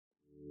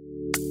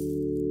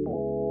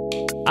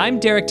I'm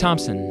Derek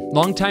Thompson,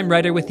 longtime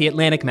writer with The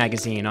Atlantic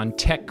magazine on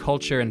tech,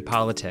 culture, and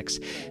politics.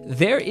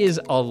 There is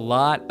a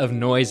lot of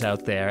noise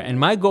out there, and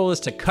my goal is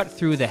to cut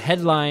through the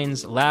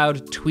headlines,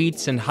 loud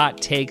tweets, and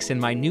hot takes in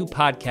my new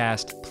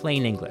podcast,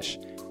 Plain English.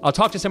 I'll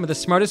talk to some of the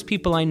smartest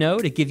people I know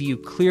to give you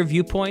clear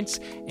viewpoints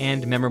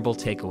and memorable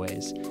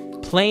takeaways.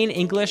 Plain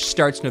English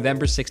starts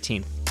November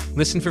 16th.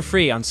 Listen for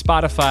free on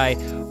Spotify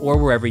or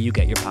wherever you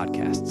get your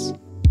podcasts.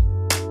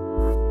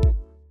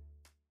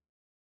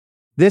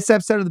 This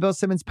episode of the Bill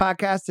Simmons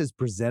Podcast is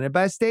presented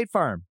by State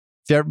Farm.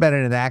 If you've ever been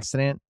in an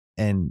accident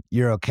and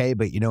you're okay,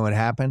 but you know what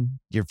happened,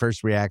 your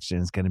first reaction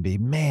is going to be,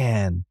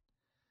 man,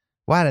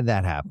 why did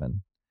that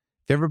happen?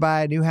 If you ever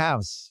buy a new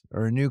house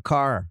or a new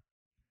car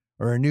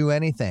or a new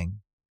anything,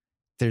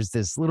 there's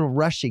this little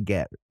rush you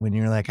get when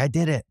you're like, I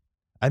did it.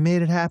 I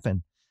made it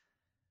happen.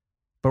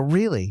 But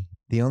really,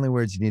 the only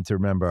words you need to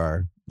remember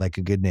are, like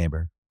a good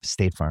neighbor,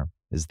 State Farm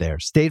is there.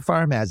 State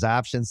Farm has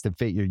options to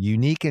fit your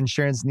unique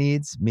insurance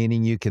needs,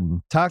 meaning you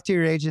can talk to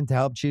your agent to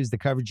help choose the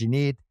coverage you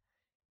need,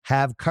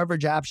 have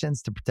coverage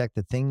options to protect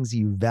the things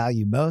you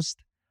value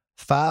most,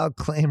 file a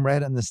claim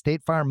right on the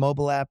State Farm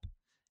mobile app,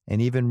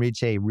 and even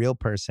reach a real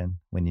person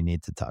when you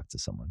need to talk to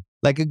someone.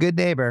 Like a good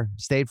neighbor,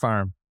 State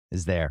Farm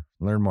is there.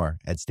 Learn more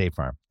at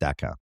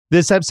statefarm.com.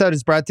 This episode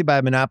is brought to you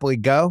by Monopoly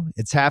Go.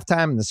 It's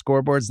halftime and the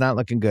scoreboard's not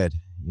looking good.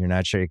 You're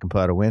not sure you can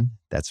pull out a win?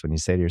 That's when you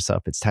say to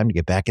yourself, it's time to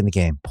get back in the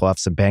game, pull off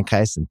some bank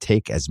heists, and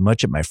take as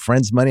much of my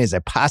friend's money as I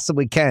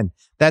possibly can.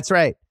 That's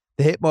right.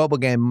 The hit mobile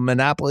game,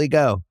 Monopoly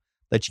Go,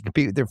 lets you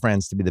compete with your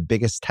friends to be the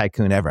biggest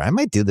tycoon ever. I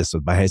might do this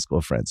with my high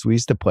school friends. We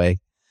used to play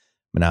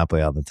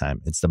Monopoly all the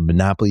time. It's the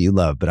Monopoly you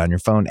love, but on your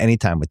phone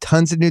anytime with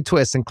tons of new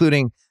twists,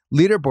 including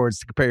leaderboards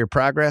to compare your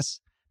progress.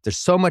 There's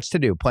so much to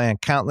do. Play on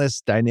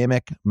countless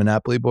dynamic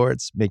Monopoly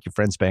boards. Make your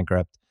friends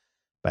bankrupt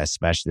by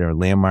smashing their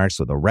landmarks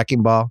with a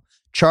wrecking ball.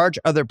 Charge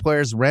other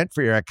players rent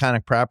for your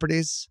iconic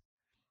properties.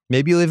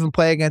 Maybe you'll even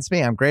play against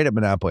me. I'm great at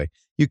Monopoly.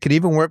 You could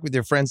even work with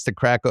your friends to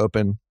crack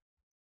open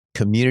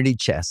community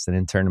chests and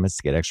in tournaments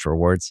to get extra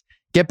rewards.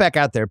 Get back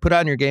out there. Put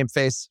on your game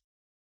face.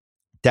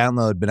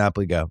 Download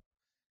Monopoly Go.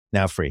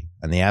 Now free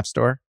on the App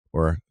Store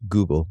or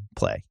Google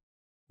Play.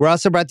 We're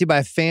also brought to you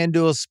by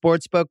FanDuel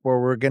Sportsbook, where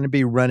we're going to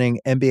be running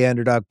NBA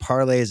Underdog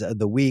Parlays of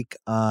the Week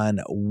on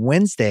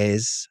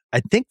Wednesdays.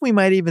 I think we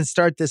might even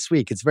start this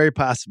week. It's very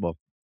possible.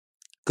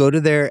 Go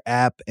to their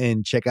app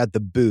and check out the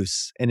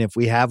boosts. And if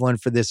we have one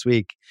for this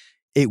week,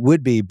 it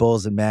would be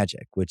Bulls and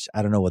Magic, which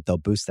I don't know what they'll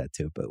boost that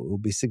to, but it will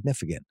be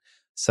significant.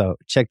 So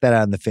check that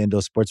out on the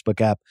FanDuel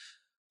Sportsbook app.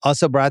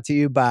 Also brought to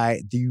you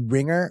by the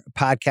Ringer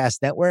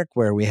Podcast Network,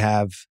 where we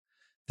have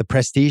the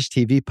Prestige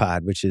TV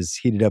pod, which is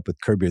heated up with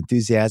Curb Your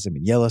Enthusiasm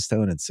and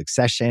Yellowstone and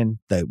Succession.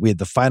 We had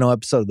the final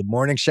episode of The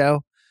Morning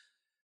Show.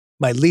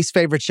 My least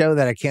favorite show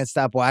that I can't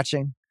stop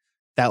watching.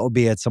 That will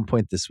be at some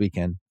point this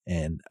weekend,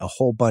 and a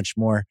whole bunch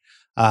more.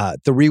 The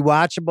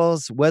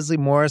Rewatchables, Wesley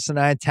Morris and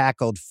I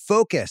tackled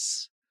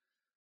Focus,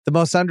 the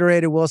most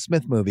underrated Will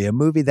Smith movie, a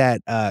movie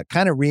that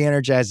kind of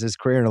re-energizes his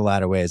career in a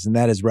lot of ways. And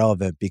that is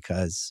relevant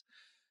because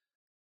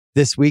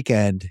this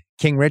weekend,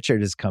 King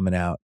Richard is coming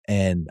out,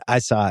 and I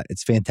saw it.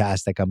 It's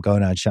fantastic. I'm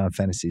going on Sean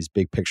Fennessy's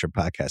Big Picture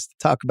podcast to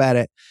talk about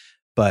it.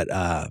 But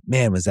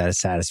man, was that a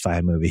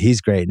satisfying movie. He's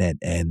great in it,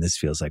 and this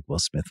feels like Will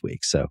Smith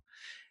week. So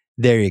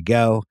there you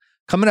go.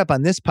 Coming up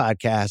on this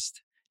podcast,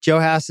 Joe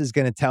House is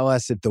going to tell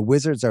us if the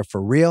Wizards are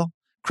for real.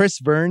 Chris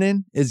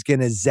Vernon is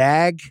going to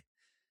zag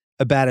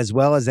about as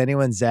well as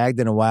anyone zagged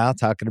in a while,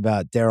 talking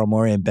about Daryl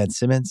Morey and Ben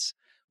Simmons.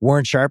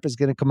 Warren Sharp is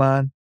going to come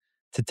on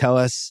to tell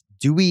us,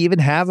 do we even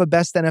have a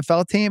best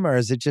NFL team, or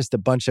is it just a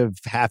bunch of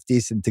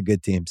half-decent to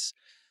good teams?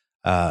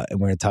 And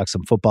we're going to talk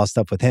some football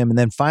stuff with him. And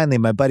then finally,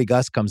 my buddy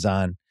Gus comes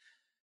on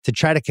to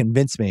try to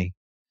convince me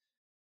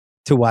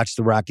to watch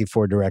the Rocky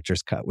IV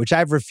Director's Cut, which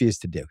I've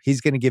refused to do.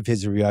 He's going to give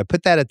his review. I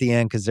put that at the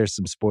end because there's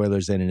some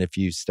spoilers in it if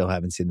you still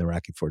haven't seen the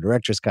Rocky IV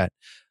Director's Cut.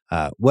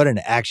 What an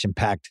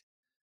action-packed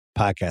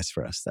podcast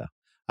for us,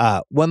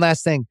 though. One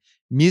last thing,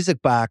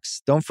 Music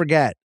Box. Don't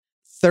forget,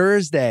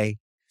 Thursday,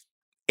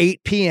 8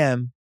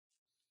 p.m.,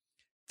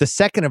 the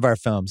second of our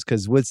films,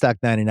 because Woodstock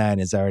 99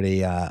 is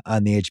already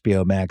on the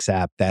HBO Max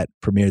app that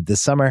premiered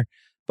this summer.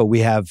 But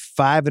we have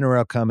 5 in a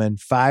row coming,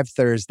 5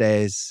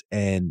 Thursdays,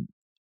 and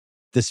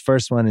this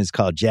first one is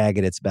called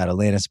Jagged. It's about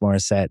Alanis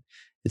Morissette.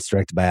 It's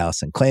directed by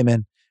Allison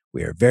Clayman.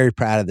 We are very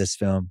proud of this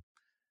film.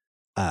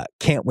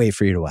 Can't wait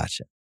for you to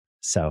watch it.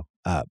 So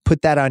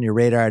put that on your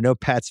radar. I know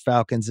Pats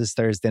Falcons is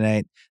Thursday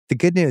night. The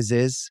good news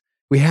is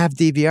we have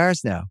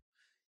DVRs now.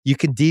 You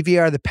can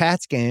DVR the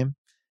Pats game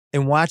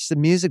and watch the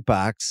Music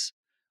Box,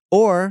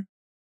 or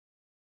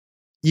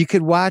you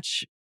could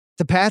watch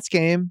the Pats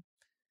game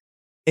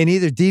and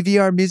either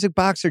DVR Music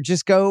Box or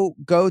just go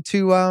to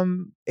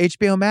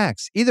HBO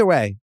Max. Either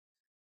way,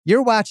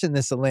 you're watching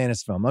this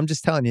Alanis film. I'm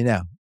just telling you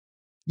now.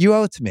 You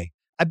owe it to me.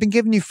 I've been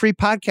giving you free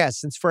podcasts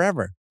since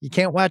forever. You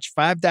can't watch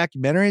 5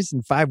 documentaries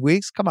in 5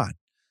 weeks? Come on.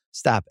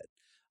 Stop it.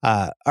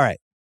 All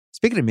right.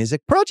 Speaking of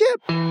music, Pearl Jam.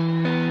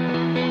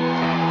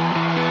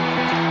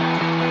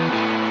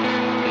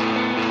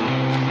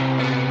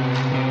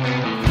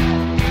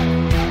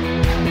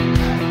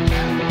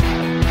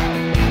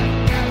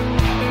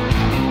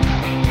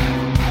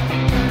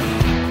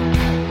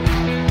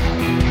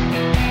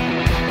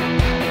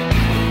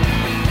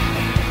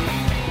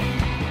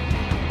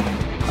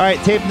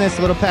 right, taping this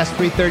a little past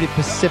 3:30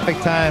 Pacific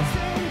time.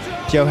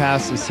 Joe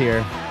House is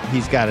here.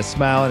 He's got a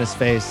smile on his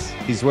face.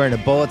 He's wearing a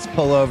Bullets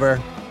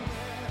pullover.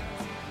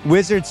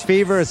 Wizards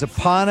fever is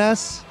upon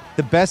us.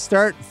 The best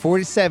start in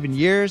 47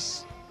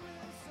 years.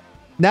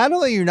 Not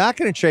only you're not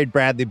going to trade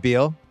Bradley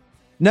Beal,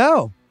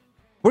 no,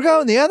 we're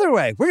going the other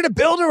way. We're going to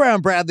build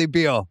around Bradley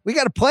Beal. We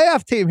got a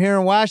playoff team here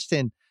in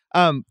Washington.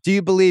 Do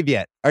you believe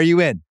yet? Are you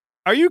in?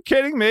 Are you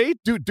kidding me?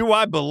 Do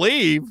I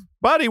believe?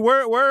 Buddy,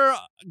 we're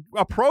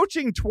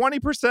approaching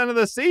 20% of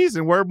the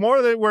season.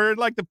 We're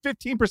like the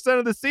 15%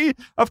 of the season.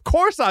 Of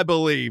course I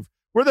believe.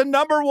 We're the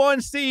number one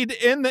seed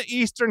in the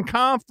Eastern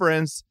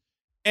Conference.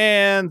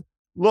 And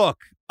look,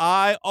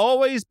 I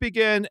always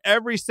begin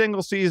every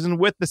single season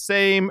with the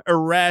same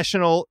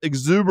irrational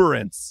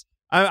exuberance.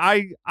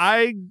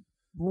 I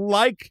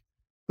like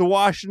the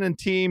Washington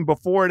team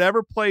before it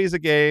ever plays a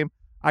game.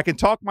 I can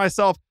talk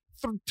myself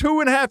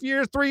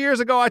 3 years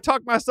ago, I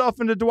talked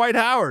myself into Dwight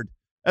Howard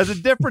as a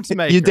difference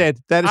maker. You did.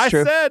 That is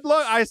true.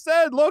 I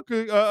said, look,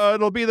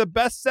 it'll be the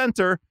best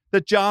center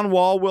that John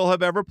Wall will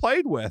have ever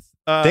played with.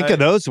 Think of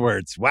those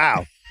words.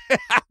 Wow.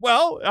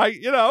 Well,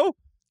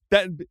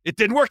 that it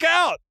didn't work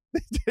out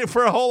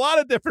for a whole lot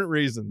of different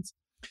reasons.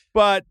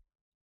 But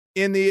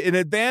in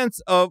advance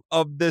of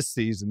this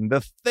season, the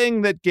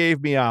thing that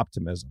gave me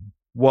optimism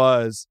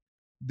was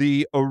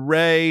the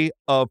array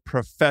of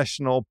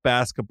professional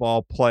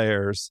basketball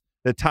players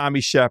that Tommy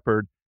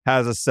Shepard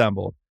has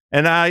assembled.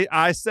 And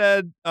I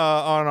said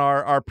on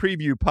our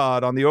preview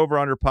pod, on the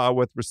over-under pod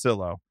with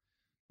Russillo,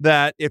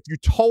 that if you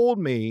told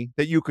me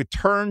that you could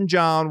turn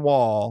John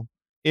Wall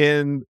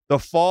in the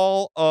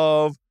fall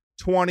of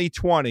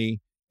 2020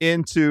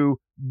 into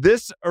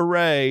this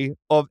array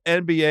of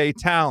NBA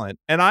talent,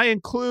 and I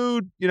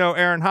include,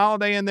 Aaron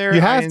Holiday in there.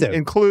 You have to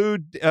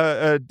include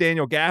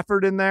Daniel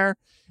Gafford in there.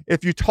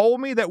 If you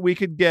told me that we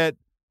could get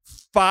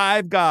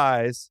 5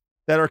 guys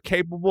that are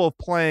capable of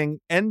playing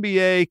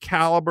NBA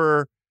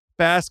caliber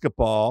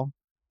basketball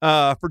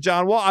for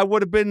John Wall, I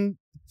would have been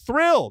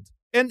thrilled.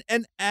 And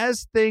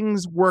as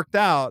things worked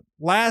out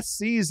last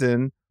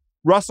season,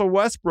 Russell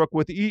Westbrook,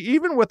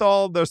 even with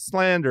all the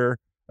slander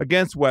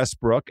against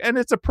Westbrook, and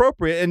it's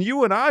appropriate, and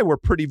you and I were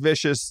pretty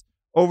vicious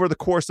over the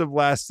course of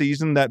last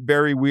season, that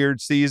very weird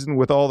season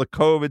with all the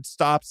COVID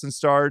stops and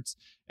starts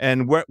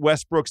and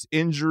Westbrook's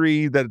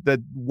injury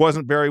that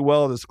wasn't very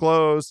well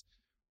disclosed.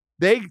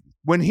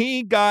 When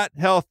he got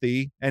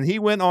healthy and he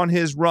went on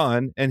his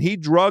run and he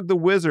drugged the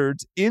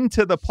Wizards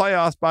into the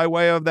playoffs by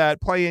way of that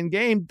play-in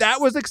game,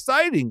 that was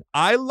exciting.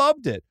 I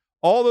loved it.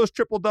 All those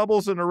triple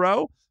doubles in a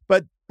row.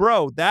 But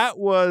bro, that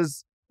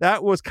was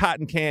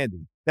cotton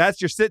candy.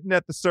 You're sitting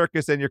at the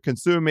circus and you're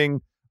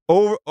consuming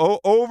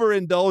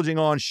overindulging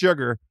on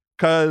sugar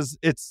because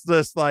it's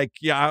just like,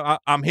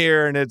 I'm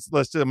here and I'm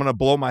going to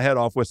blow my head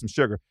off with some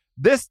sugar.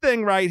 This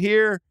thing right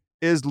here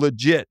is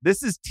legit.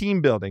 This is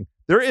team building.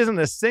 There isn't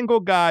a single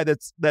guy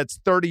that's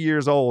 30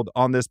 years old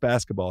on this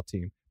basketball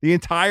team. The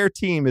entire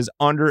team is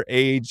under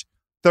age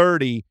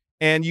 30,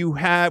 and you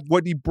have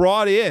what he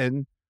brought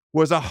in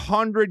was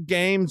 100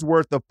 games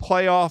worth of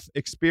playoff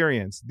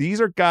experience. These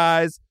are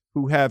guys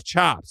who have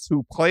chops,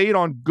 who played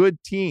on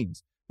good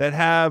teams, that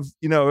have,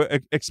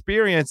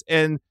 experience.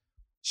 And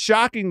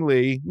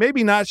shockingly,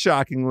 maybe not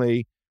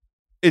shockingly,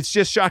 it's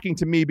just shocking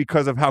to me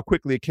because of how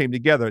quickly it came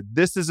together.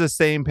 This is a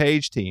same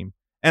page team.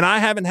 And I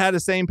haven't had a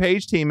same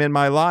page team in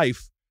my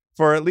life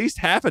for at least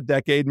half a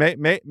decade,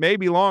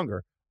 maybe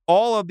longer.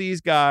 All of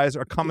these guys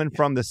are coming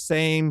from the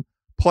same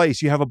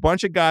place. You have a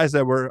bunch of guys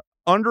that were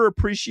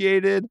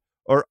underappreciated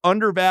or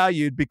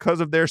undervalued because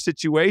of their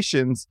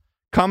situations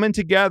coming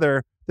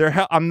together.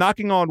 I'm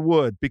knocking on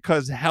wood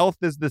because health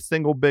is the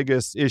single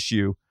biggest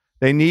issue.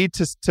 They need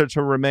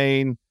to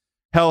remain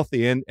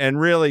healthy, and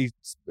really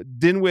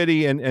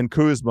Dinwiddie and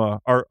Kuzma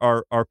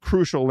are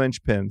crucial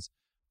linchpins.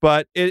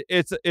 But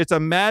it's a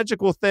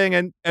magical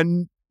thing,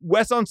 and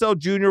Wes Unseld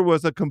Jr.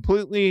 was a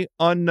completely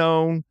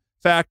unknown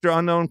factor,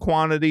 unknown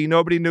quantity.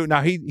 Nobody knew.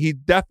 Now he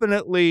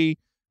definitely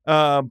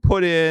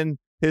put in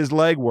his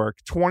legwork.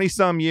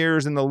 20-some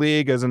years in the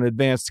league as an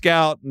advanced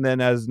scout, and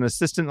then as an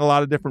assistant in a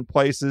lot of different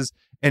places.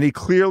 And he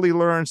clearly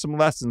learned some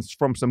lessons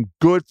from some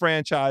good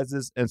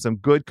franchises and some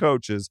good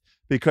coaches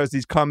because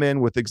he's come in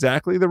with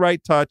exactly the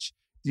right touch.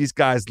 These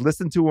guys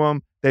listen to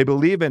him. They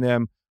believe in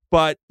him.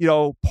 But,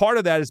 part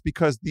of that is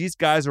because these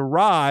guys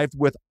arrived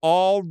with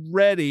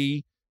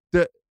already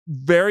the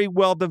very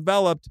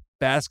well-developed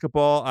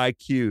basketball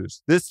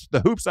IQs.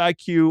 The hoops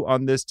IQ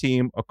on this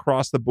team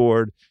across the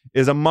board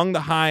is among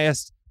the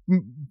highest.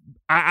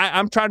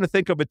 I'm trying to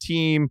think of a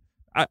team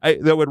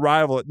that would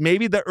rival it.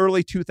 Maybe the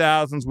early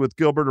 2000s with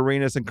Gilbert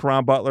Arenas and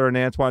Caron Butler and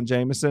Antoine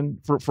Jamison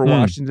for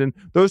Washington.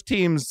 Those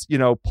teams,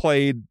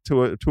 played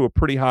to a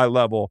pretty high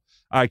level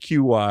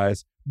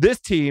IQ-wise.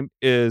 This team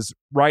is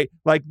right.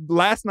 Like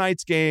last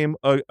night's game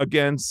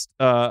against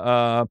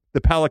the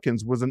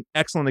Pelicans was an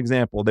excellent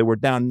example. They were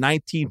down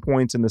 19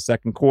 points in the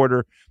second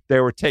quarter. They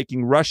were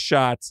taking rush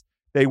shots.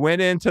 They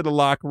went into the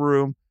locker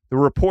room. The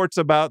reports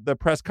about the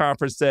press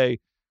conference say,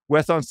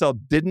 Wes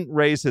Unseld didn't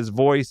raise his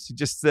voice. He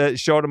just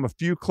showed him a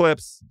few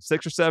clips,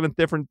 6 or 7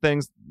 different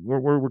things.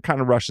 We're kind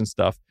of rushing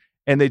stuff.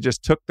 And they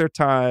just took their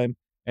time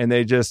and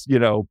they just,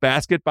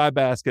 basket by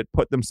basket,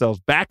 put themselves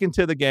back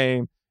into the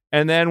game.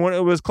 And then when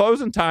it was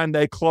closing time,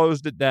 they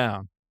closed it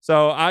down.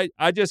 So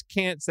I just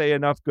can't say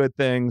enough good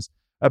things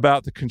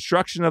about the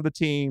construction of the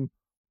team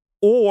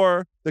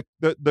or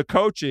the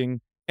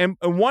coaching. And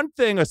one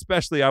thing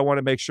especially I want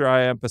to make sure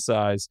I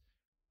emphasize,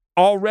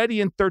 already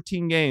in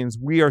 13 games,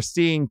 we are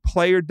seeing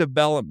player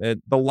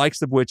development, the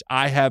likes of which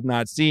I have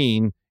not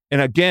seen, and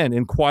again,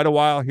 in quite a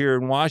while here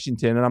in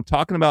Washington. And I'm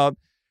talking about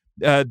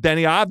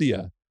Denny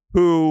Avdia,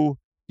 who,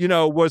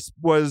 was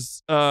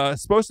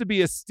supposed to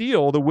be a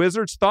steal. The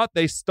Wizards thought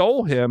they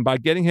stole him by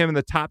getting him in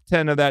the top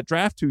 10 of that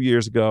draft 2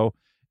 years ago.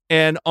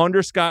 And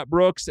under Scott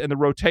Brooks and the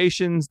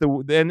rotations,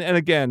 and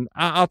again,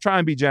 I'll try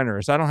and be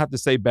generous. I don't have to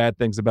say bad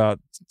things about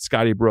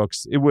Scotty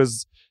Brooks. It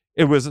was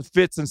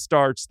fits and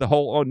starts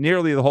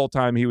nearly the whole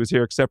time he was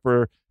here, except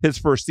for his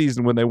first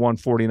season when they won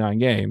 49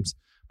 games.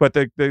 But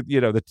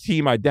the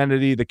team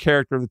identity, the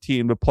character of the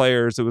team, the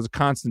players, it was a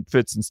constant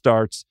fits and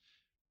starts.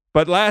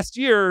 But last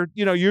year,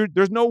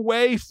 there's no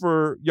way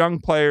for young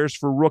players,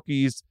 for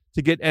rookies,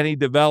 to get any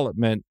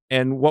development.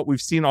 And what we've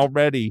seen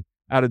already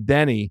out of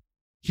Denny,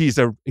 he's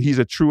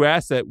a true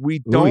asset.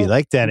 We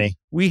like Denny.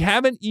 We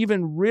haven't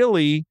even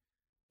really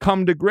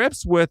come to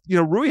grips with,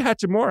 Rui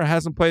Hachimura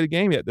hasn't played a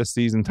game yet this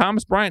season.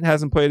 Thomas Bryant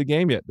hasn't played a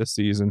game yet this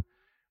season.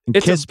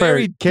 It's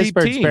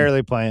Kispert's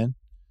barely playing.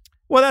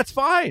 Well, that's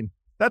fine.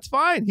 That's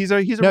fine. He's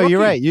a No, rookie.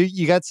 You're right.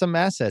 You got some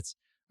assets.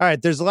 All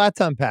right, there's a lot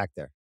to unpack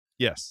there.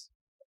 Yes.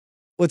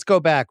 Let's go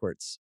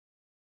backwards.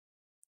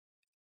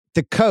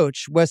 The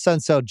coach, Wes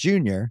Unseld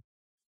Jr.,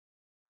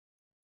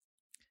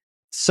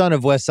 son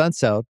of Wes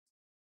Unseld,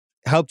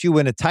 helped you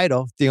win a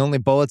title, the only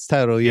Bullets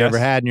title you ever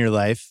had in your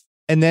life,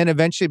 and then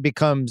eventually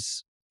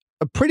becomes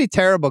a pretty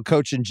terrible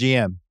coach and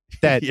GM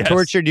that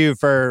tortured you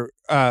for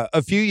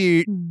a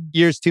few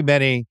years too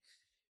many,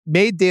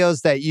 made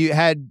deals that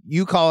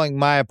you calling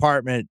my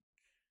apartment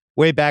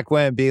way back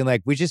when, being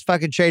like, we just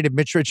fucking traded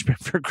Mitch Richmond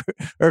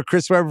or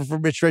Chris Webber for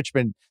Mitch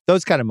Richmond,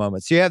 those kind of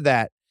moments. You have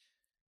that.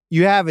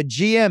 You have a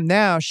GM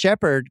now,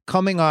 Shepard,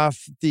 coming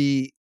off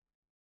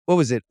what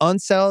was it,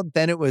 Unseld?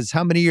 Then it was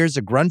how many years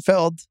of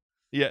Grunfeld?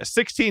 Yeah,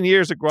 16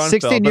 years of Grunfeld.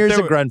 16 years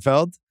of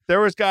Grunfeld.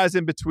 There was guys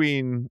in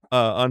between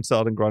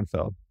Unseld and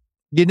Grunfeld.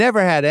 You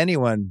never had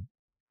anyone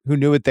who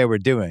knew what they were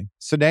doing.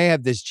 So now you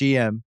have this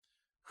GM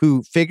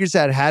who figures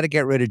out how to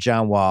get rid of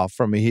John Wall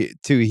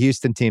to a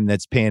Houston team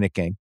that's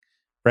panicking,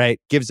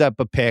 right? Gives up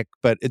a pick,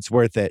 but it's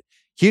worth it.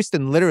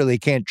 Houston literally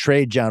can't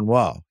trade John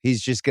Wall.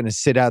 He's just going to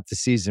sit out the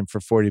season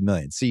for $40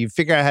 million. So you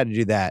figure out how to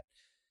do that.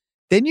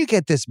 Then you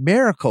get this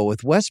miracle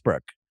with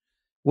Westbrook,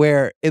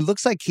 where it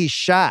looks like he's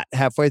shot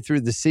halfway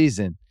through the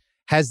season,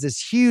 has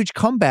this huge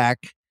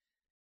comeback,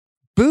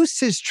 boosts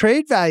his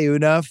trade value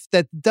enough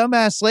that the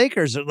dumbass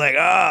Lakers are like,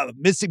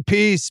 missing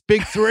piece,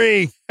 big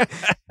three.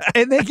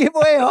 And they give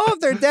away all of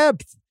their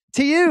depth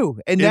to you.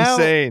 And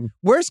insane. Now,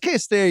 worst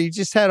case scenario, you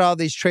just had all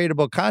these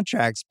tradable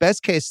contracts.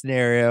 Best case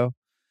scenario,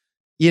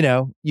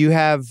 you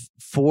have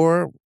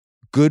 4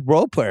 good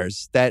role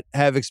players that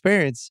have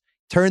experience.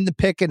 Turn the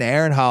pick into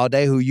Aaron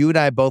Holiday, who you and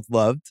I both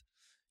loved.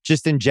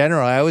 Just in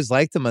general, I always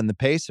liked him on the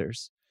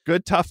Pacers.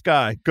 Good, tough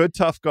guy. Good,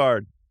 tough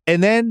guard.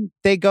 And then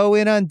they go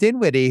in on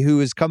Dinwiddie,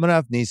 who is coming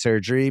off knee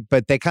surgery,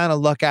 but they kind of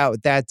luck out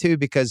with that too,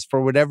 because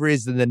for whatever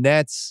reason, the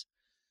Nets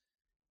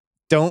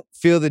don't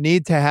feel the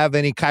need to have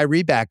any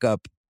Kyrie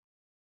backup.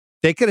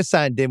 They could have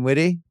signed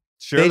Dinwiddie.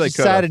 Sure, they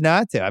decided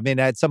not to. I mean,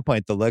 at some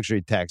point, the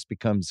luxury tax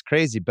becomes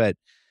crazy, but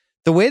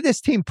the way this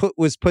team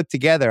was put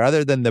together,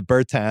 other than the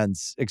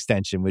Bertans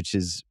extension, which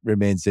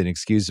remains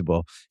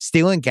inexcusable,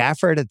 stealing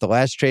Gafford at the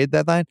last trade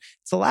deadline,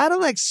 it's a lot of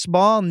like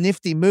small,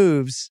 nifty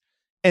moves,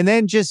 and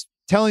then just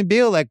telling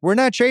Beal, like, we're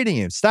not trading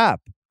you.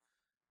 Stop.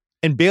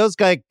 And Beal's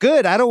like,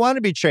 good, I don't want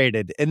to be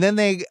traded. And then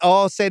they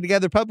all say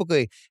together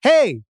publicly,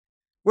 hey,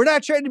 we're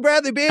not trading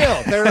Bradley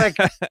Beal. They're like,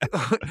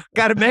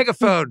 got a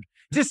megaphone.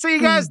 Just so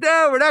you guys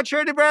know, we're not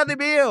trading Bradley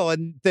Beal.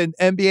 And the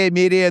NBA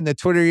media and the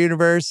Twitter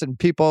universe and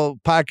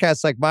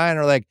podcasts like mine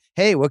are like,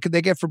 hey, what could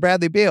they get for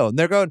Bradley Beal? And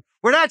they're going,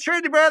 we're not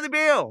trading Bradley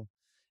Beal.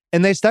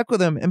 And they stuck with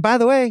him. And by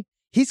the way,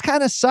 he's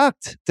kind of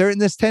sucked during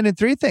this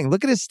 10-3 thing.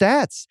 Look at his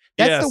stats.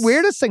 That's the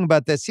weirdest thing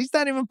about this. He's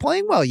not even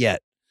playing well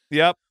yet.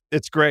 Yep.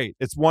 It's great.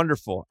 It's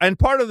wonderful. And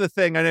part of the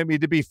thing, I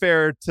mean, to be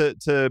fair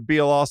to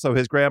Beal also,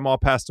 his grandma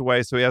passed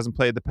away, so he hasn't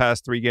played the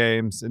past 3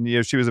 games.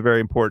 And, she was a very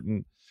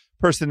important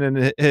person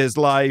in his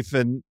life.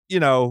 And,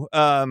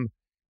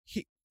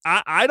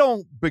 I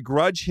don't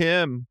begrudge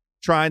him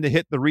trying to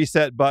hit the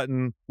reset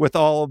button with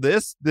all of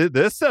this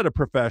set of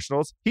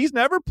professionals. He's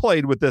never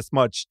played with this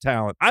much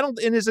talent.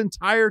 In his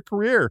entire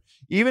career.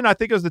 Even I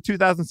think it was the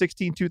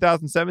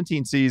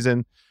 2016-2017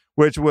 season,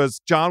 which was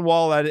John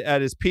Wall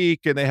at his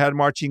peak, and they had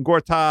Marcin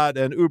Gortat,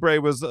 and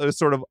Oubre was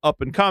sort of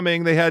up and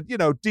coming. They had,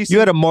 decent You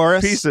had a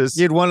Morris pieces.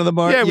 You had one of the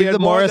Morris. Yeah, we had the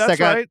Morris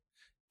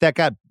that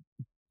got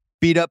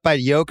beat up by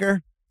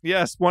Joker.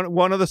 Yes,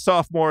 one of the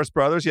sophomore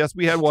brothers. Yes,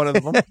 we had one of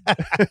them.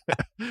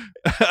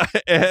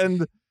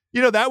 And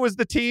that was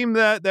the team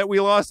that we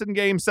lost in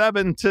Game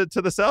 7 to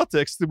the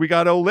Celtics. We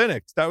got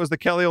Olynyk. That was the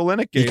Kelly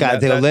Olynyk game. You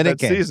got the Olynyk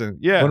game. Season.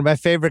 Yeah. One of my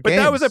favorite games.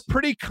 But that was a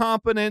pretty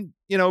competent,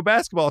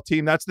 basketball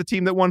team. That's the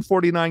team that won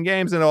 49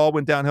 games, and it all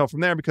went downhill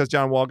from there because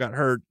John Wall got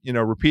hurt,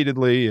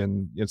 repeatedly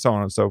and so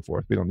on and so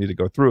forth. We don't need to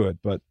go through it,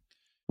 but.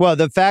 Well,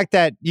 the fact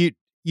that you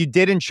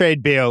didn't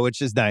trade Beal,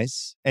 which is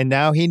nice, and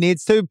now he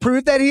needs to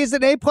prove that he's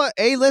an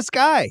A-list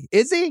guy.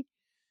 Is he?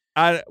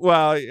 Have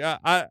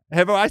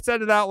I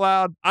said it out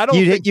loud? I don't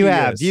think you he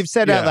have. is. You've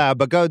said it out loud,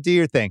 but go do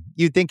your thing.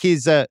 You think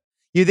he's a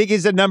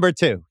number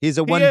 2? He's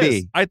a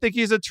 1B. I think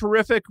he's a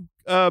terrific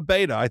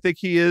beta. I think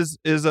he is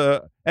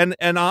and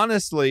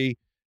honestly,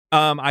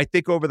 I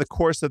think over the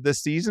course of this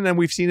season, and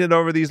we've seen it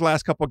over these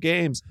last couple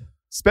games,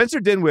 Spencer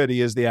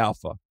Dinwiddie is the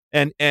alpha,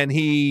 and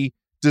he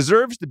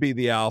deserves to be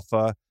the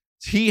alpha.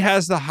 He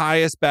has the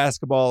highest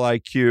basketball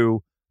IQ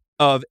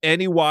of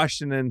any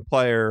Washington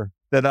player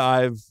that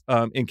I've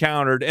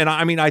encountered. And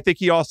I think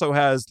he also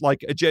has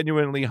like a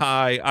genuinely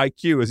high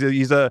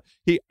IQ.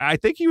 I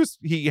think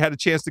he had a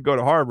chance to go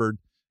to Harvard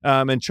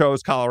and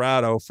chose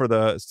Colorado for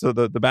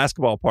the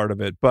basketball part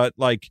of it. But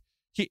like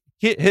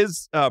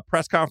his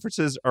press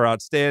conferences are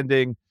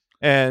outstanding.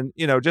 And,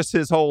 just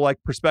his whole like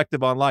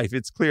perspective on life.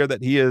 It's clear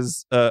that he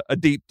is a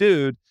deep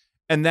dude.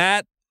 And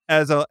that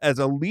as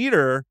a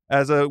leader,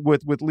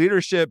 with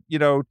leadership,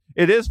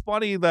 it is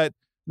funny that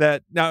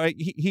now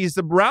he's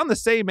around the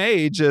same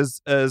age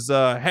as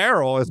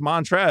Harrell, as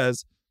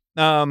Montrez,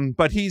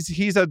 but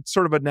he's a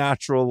sort of a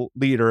natural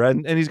leader,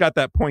 and he's got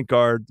that point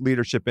guard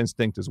leadership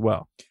instinct as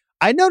well.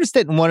 I noticed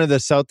it in one of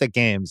the Celtic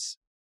games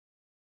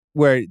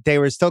where they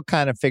were still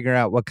kind of figuring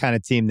out what kind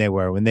of team they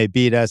were when they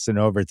beat us in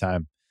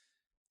overtime,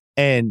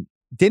 and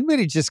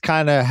Dinwiddie just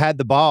kind of had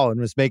the ball and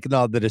was making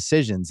all the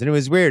decisions, and it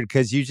was weird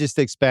because you just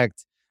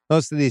expect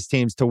most of these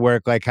teams to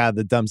work like how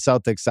the dumb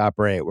Celtics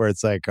operate, where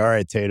it's like, all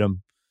right,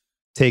 Tatum,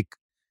 take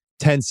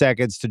 10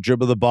 seconds to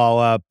dribble the ball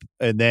up,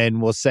 and then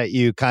we'll set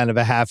you kind of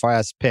a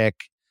half-ass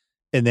pick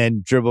and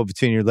then dribble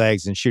between your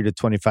legs and shoot a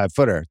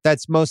 25-footer.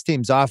 That's most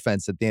teams'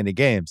 offense at the end of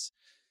games.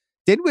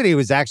 Dinwiddie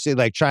was actually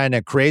like trying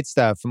to create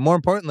stuff. And more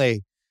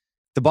importantly,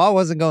 the ball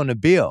wasn't going to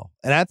Beal.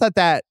 And I thought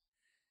that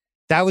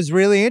was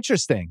really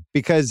interesting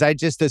because I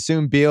just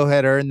assumed Beal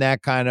had earned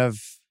that kind of,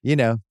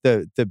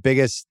 the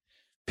biggest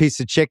piece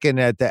of chicken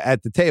at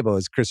the table,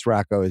 as Chris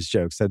Rock always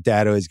jokes, that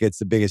dad always gets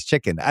the biggest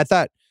chicken. I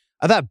thought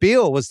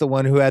Beal was the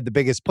one who had the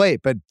biggest plate,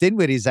 but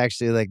Dinwiddie's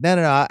actually like,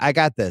 no, I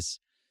got this.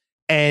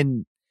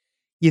 And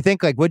you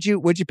think like, what'd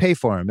you pay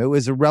for him? It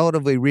was a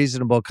relatively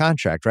reasonable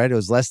contract, right? It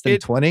was less than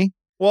 20.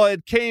 Well,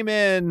 it came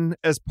in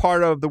as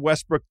part of the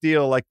Westbrook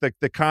deal, like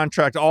the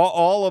contract,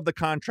 all of the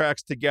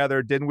contracts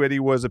together.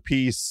 Dinwiddie was a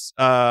piece,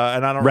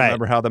 and I don't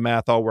remember how the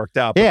math all worked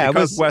out. But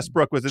because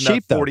Westbrook was in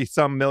that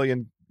 40-some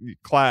million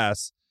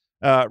class,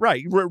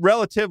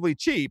 relatively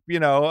cheap.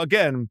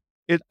 Again,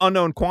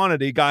 unknown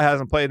quantity. Guy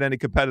hasn't played any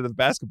competitive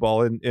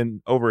basketball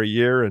in over a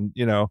year, and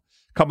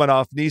coming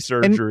off knee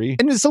surgery,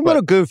 and it's a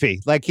little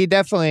goofy. Like he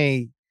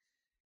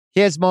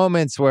has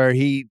moments where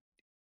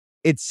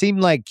it seemed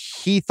like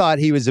he thought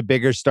he was a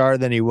bigger star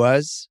than he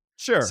was.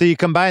 Sure. So you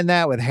combine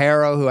that with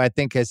Harrell, who I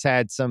think has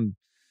had some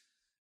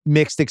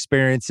mixed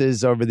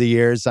experiences over the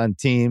years on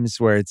teams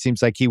where it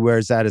seems like he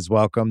wears out his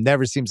welcome.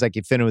 Never seems like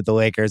he fit in with the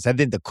Lakers. I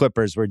think the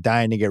Clippers were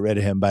dying to get rid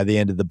of him by the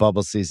end of the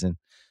bubble season.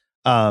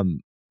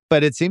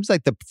 But it seems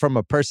like from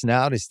a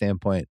personality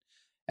standpoint,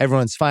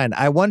 everyone's fine.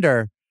 I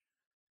wonder,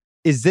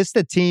 is this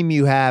the team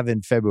you have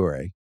in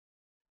February?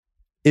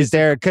 Is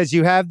there, because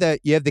you have the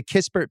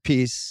Kispert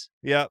piece.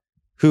 Yep.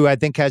 Who I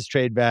think has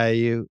trade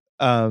value.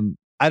 I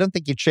don't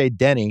think you trade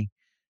Denny,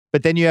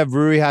 but then you have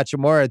Rui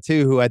Hachimura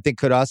too, who I think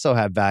could also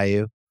have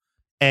value.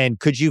 And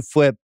could you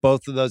flip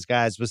both of those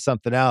guys with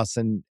something else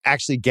and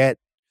actually get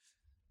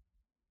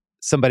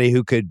somebody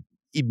who could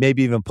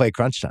maybe even play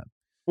crunch time?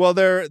 Well,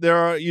 there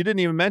are. You didn't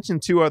even mention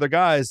two other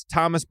guys.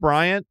 Thomas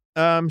Bryant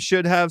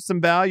should have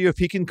some value if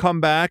he can come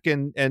back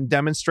and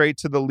demonstrate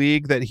to the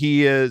league that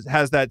he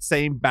has that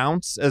same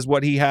bounce as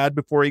what he had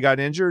before he got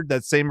injured,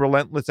 that same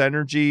relentless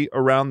energy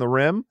around the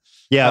rim.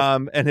 Yeah.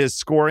 And his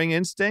scoring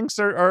instincts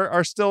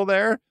are still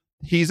there.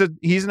 He's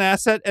an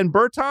asset. And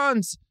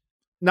Bertans,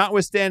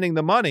 notwithstanding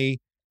the money,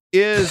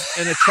 is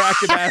an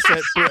attractive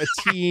asset for a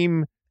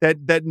team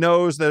that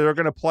knows that they're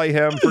going to play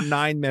him for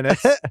 9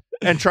 minutes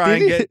and try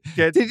and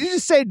get. Did you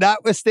just say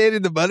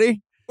notwithstanding the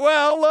money?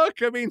 Well,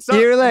 look, I mean,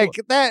 you're like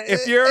that.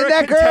 If you're and a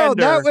that contender, girl,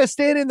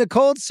 notwithstanding the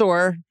cold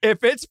sore.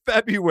 If it's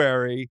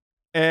February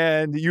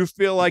and you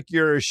feel like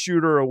you're a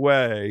shooter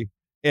away,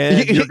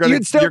 and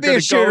you'd still be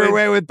a shooter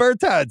away with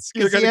Bertans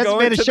because he hasn't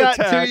made a shot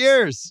in 2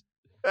 years.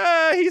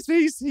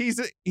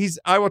 He's.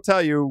 I will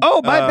tell you.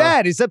 Oh, my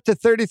bad. He's up to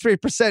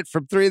 33%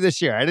 from 3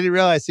 this year. I didn't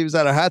realize he was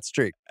on a hot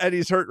streak, and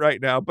he's hurt right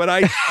now. But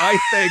I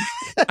think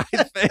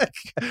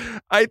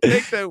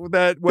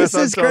that Wes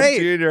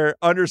Unseld Jr.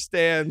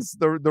 understands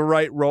the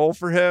right role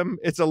for him.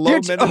 It's a low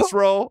minutes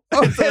role.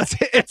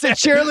 It's a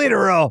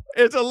cheerleader role.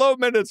 It's a low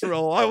minutes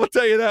role. I will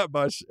tell you that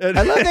much. And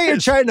I love that you're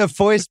trying to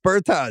foist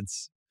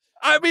Bertans.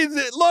 I mean,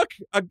 look.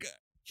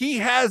 he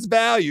has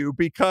value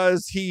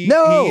because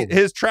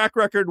his track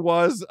record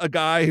was a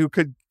guy who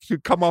could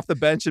come off the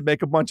bench and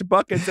make a bunch of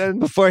buckets, and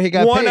before he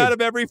got one paid. out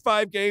of every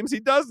 5 games he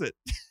does it.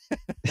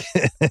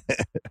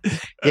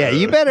 Yeah,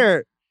 you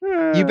better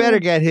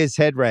get his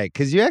head right,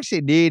 because you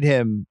actually need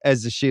him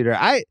as a shooter.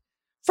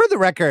 For the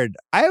record,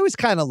 I always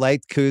kind of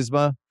liked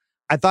Kuzma.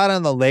 I thought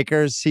on the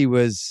Lakers he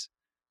was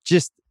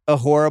just a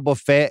horrible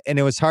fit, and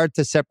it was hard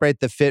to separate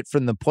the fit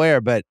from the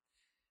player, but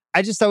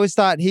I just always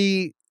thought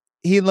he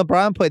and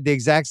LeBron played the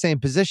exact same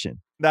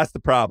position. That's the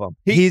problem.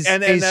 He's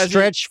a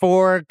stretch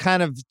 4,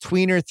 kind of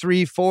tweener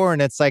 3-4,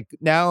 and it's like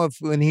now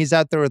when he's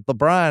out there with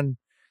LeBron,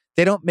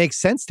 they don't make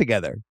sense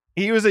together.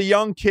 He was a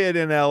young kid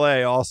in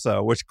LA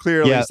also, which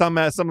clearly some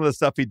of the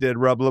stuff he did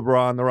rubbed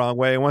LeBron the wrong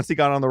way. And once he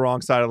got on the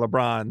wrong side of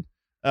LeBron,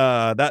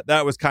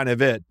 that was kind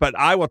of it. But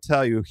I will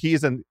tell you,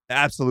 he's an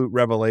absolute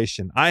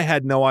revelation. I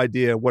had no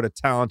idea what a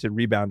talented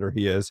rebounder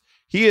he is.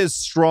 He is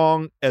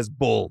strong as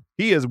bull.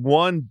 He is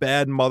one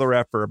bad mother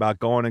effer about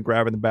going and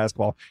grabbing the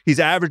basketball. He's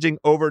averaging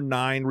over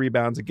 9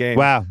 rebounds a game.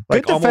 Wow.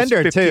 Like good defender,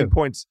 almost 15 too.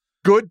 points.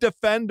 Good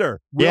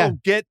defender. Will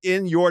get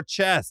in your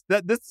chest.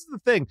 This is the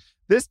thing.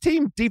 This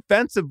team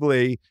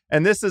defensively,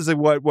 and this is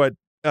what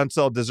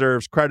Unseld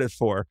deserves credit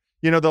for.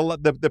 You know,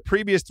 the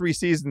previous 3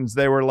 seasons,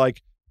 they were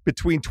like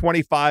between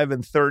 25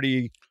 and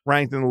 30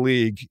 ranked in the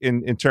league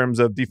in terms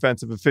of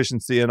defensive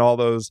efficiency and all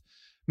those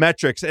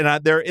metrics.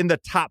 And they're in the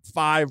top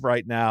 5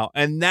 right now.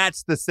 And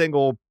that's the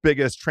single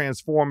biggest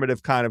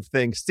transformative kind of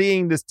thing.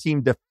 Seeing this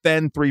team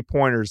defend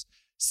 3-pointers,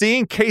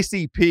 seeing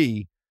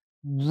KCP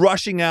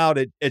rushing out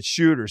at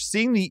shooters,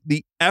 seeing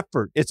the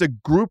effort. It's a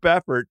group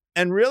effort.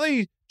 And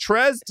really,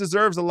 Trez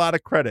deserves a lot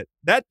of credit.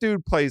 That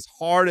dude plays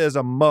hard as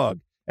a mug.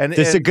 And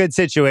it's a good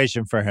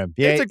situation for him.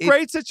 Yeah, it's a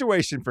great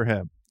situation for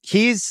him.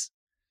 He's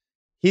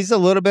a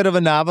little bit of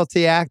a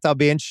novelty act. I'll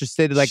be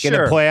interested, in a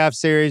playoff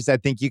series. I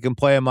think you can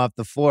play him off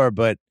the floor,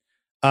 but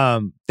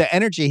the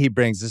energy he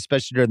brings,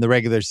 especially during the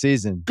regular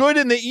season, good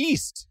in the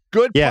East.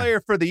 Good player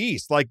for the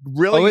East. Like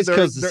really, always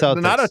kills the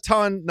Celtics.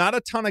 Not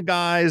a ton of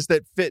guys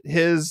that fit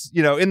his.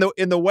 You know,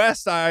 in the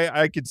West,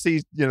 I could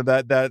see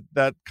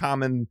that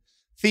common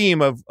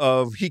theme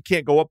of he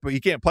can't go up, but he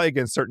can't play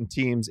against certain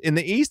teams. In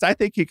the East, I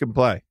think he can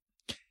play.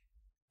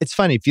 It's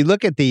funny if you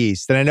look at the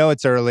East, and I know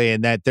it's early,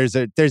 and that there's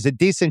a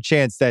decent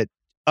chance that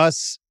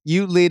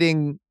you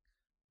leading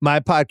my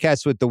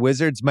podcast with the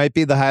Wizards might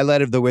be the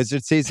highlight of the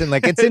Wizards season.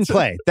 Like it's in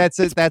play. That's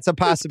a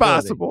possibility.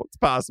 It's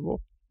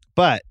possible.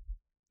 But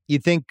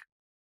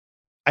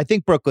I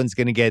think Brooklyn's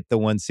going to get the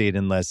 1 seed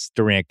unless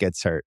Durant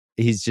gets hurt.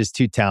 He's just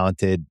too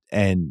talented,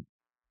 and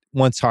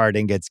once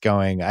Harden gets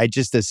going, I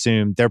just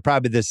assume they're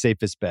probably the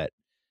safest bet.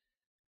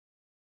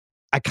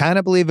 I kind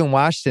of believe in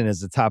Washington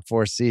as a top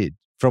 4 seed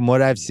from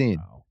what I've seen.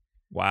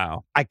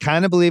 Wow. I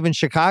kind of believe in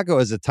Chicago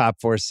as a top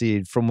 4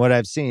 seed from what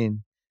I've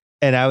seen.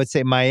 And I would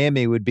say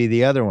Miami would be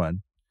the other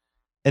one.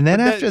 And then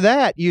after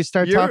that, you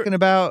start talking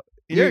about...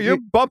 You're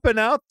bumping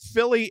out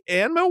Philly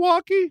and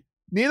Milwaukee?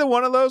 Neither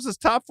one of those is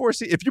top 4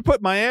 seed. If you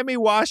put Miami,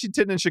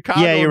 Washington, and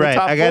Chicago, yeah, you're right.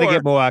 I got to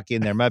get Milwaukie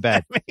in there. My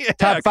bad.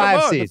 Top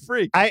 5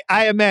 seed. I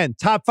amend.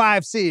 Top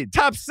 5 seed.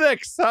 Top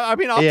 6. I'll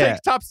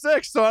take top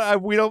 6. So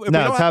we don't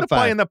have to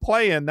play in the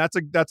play-in. That's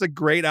a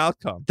great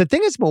outcome. The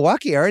thing is,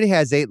 Milwaukee already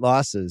has 8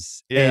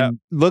 losses. Yeah. And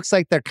looks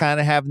like they're kind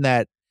of having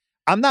that.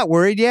 I'm not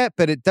worried yet,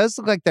 but it does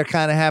look like they're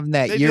kind of having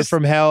that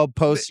from hell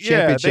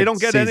post-championship. Yeah, they don't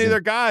get season. any of their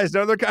guys.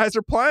 The other guys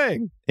are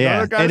playing.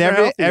 Yeah, and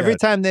every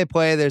time they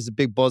play, there's a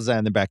big bullseye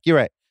in the back. You're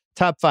right.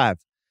 Top 5.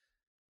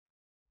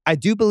 I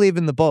do believe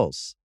in the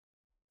Bulls.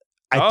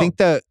 I think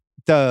the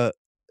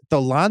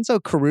Lonzo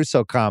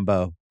Caruso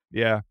combo.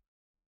 Yeah,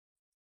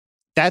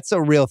 that's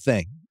a real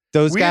thing.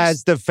 Those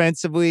guys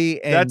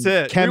defensively and that's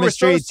it.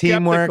 Chemistry,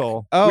 teamwork.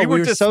 We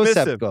were so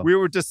skeptical. We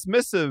were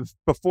dismissive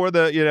before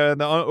the in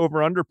the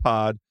over under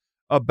pod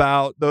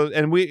about those,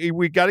 and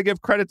we got to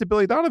give credit to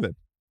Billy Donovan.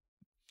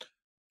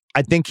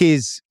 I think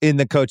he's in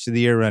the coach of the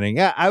year running.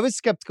 Yeah, I was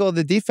skeptical of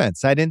the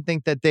defense. I didn't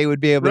think that they would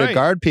be able to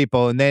guard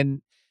people. And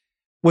then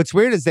what's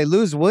weird is they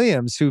lose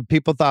Williams, who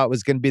people thought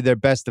was going to be their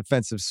best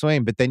defensive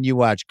swing. But then you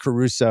watch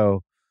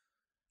Caruso.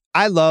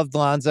 I loved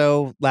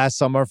Lonzo last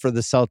summer for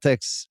the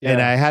Celtics,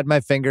 and I had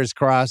my fingers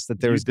crossed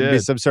that there was going to be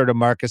some sort of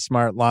Marcus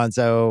Smart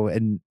Lonzo.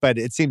 But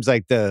it seems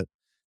like that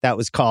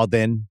was called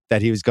in,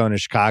 that he was going to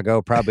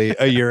Chicago probably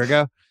a year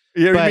ago.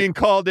 You're being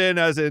called in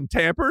as in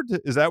tampered?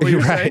 Is that what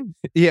you're saying?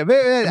 Yeah.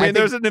 I mean,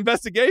 there's an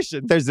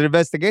investigation. There's an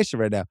investigation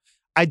right now.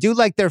 I do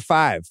like their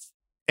 5.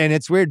 And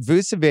it's weird.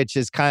 Vucevic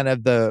is kind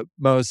of the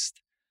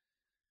most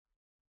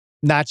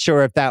not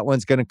sure if that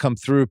one's going to come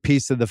through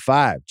piece of the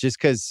 5, just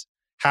because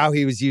how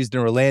he was used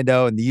in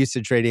Orlando and the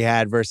usage rate he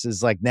had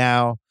versus like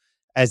now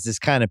as this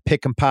kind of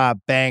pick and pop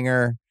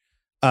banger.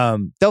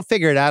 They'll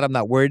figure it out. I'm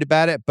not worried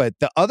about it. But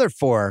the other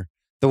 4,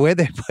 the way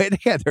they play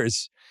together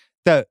is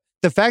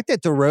the fact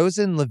that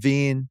DeRozan,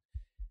 Levine,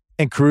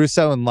 and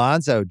Caruso and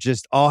Lonzo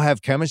just all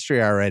have chemistry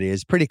already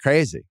is pretty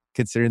crazy,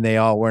 considering they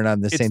all weren't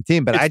on the same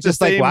team. But I just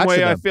like watching them. It's the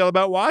same way I feel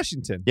about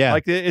Washington. Yeah.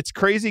 Like it's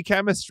crazy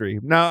chemistry.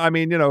 Now, I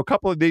mean, 3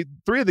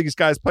 of these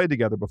guys played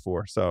together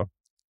before. So,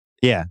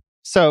 yeah.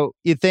 So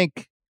you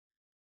think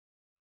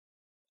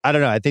I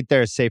don't know. I think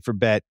they're a safer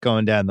bet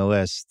going down the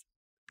list.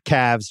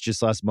 Cavs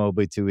just lost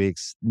Mobley 2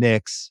 weeks.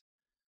 Knicks,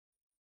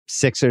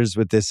 Sixers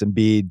with this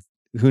Embiid.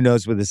 Who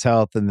knows with his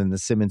health, and then the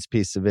Simmons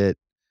piece of it.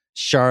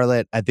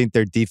 Charlotte, I think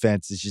their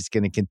defense is just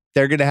going to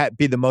they're going to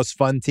be the most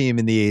fun team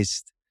in the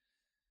East,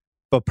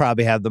 but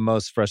probably have the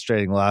most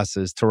frustrating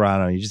losses.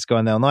 Toronto, you just go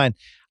on down the line.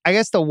 I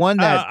guess the one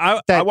that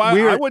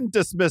I wouldn't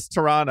dismiss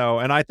Toronto,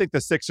 and I think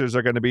the Sixers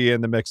are going to be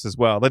in the mix as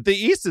well. But the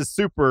East is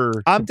super.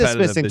 I'm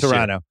dismissing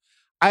Toronto.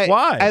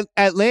 Why?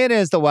 Atlanta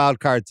is the wild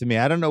card to me.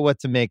 I don't know what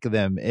to make of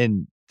them,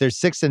 and they're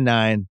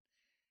 6-9.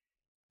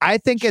 I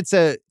think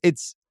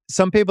it's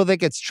some people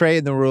think it's Trey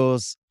and the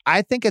rules.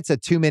 I think it's a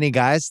too many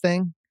guys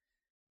thing.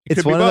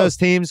 It's one of those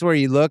teams where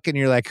you look and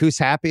you're like, who's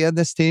happy on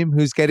this team?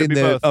 Who's getting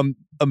the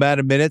amount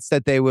of minutes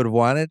that they would have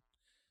wanted?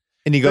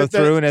 And you go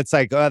through and it's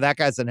like, oh, that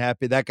guy's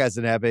unhappy. That guy's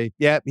unhappy.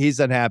 Yep, he's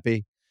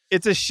unhappy.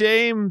 It's a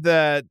shame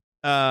that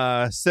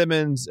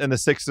Simmons and the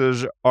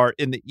Sixers are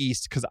in the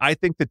East, because I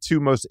think the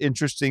two most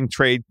interesting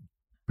trade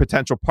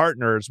potential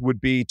partners would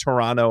be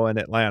Toronto and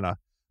Atlanta.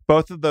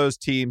 Both of those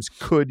teams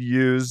could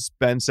use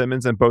Ben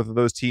Simmons, and both of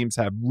those teams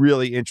have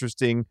really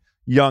interesting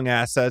young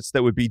assets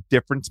that would be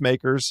difference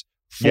makers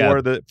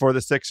for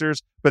the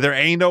Sixers. But there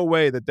ain't no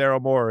way that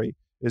Daryl Morey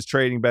is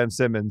trading Ben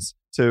Simmons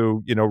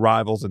to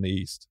rivals in the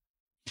East.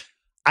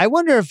 I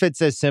wonder if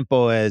it's as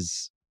simple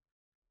as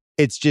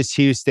it's just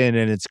Houston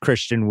and it's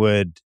Christian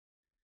Wood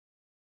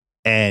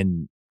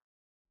and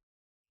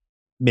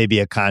maybe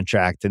a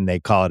contract and they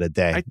call it a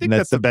day. I think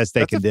that's the best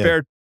they can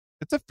do.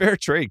 It's a fair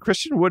trade.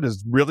 Christian Wood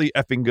is really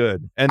effing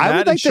good. And I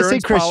would like to see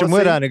Christian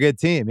Wood on a good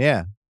team,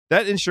 yeah.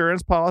 That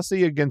insurance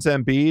policy against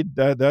Embiid,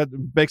 that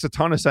makes a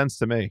ton of sense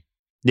to me.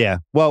 Yeah.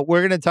 Well, we're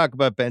going to talk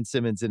about Ben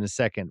Simmons in a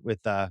second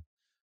with our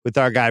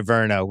guy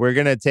Verno. We're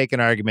going to take an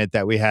argument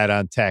that we had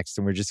on text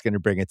and we're just going to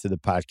bring it to the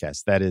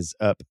podcast. That is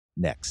up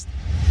next.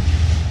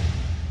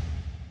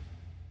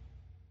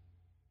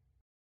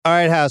 All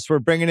right, House, we're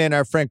bringing in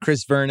our friend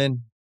Chris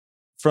Vernon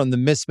from The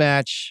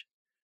Mismatch,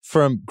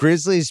 from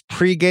Grizzlies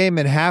pregame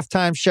and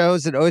halftime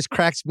shows. It always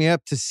cracks me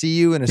up to see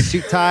you in a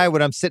suit tie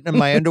when I'm sitting in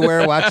my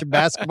underwear watching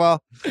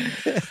basketball.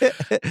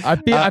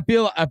 I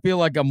feel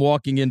like I'm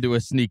walking into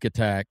a sneak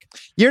attack.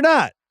 You're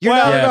not. You're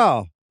not at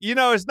all.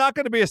 It's not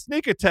going to be a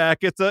sneak attack.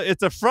 It's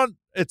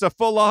a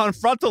full-on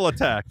frontal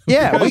attack.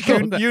 Yeah, we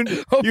can.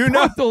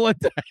 Frontal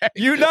attack.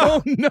 You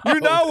know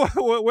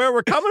where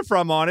we're coming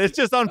from on it. It's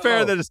just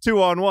unfair that it's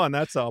 2-on-1.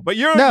 That's all. But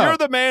you're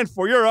the man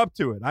you're up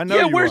to it. I know.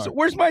 Yeah,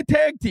 where's my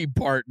tag team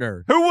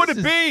partner? Who would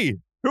it be?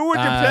 Who would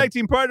your tag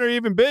team partner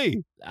even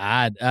be?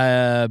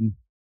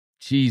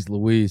 Geez,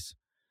 Louise.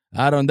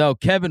 I don't know.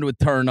 Kevin would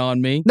turn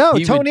on me. No,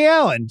 Tony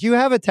Allen. You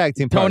have a tag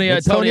team partner.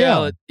 Tony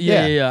Allen.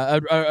 Yeah.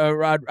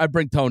 I'd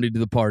bring Tony to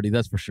the party.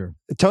 That's for sure.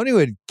 Tony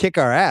would kick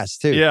our ass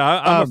too. Yeah,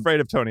 I'm afraid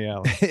of Tony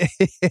Allen.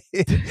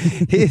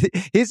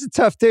 He's a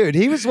tough dude.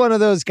 He was one of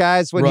those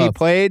guys when he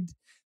played.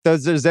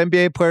 There's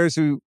NBA players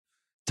who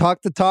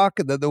talk the talk,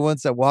 and they're the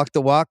ones that walk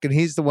the walk. And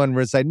he's the one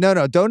where it's like,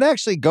 no, don't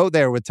actually go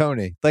there with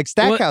Tony. Like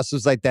Stackhouse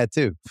was like that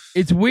too.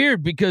 It's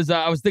weird because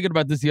I was thinking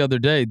about this the other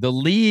day. The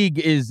league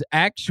is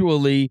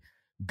actually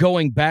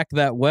going back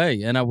that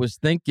way. And I was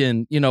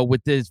thinking,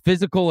 with as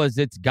physical as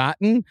it's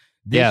gotten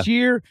this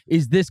year,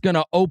 is this going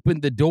to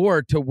open the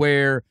door to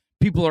where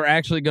people are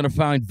actually going to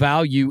find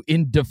value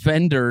in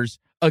defenders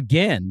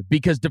again?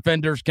 Because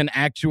defenders can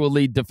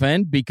actually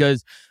defend,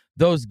 because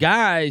those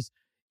guys,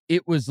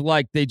 it was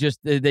like they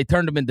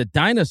turned them into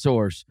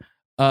dinosaurs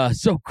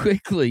so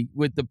quickly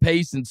with the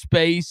pace and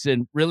space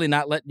and really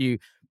not letting you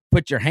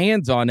put your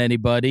hands on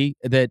anybody,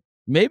 that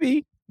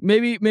maybe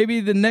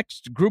the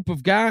next group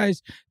of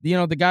guys,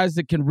 the guys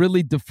that can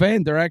really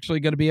defend, they're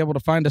actually going to be able to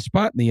find a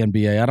spot in the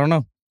NBA. I don't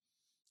know.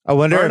 I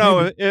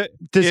wonder if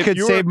this could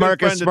save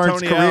Marcus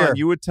Smart's career. Allen,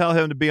 you would tell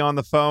him to be on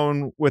the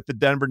phone with the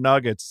Denver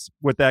Nuggets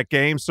with that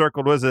game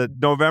circled. Was it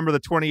November the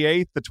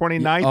 28th, the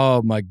 29th?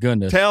 Oh my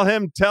goodness! Tell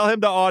him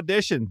to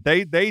audition.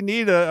 They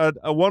need a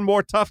one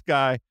more tough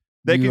guy.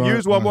 They could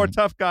use one more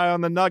tough guy on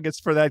the Nuggets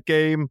for that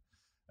game.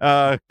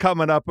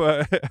 Coming up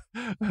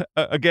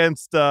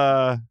against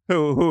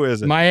who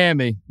is it?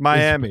 Miami.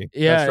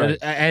 Yeah, right.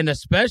 And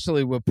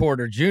especially with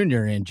Porter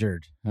Jr.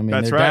 injured. I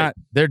mean,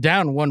 they're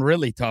down one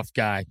really tough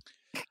guy.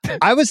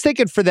 I was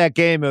thinking for that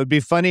game, it would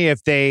be funny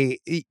if they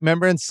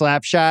remember in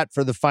Slapshot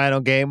for the final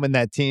game when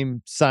that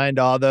team signed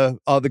all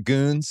the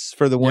goons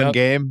for the one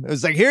game. It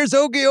was like, here's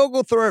Ogie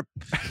Oglethorpe.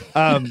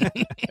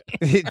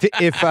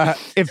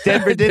 If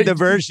Denver did the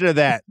version of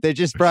that, they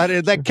just brought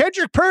in like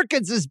Kendrick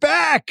Perkins is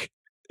back.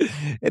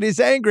 And he's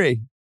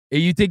angry.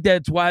 You think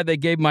that's why they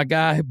gave my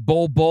guy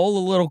Bol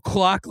a little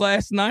clock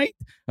last night?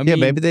 I mean,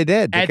 maybe they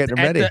did. They're getting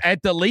him ready.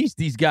 At the least,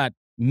 he's got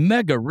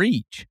mega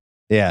reach.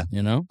 Yeah.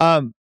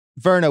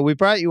 Verno, we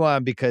brought you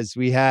on because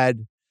we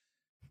had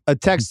a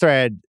text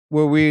thread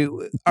where we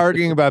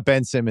arguing about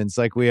Ben Simmons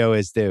like we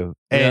always do.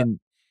 And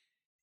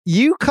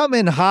you come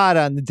in hot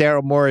on the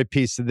Daryl Morey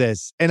piece of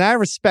this, and I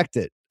respect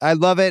it. I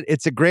love it.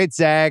 It's a great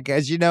zag.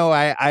 As you know,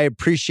 I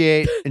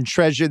appreciate and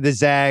treasure the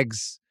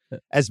zags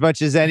as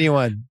much as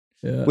anyone.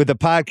 with a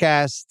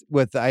podcast,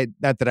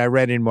 not that I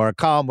read anymore, a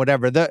column,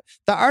 whatever. The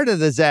art of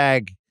the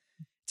zag,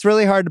 it's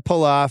really hard to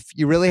pull off.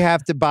 You really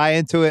have to buy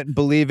into it and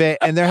believe it.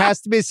 And there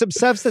has to be some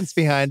substance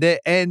behind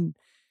it. And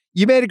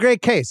you made a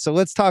great case. So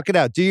let's talk it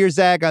out. Do your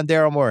zag on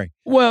Daryl Morey.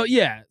 Well,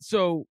 yeah.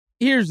 So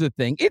here's the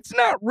thing. It's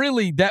not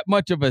really that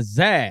much of a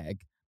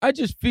zag. I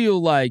just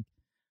feel like,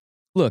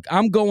 look,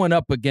 I'm going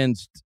up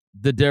against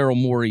the Daryl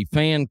Morey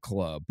fan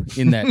club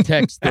in that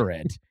text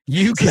thread.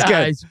 You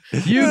guys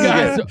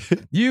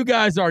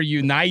are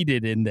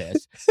united in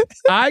this.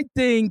 I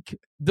think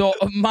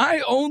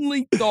my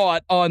only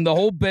thought on the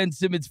whole Ben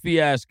Simmons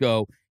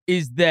fiasco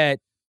is that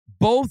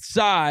both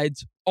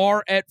sides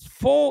are at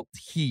fault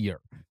here.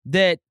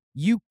 That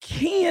you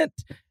can't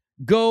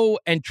go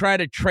and try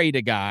to trade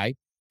a guy,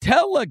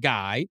 tell a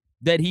guy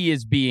that he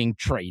is being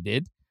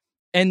traded,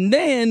 and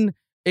then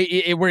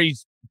where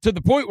he's to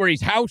the point where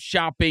he's house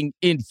shopping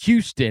in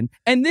Houston.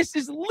 And this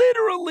is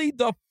literally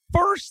the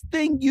first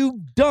thing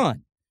you've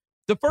done.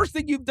 The first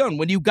thing you've done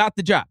when you got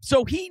the job.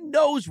 So he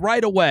knows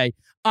right away,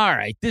 all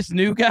right, this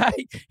new guy,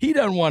 he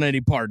doesn't want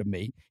any part of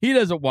me. He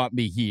doesn't want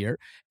me here.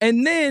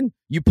 And then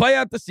you play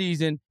out the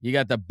season. You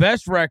got the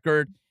best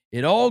record.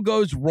 It all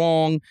goes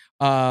wrong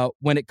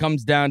when it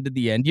comes down to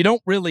the end. You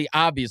don't really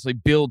obviously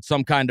build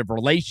some kind of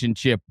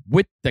relationship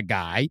with the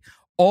guy.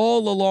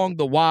 All along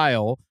the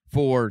while,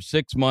 for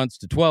 6 months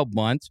to 12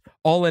 months,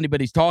 all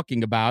anybody's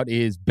talking about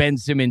is Ben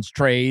Simmons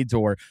trades,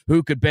 or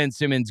who could Ben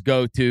Simmons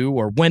go to,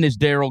 or when is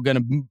Daryl going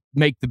to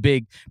make the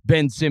big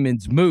Ben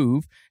Simmons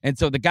move. And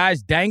so the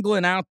guy's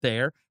dangling out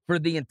there for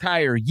the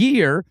entire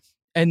year,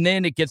 and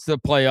then it gets to the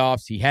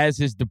playoffs. He has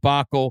his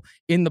debacle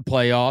in the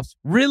playoffs.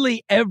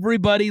 Really,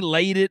 everybody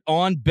laid it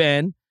on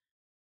Ben,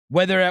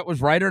 whether that was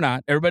right or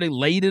not. Everybody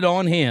laid it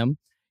on him,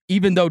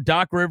 even though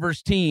Doc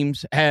Rivers'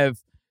 teams have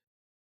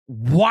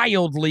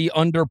wildly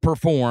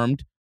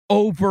underperformed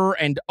over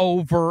and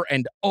over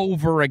and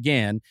over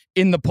again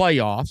in the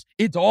playoffs.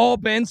 It's all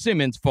Ben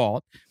Simmons'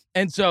 fault.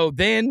 And so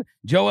then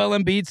Joel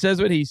Embiid says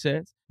what he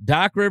says.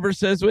 Doc Rivers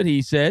says what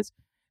he says.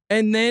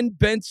 And then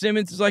Ben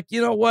Simmons is like,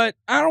 you know what?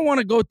 I don't want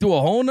to go through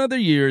a whole nother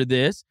year of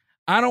this.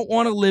 I don't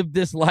want to live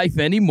this life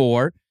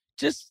anymore.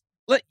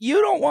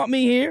 You don't want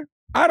me here.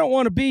 I don't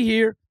want to be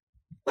here.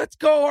 Let's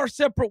go our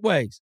separate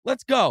ways.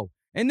 Let's go.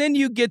 And then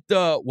you get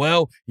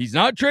he's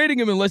not trading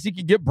him unless he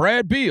can get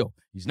Brad Beal.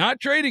 He's not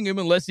trading him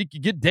unless he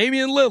can get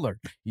Damian Lillard.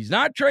 He's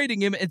not trading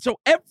him. And so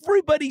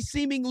everybody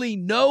seemingly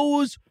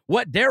knows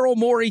what Daryl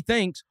Morey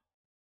thinks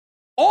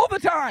all the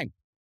time.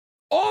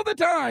 All the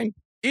time,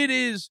 it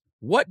is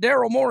what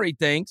Daryl Morey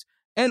thinks.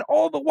 And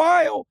all the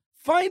while,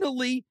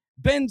 finally,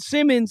 Ben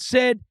Simmons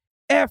said,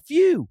 F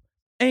you.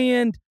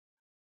 And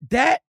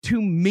that,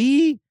 to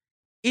me,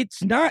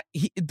 it's not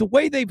the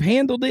way they've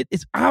handled it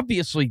is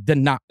obviously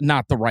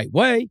not the right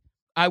way.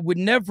 I would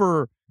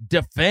never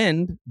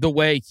defend the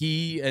way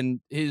he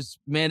and his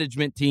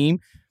management team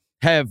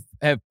have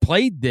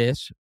played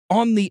this.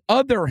 On the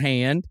other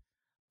hand,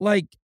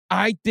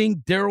 I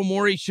think Daryl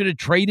Morey should have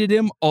traded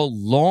him a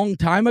long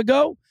time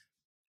ago.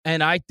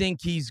 And I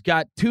think he's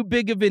got too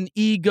big of an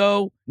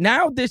ego.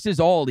 Now this is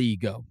all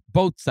ego,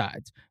 both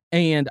sides.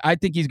 And I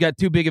think he's got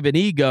too big of an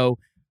ego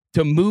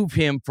to move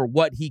him for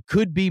what he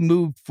could be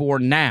moved for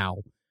now,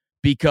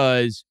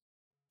 because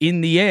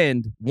in the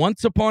end,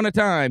 once upon a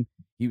time,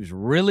 he was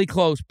really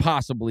close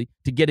possibly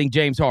to getting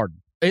James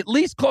Harden, at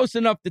least close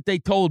enough that they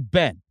told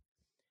Ben.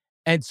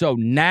 And so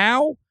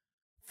now,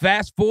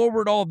 fast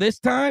forward all this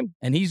time,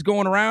 and he's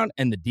going around,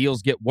 and the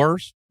deals get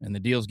worse, and the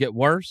deals get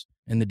worse,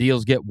 and the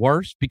deals get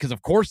worse, because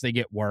of course they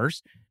get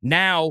worse.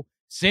 Now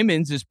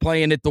Simmons is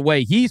playing it the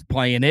way he's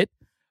playing it,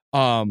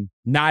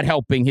 not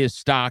helping his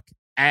stock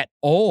at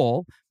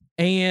all.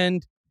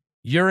 And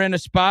you're in a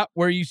spot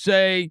where you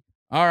say,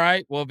 all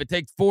right, well, if it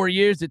takes 4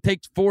 years, it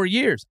takes 4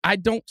 years. I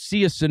don't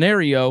see a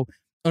scenario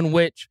in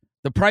which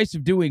the price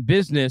of doing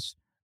business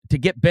to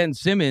get Ben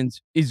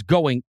Simmons is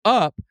going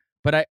up.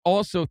 But I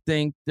also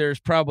think there's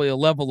probably a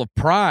level of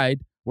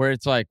pride where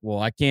it's like, well,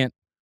 I can't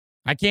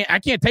take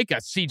a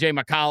CJ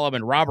McCollum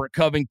and Robert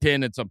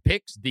Covington and some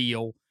picks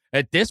deal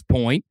at this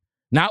point.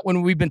 Not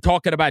when we've been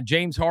talking about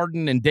James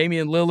Harden and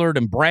Damian Lillard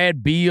and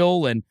Brad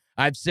Beal, and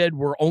I've said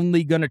we're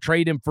only going to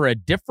trade him for a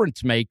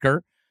difference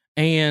maker.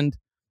 And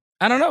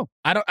I don't know.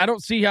 I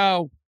don't see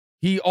how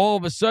he all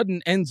of a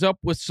sudden ends up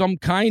with some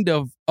kind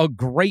of a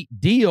great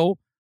deal.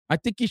 I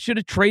think he should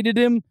have traded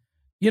him,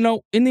 in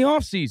the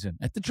offseason,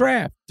 at the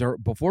draft, or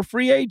before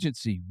free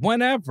agency,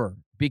 whenever.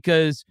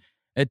 Because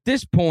at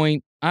this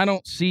point, I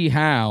don't see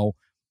how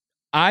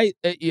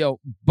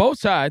both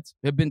sides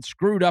have been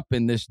screwed up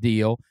in this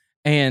deal.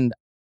 And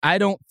I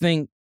don't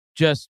think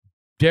just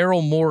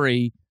Daryl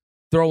Morey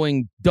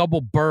throwing double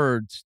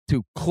birds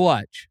to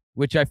Clutch,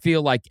 which I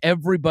feel like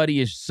everybody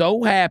is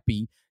so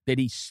happy that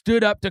he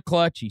stood up to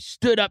Clutch, he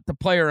stood up to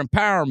player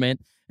empowerment,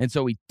 and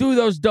so he threw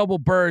those double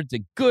birds,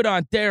 and good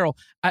on Daryl.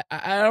 I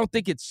don't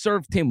think it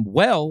served him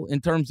well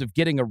in terms of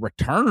getting a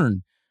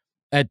return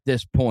at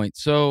this point.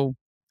 So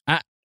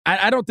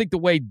I don't think the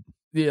way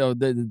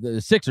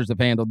the Sixers have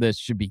handled this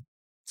should be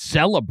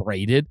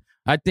celebrated.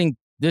 I think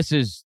this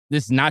is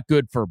This is not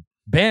good for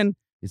Ben.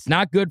 It's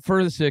not good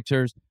for the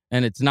Sixers,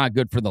 and it's not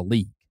good for the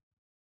league.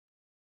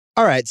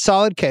 All right,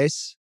 solid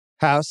case,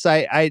 House.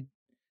 I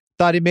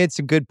thought he made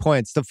some good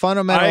points. The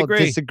fundamental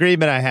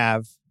disagreement I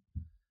have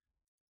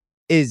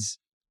is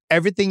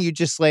everything you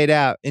just laid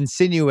out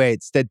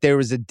insinuates that there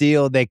was a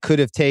deal they could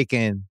have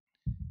taken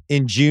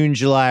in June,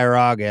 July, or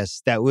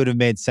August that would have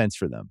made sense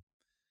for them.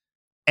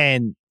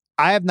 And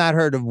I have not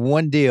heard of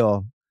one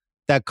deal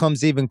that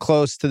comes even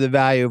close to the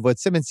value of what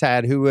Simmons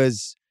had, who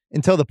was,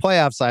 until the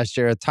playoffs last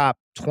year, a top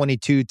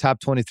 22, top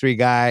 23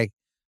 guy,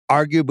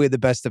 arguably the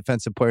best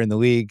defensive player in the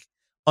league,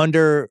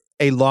 under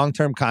a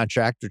long-term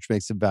contract, which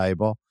makes him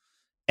valuable.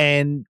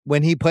 And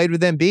when he played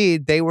with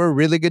Embiid, they were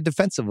really good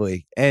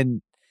defensively.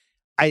 And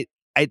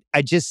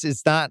I just,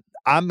 it's not,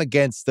 I'm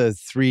against the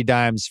 3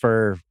 dimes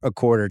for a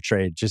quarter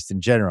trade just in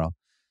general.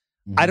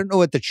 Mm-hmm. I don't know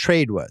what the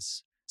trade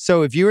was.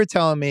 So if you were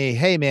telling me,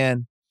 hey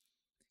man,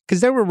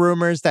 because there were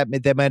rumors that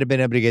they might have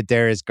been able to get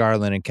Darius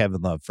Garland and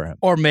Kevin Love for him.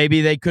 Or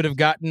maybe they could have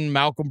gotten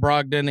Malcolm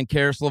Brogdon and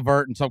Karis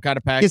LeVert and some kind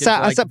of package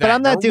but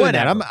I'm not doing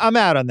that. I'm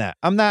out on that.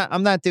 I'm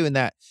not doing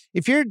that.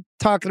 If you're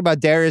talking about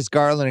Darius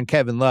Garland and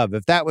Kevin Love,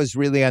 if that was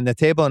really on the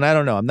table, and I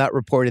don't know, I'm not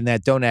reporting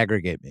that, don't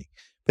aggregate me.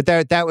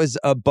 But that was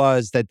a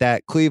buzz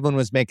that Cleveland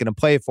was making a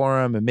play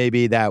for him, and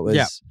maybe that was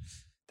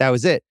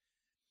it.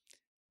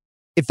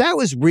 If that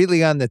was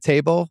really on the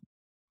table,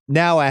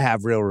 now I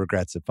have real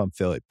regrets if I'm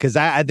Philly, because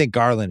I think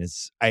Garland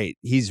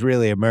he's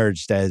really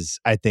emerged as,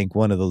 I think,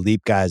 one of the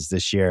leap guys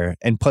this year.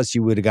 And plus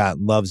you would have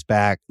gotten Love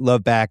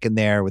back in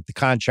there with the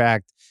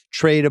contract,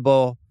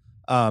 tradable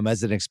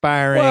as an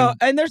expiring. Well,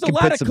 and there's a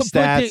lot of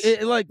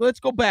conflicting, let's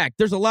go back.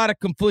 There's a lot of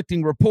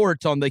conflicting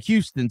reports on the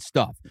Houston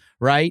stuff,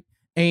 right?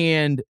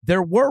 And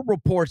there were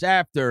reports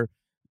after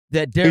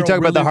that Daryl. Are you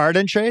talking about the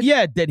Harden trade?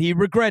 Yeah, that he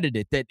regretted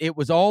it. That it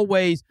was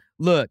always,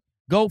 look,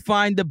 go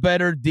find a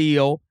better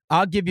deal.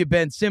 I'll give you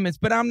Ben Simmons,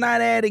 but I'm not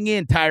adding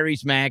in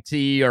Tyrese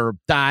Maxey or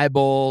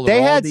Thibault. They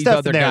or had all these stuff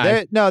other in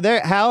there.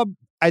 guys.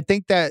 I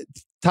think that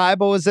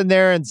Thibault was in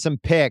there and some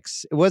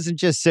picks. It wasn't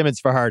just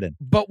Simmons for Harden.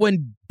 But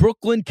when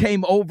Brooklyn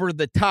came over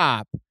the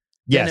top,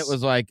 then it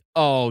was like,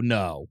 oh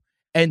no.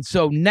 And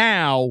so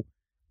now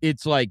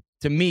it's like,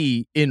 to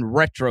me, in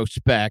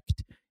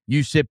retrospect,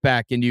 you sit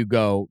back and you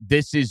go,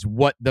 this is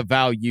what the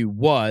value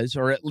was,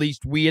 or at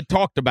least we had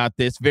talked about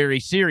this very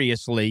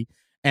seriously,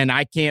 and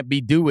I can't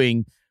be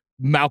doing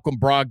Malcolm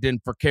Brogdon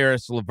for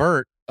Karis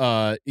LeVert,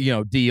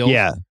 deal.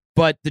 Yeah.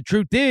 But the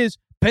truth is,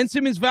 Ben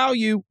Simmons'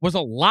 value was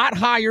a lot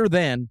higher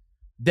then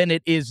than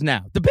it is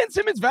now. The Ben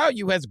Simmons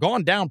value has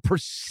gone down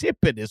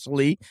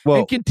precipitously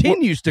and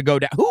continues to go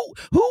down.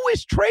 Who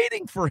is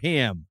trading for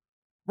him?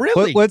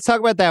 Really? Let's talk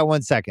about that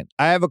 1 second.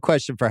 I have a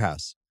question for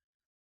House.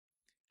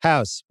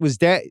 House,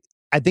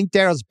 I think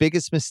Daryl's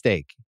biggest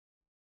mistake,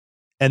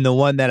 and the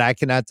one that I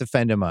cannot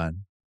defend him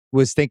on,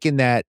 was thinking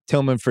that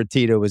Tillman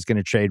Fertitta was going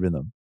to trade with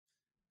him,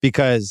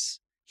 because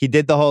he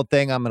did the whole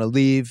thing. I'm going to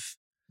leave.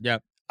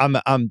 Yep.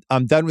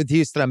 I'm done with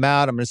Houston. I'm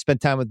out. I'm going to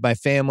spend time with my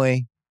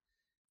family.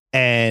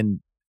 And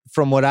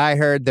from what I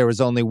heard, there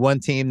was only one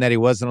team that he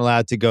wasn't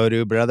allowed to go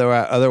to, but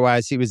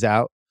otherwise he was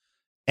out.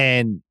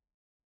 And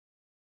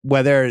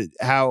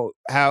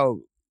how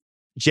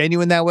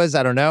genuine that was,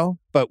 I don't know.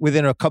 But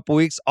within a couple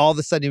weeks, all of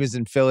a sudden he was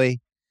in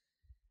Philly.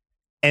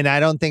 And I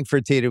don't think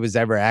Fertitta was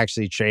ever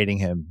actually trading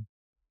him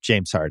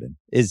James Harden,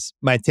 is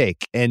my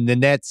take. And the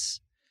Nets,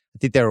 I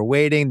think they were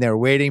waiting. They were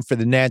waiting for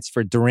the Nets,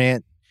 for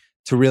Durant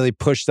to really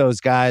push those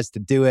guys to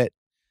do it.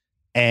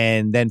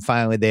 And then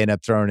finally they end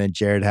up throwing in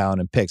Jared Allen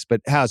and picks.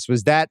 But House,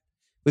 was that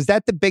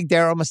the big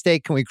Daryl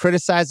mistake? Can we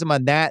criticize him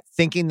on that,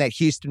 thinking that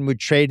Houston would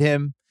trade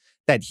him,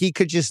 that he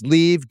could just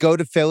leave, go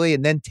to Philly,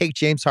 and then take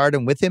James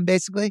Harden with him,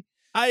 basically?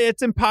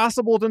 It's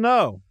impossible to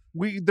know.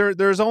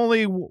 There's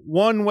only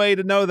one way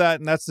to know that,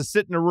 and that's to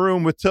sit in a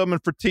room with Tillman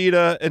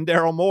Fertitta and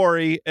Daryl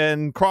Morey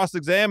and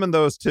cross-examine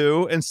those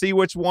two and see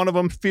which one of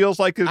them feels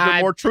like is the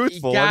more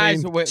truthful.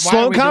 Guys,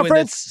 Sloan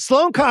Conference,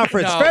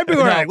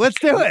 February. Let's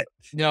do it.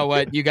 You know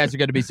what? You guys are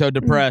going to be so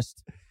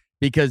depressed,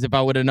 because if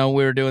I would have known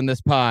we were doing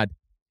this pod,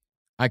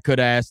 I could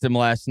have asked him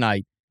last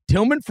night.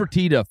 Tillman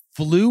Fertitta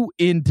flew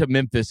into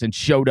Memphis and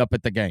showed up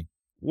at the game.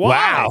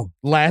 Wow.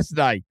 Last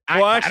night.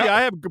 I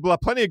have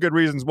plenty of good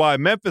reasons why.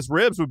 Memphis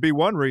Ribs would be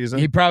one reason.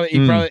 He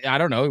probably, I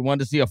don't know, he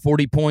wanted to see a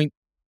 40-point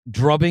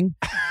drubbing.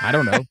 I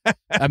don't know.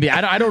 I mean,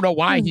 I don't know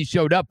why he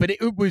showed up, but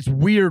it was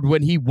weird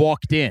when he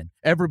walked in.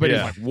 Everybody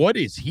was like, what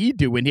is he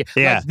doing here?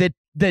 Yeah. Like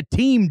the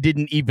team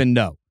didn't even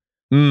know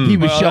he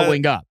was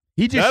showing up.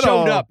 He just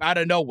showed up out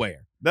of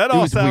nowhere. That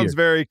all sounds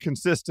very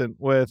consistent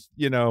with,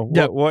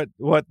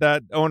 what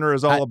that owner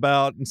is all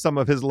about, and some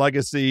of his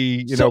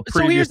legacy,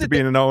 previous to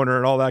being an owner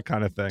and all that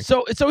kind of thing.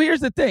 So here's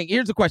the thing.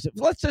 Here's the question.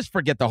 Let's just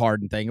forget the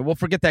Harden thing, and we'll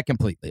forget that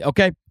completely,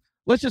 okay?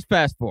 Let's just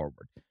fast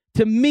forward.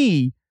 To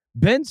me,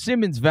 Ben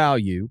Simmons'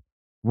 value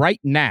right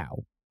now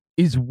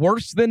is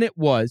worse than it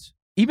was,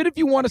 even if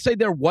you want to say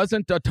there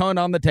wasn't a ton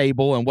on the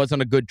table and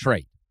wasn't a good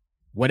trade.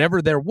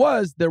 Whatever there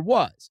was,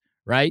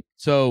 right?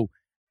 So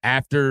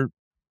after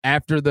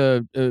after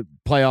the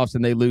playoffs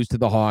and they lose to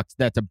the Hawks,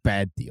 that's a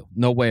bad deal.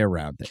 No way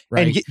around it,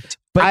 right?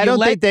 But I don't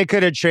think they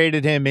could have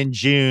traded him in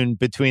June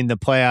between the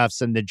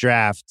playoffs and the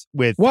draft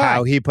with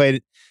how he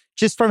played.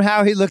 Just from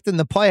how he looked in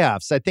the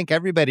playoffs, I think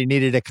everybody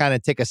needed to kind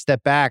of take a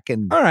step back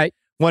and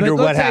wonder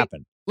what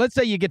happened. Let's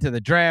say you get to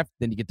the draft,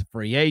 then you get to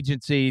free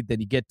agency, then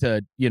you get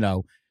to,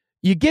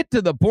 you get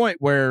to the point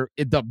where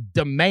the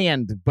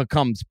demand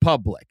becomes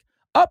public.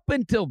 Up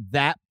until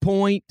that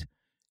point,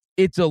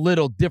 it's a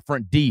little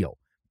different deal.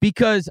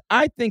 Because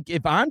I think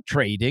if I'm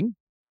trading,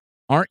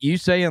 aren't you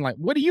saying, like,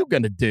 what are you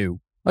going to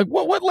do? Like,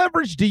 what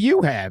leverage do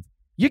you have?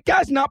 Your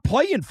guy's not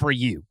playing for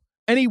you,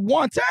 and he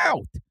wants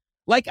out.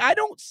 Like, I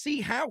don't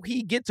see how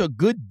he gets a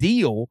good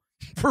deal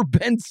for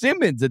Ben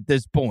Simmons at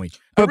this point.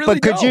 But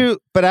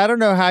I don't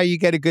know how you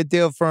get a good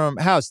deal from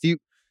House.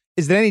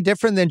 Is it any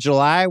different than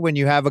July when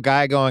you have a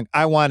guy going,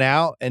 I want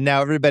out, and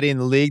now everybody in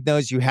the league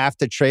knows you have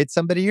to trade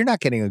somebody? You're not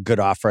getting a good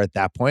offer at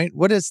that point.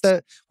 What's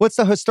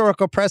the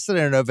historical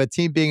precedent of a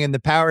team being in the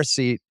power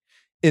seat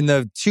in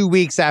the 2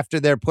 weeks after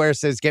their player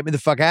says, get me the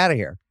fuck out of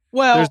here?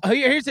 Well,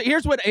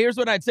 here's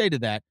what I'd say to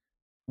that.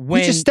 You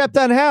just stepped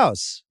on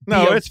House.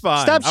 No, it's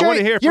fine. Stop showing. I want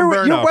to hear from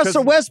Verno. You're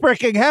Russell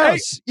Westbrooking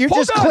House. You're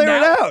just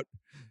clearing out.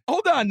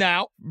 Hold on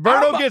now.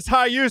 Verno gets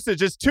high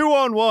usage. It's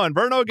 2-on-1.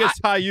 Verno gets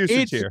high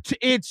usage here.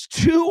 It's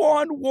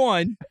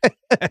 2-on-1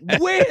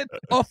 with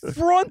a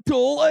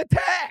frontal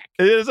attack.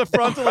 It is a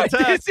frontal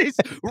attack. This is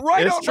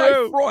right on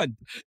my front.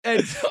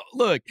 And so,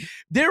 look,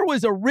 there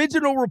was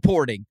original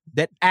reporting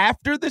that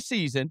after the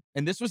season,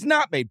 and this was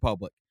not made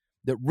public,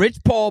 that Rich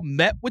Paul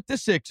met with the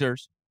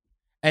Sixers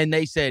and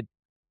they said,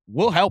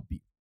 we'll help you.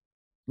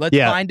 Let's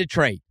find a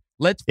trade.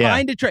 Let's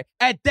find a trade.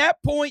 At that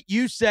point,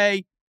 you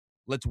say,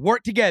 let's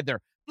work together.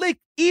 Like,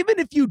 even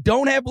if you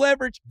don't have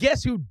leverage,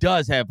 guess who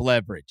does have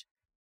leverage?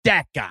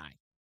 That guy.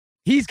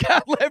 He's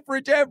got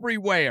leverage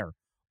everywhere.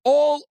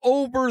 All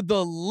over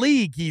the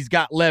league, he's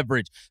got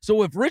leverage.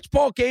 So if Rich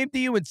Paul came to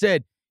you and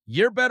said,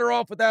 you're better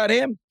off without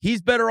him,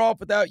 he's better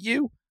off without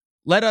you,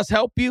 let us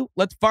help you,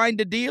 let's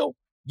find a deal,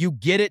 you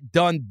get it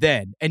done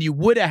then. And you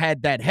would have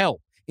had that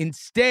help.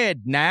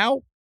 Instead,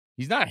 now,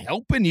 he's not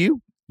helping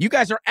you. You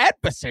guys are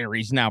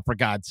adversaries now, for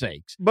God's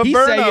sakes. But he's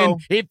Verno,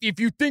 saying, if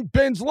you think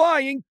Ben's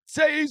lying,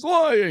 say he's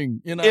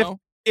lying,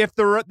 If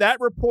that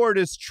report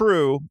is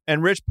true,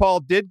 and Rich Paul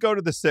did go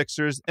to the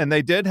Sixers, and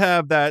they did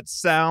have that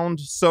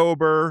sound,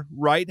 sober,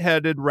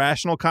 right-headed,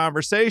 rational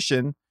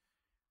conversation,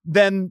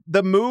 then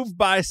the move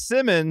by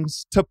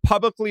Simmons to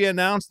publicly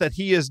announce that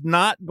he is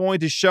not going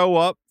to show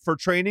up for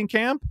training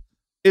camp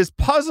is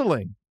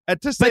puzzling,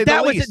 to say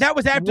the least. That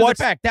was after the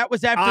fact. That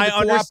was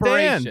after the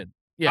cooperation.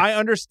 Yeah. I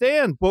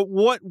understand, but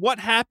what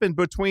happened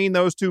between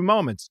those two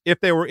moments?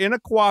 If they were in a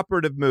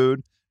cooperative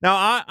mood,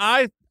 now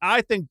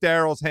I think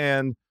Daryl's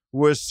hand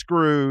was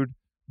screwed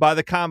by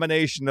the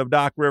combination of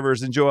Doc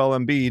Rivers and Joel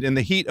Embiid in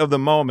the heat of the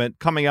moment,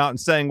 coming out and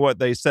saying what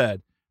they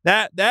said.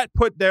 That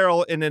put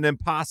Daryl in an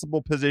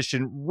impossible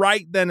position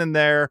right then and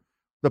there.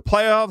 The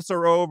playoffs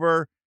are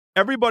over.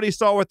 Everybody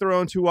saw with their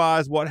own two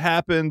eyes what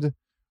happened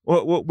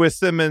with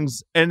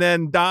Simmons, and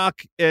then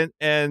Doc and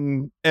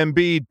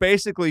Embiid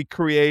basically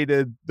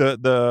created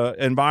the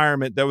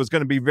environment that was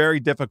going to be very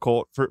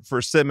difficult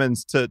for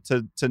Simmons to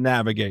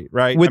navigate,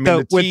 right? With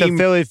the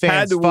Philly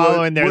fans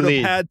following their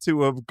lead. Had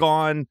to have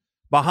gone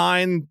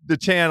behind the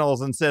channels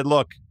and said,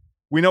 look,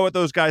 we know what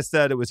those guys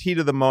said. It was heat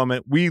of the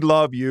moment. We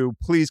love you.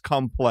 Please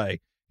come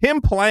play. Him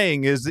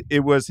playing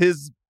was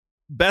his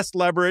best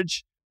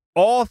leverage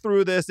all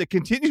through this. It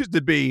continues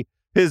to be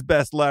his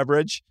best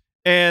leverage.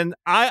 And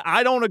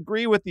I don't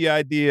agree with the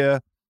idea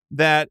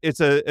that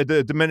it's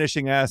a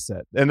diminishing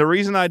asset. And the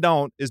reason I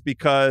don't is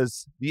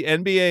because the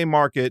NBA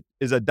market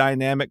is a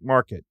dynamic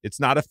market. It's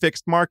not a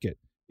fixed market.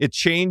 It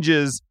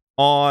changes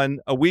on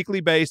a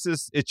weekly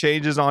basis. It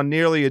changes on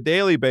nearly a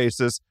daily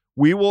basis.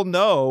 We will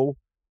know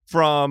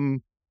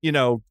from,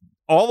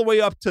 all the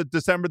way up to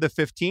December the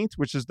 15th,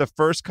 which is the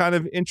first kind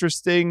of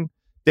interesting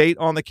date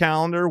on the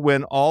calendar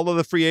when all of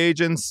the free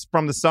agents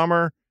from the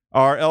summer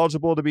are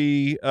eligible to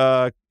be,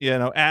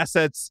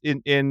 assets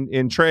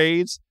in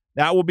trades.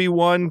 That will be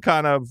one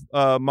kind of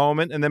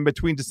moment. And then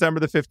between December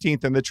the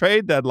 15th and the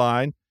trade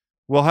deadline,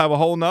 we'll have a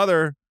whole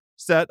nother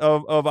set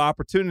of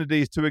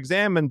opportunities to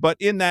examine. But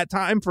in that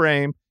time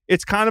frame,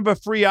 it's kind of a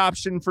free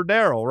option for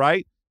Daryl,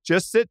 right?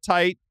 Just sit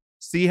tight,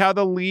 see how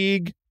the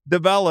league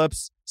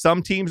develops.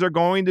 Some teams are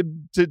going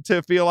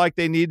to feel like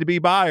they need to be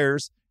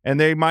buyers, and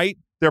they might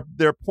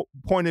their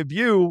point of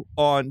view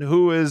on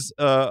who is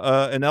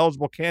an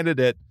eligible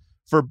candidate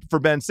for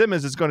Ben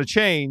Simmons is going to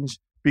change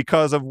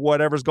because of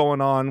whatever's going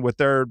on with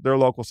their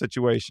local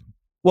situation.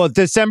 Well,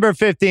 December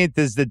 15th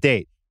is the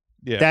date.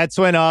 Yeah. That's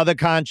when all the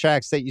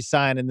contracts that you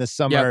sign in the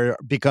summer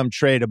become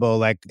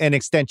tradable, and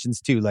extensions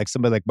too, like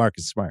somebody like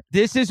Marcus Smart.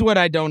 This is what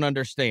I don't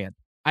understand.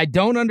 I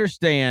don't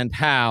understand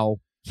how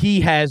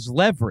he has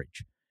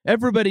leverage.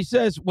 Everybody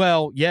says,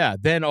 well, yeah,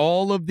 then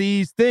all of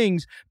these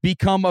things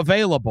become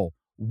available.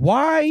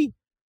 Why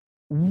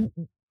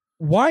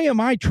am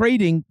I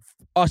trading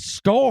a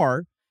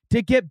star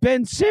to get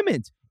Ben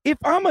Simmons? If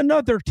I'm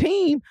another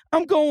team,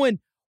 I'm going,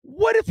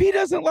 what if he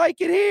doesn't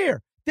like it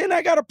here? Then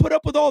I got to put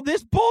up with all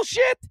this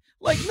bullshit?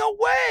 Like, no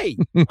way.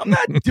 I'm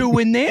not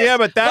doing this. Yeah,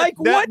 but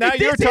now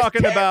you're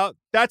talking about,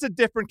 that's a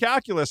different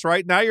calculus,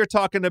 right? Now you're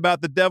talking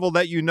about the devil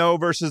that you know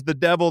versus the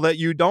devil that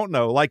you don't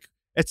know. Like,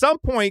 at some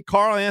point,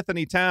 Karl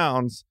Anthony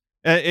Towns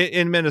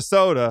in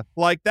Minnesota,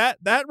 like that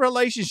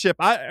relationship,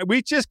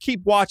 we just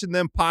keep watching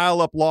them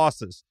pile up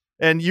losses.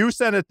 And you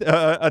sent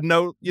a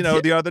note,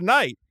 the other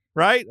night,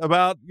 right?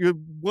 About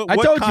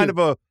what kind of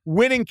a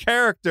winning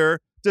character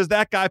does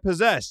that guy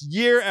possess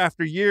year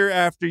after year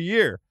after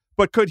year?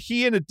 But could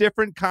he, in a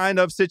different kind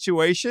of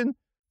situation,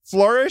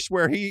 flourish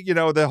where he,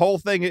 the whole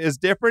thing is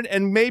different?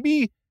 And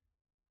maybe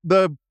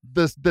the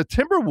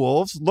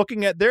Timberwolves,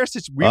 looking at their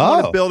situation, we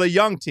want to build a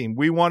young team.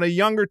 We want a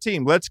younger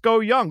team. Let's go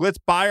young. Let's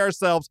buy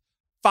ourselves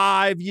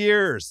 5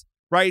 years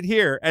right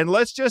here, and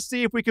let's just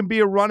see if we can be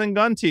a run and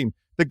gun team.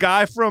 The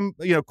guy from,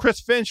 Chris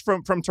Finch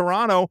from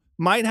Toronto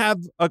might have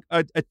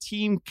a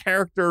team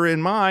character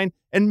in mind,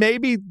 and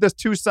maybe the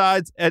two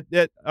sides at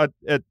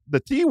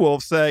the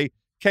T-Wolves say,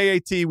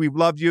 KAT, we've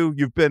loved you.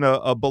 You've been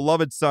a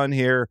beloved son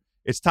here.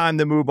 It's time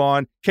to move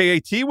on.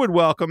 KAT would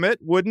welcome it,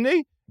 wouldn't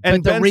he?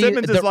 And Ben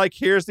Simmons is like,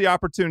 here's the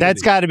opportunity.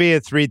 That's got to be a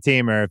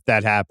 3-teamer if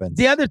that happens.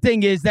 The other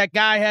thing is that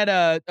guy had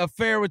a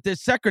affair with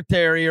his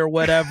secretary or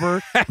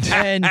whatever,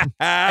 and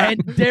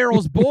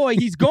Daryl's boy,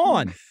 he's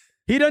gone.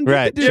 He doesn't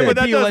get to do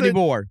the deal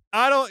anymore.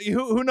 I don't.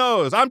 Who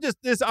knows? I'm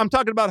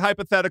talking about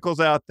hypotheticals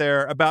out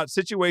there about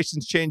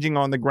situations changing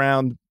on the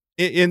ground.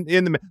 In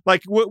the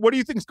like, what do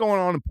you think is going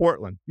on in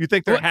Portland? You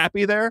think they're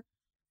happy there?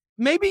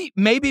 Maybe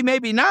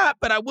not.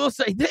 But I will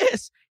say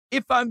this: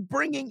 if I'm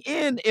bringing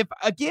in,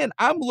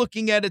 I'm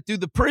looking at it through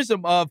the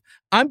prism of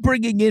I'm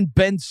bringing in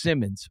Ben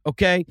Simmons,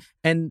 okay?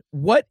 And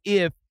what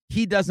if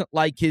he doesn't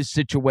like his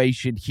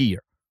situation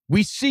here?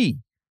 We see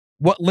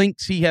what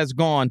links he has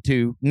gone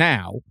to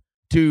now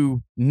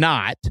to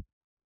not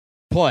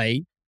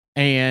play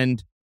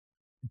and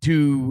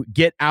to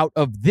get out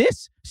of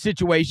this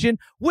situation,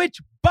 which,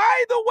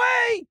 by the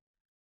way,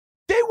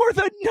 they were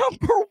the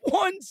number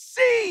 1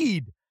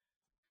 seed.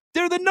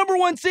 They're the number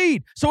 1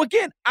 seed. So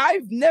again,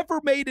 I've never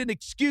made an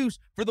excuse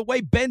for the way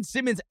Ben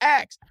Simmons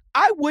acts.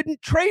 I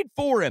wouldn't trade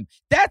for him.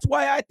 That's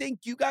why I think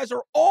you guys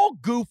are all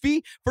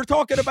goofy for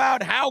talking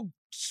about how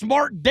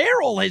smart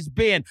Daryl has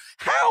been.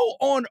 How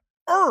on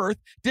earth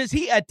does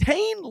he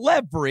attain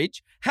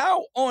leverage?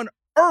 How on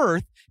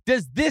earth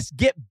does this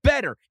get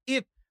better?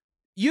 If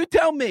you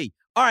tell me,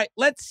 all right,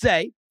 let's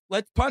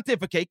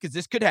pontificate, because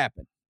this could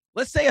happen.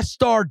 Let's say a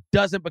star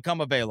doesn't become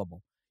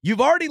available.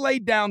 You've already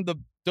laid down the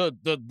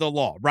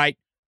law, right?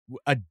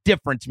 A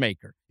difference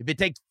maker. If it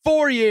takes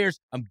 4 years,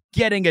 I'm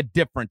getting a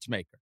difference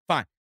maker.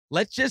 Fine.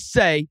 Let's just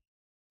say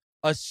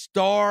a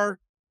star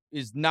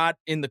is not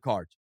in the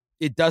cards.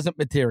 It doesn't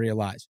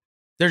materialize.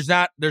 There's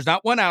not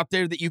one out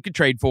there that you could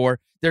trade for.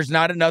 There's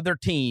not another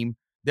team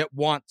that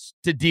wants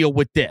to deal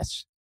with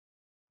this.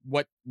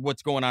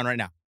 What's going on right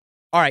now?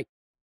 All right.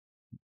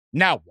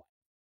 Now what?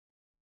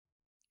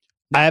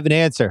 I have an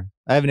answer.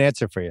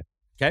 For you.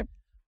 Okay.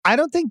 I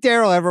don't think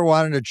Daryl ever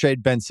wanted to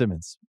trade Ben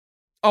Simmons.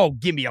 Oh,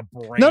 give me a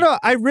break. No,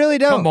 I really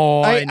don't. Come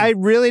on. I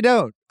really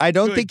don't. I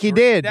don't think he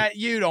did.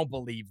 You don't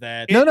believe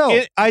that.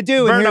 I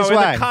do. Verno, and here's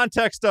why. In the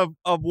context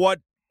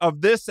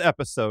of this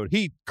episode,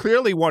 he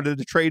clearly wanted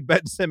to trade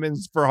Ben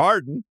Simmons for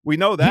Harden. We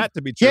know that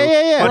to be true.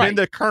 Yeah. But in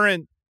the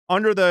current,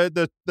 under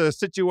the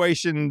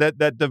situation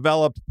that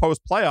developed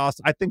post playoffs,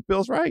 I think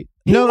Bill's right.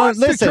 He wants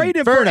to trade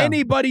him for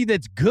anybody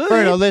that's good.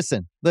 Verno,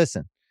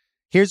 listen.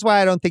 Here's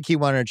why I don't think he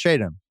wanted to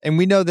trade him. And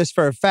we know this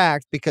for a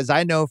fact because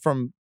I know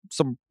from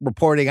some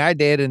reporting I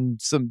did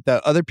and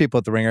the other people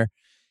at the Ringer,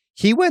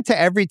 he went to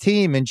every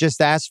team and just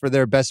asked for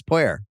their best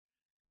player.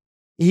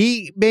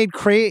 He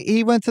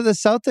went to the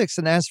Celtics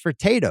and asked for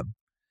Tatum.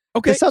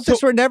 Okay, the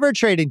Celtics were never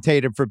trading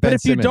Tatum for Ben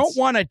Simmons. But if you don't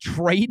want to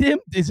trade him,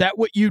 is that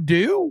what you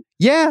do?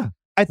 Yeah,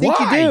 I think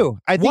you do.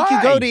 I think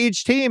you go to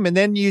each team and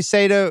then you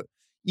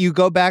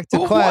go back to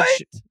Clutch.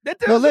 What? That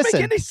doesn't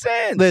make any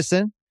sense.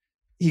 Listen,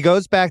 he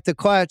goes back to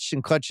Clutch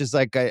and Clutch is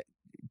like,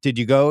 did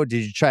you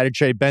try to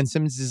trade Ben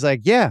Simmons? He's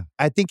like, yeah,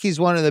 I think he's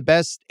one of the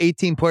best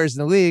 18 players in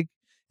the league.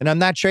 And I'm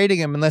not trading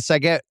him unless I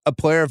get a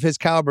player of his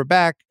caliber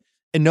back.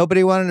 And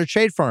nobody wanted to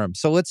trade for him.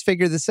 So let's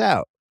figure this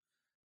out.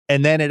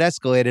 And then it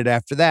escalated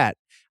after that.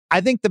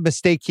 I think the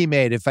mistake he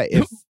made,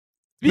 listen,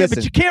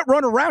 but you can't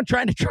run around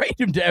trying to trade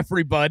him to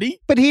everybody.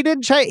 But he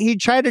didn't try. He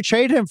tried to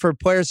trade him for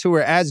players who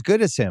were as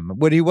good as him.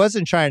 What he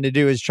wasn't trying to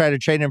do is try to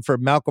trade him for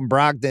Malcolm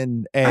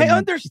Brogdon and I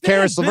understand,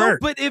 Karis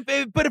LeVert. But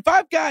if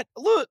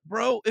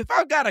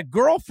I've got a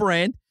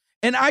girlfriend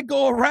and I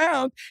go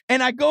around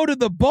and I go to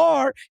the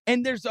bar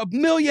and there's a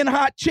million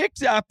hot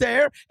chicks out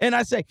there and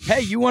I say,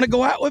 hey, you want to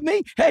go out with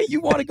me? Hey,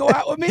 you want to go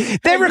out with me?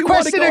 They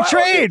requested a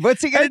trade.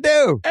 What's he going to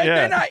do?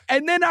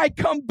 And then I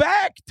come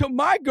back to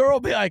my girl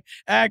and be like,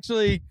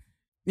 actually,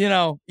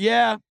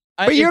 yeah.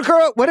 But your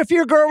girl, what if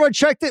your girl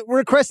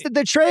requested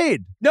the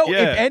trade? No,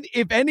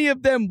 if any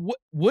of them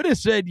would have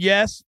said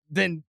yes,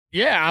 then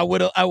Yeah, I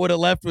would have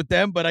left with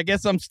them, but I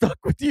guess I'm stuck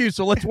with you.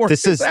 So let's work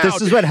This is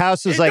what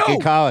House was like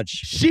in college.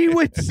 She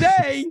would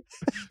say,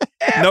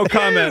 F No you.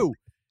 comment.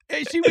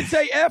 And she would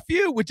say F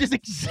you, which is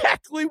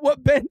exactly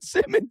what Ben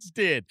Simmons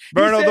did.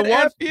 Berno, he said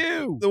F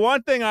you. The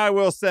one thing I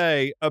will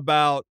say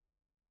about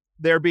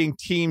there being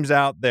teams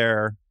out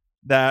there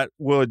that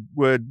would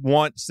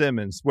want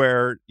Simmons,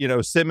 where,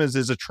 Simmons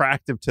is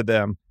attractive to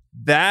them,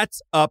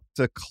 that's up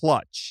to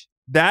Clutch.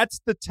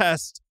 That's the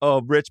test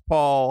of Rich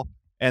Paul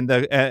and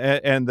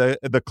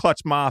the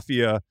Clutch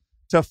Mafia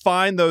to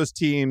find those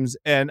teams.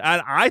 And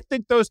I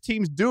think those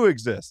teams do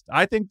exist.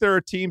 I think there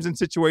are teams and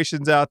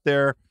situations out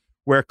there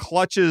where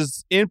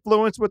Clutch's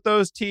influence with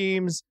those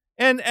teams.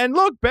 And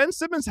look, Ben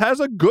Simmons has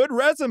a good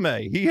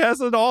resume. He has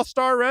an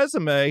all-star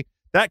resume.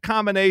 That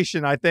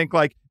combination, I think,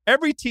 like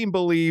every team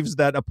believes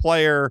that a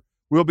player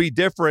will be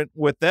different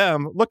with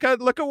them. Look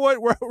at what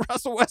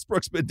Russell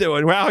Westbrook's been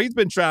doing. Wow, he's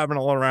been traveling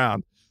all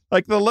around.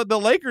 Like the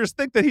Lakers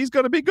think that he's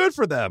going to be good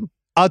for them.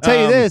 I'll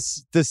tell you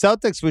this, the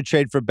Celtics would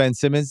trade for Ben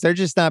Simmons. They're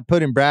just not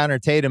putting Brown or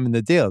Tatum in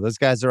the deal. Those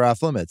guys are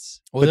off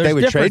limits. Well, but they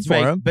would trade for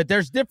him. But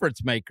there's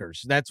difference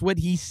makers. That's what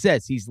he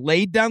says. He's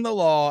laid down the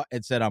law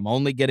and said, I'm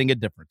only getting a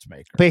difference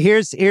maker. But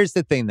here's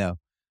the thing, though.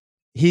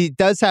 He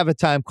does have a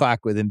time clock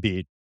with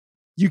Embiid.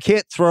 You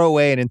can't throw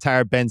away an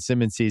entire Ben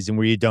Simmons season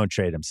where you don't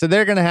trade him. So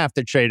they're going to have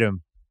to trade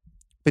him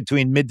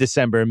between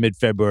mid-December and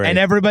mid-February. And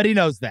everybody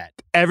knows that.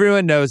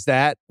 Everyone knows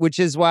that, which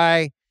is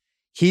why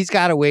he's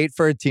got to wait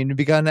for a team to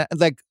become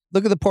like,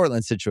 look at the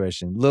Portland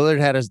situation. Lillard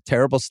had a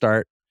terrible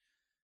start.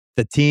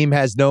 The team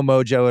has no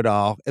mojo at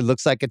all. It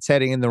looks like it's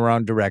heading in the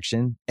wrong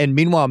direction. And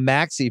meanwhile,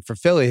 Maxey for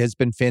Philly has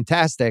been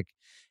fantastic.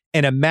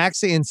 And a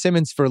Maxey and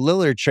Simmons for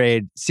Lillard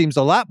trade seems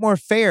a lot more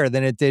fair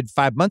than it did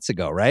 5 months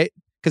ago, right?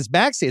 Because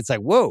Maxey, it's like,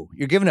 whoa,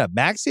 you're giving up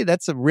Maxey?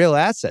 That's a real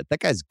asset. That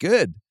guy's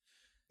good.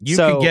 You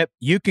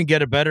can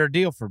get a better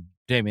deal for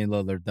Damian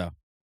Lillard, though.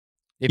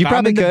 You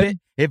probably could.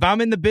 If I'm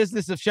in the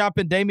business of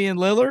shopping Damian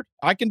Lillard,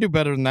 I can do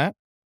better than that.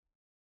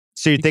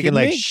 So you're thinking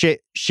like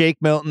Shake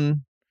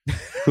Milton?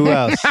 Who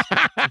else?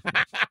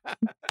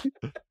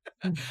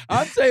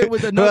 I'm saying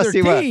with another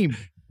team.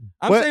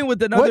 Saying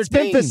with another what's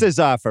team. What's Memphis'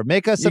 offer?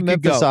 Make us a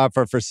Memphis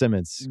offer for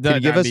Simmons. Can you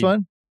give us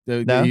one?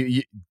 No?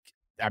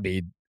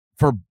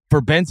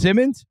 For Ben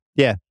Simmons?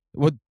 Yeah.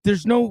 Well,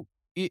 there's no...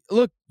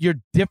 Look, your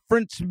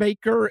difference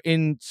maker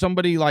in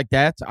somebody like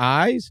that's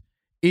eyes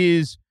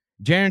is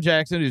Jaren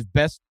Jackson,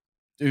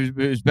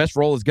 whose best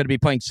role is going to be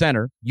playing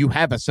center. You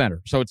have a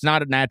center, so it's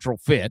not a natural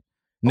fit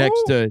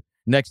next to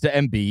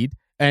Embiid.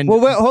 And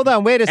wait, hold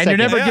on, wait a second. And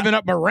you're never giving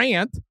up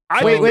Morant.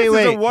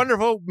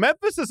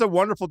 Memphis is a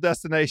wonderful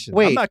destination.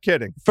 Wait, I'm not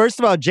kidding. First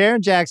of all, Jaren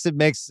Jackson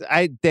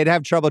they'd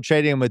have trouble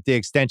trading him with the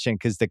extension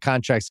because the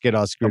contracts get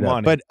all screwed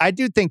up. But I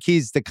do think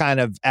he's the kind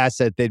of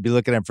asset they'd be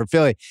looking at for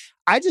Philly.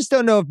 I just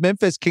don't know if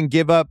Memphis can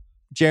give up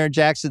Jaren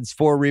Jackson's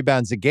 4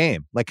 rebounds a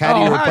game. Like, how do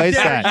you replace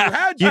that?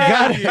 How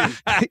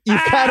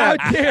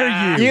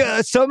dare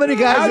you? So many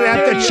guys would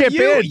have to chip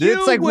in.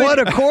 It's like one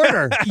a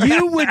quarter.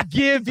 You would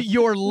give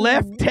your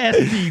left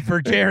testy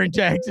for Jaren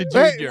Jackson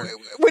Jr.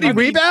 Would he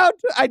rebound?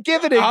 I'd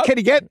give it. Can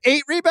he get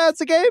 8 rebounds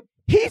a game?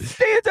 He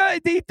stands out.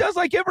 He does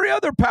like every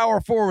other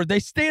power forward. They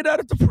stand out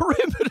at the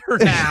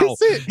perimeter now.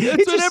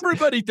 That's what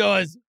everybody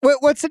does.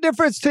 What's the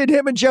difference between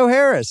him and Joe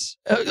Harris?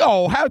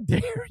 How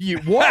dare you?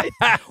 What?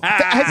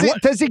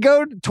 Does he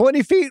go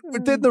 20 feet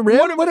within the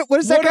rim? What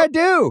does that guy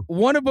do?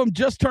 One of them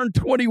just turned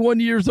 21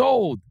 years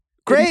old.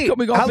 Great.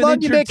 How long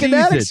are you making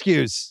that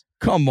excuse?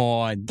 Come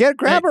on.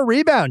 Grab a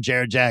rebound,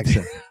 Jared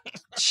Jackson.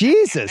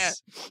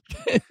 Jesus.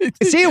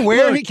 Is he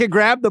aware he can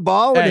grab the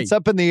ball when it's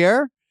up in the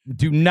air?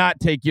 Do not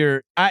take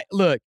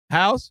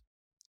House.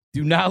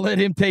 Do not let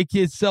him take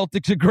his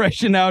Celtics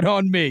aggression out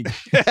on me.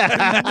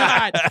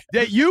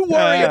 That you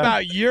worry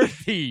about your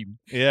team.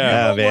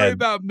 Yeah, you don't worry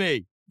about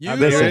me. You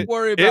don't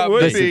worry about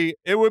me.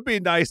 It would be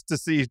nice to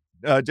see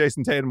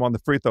Jason Tatum on the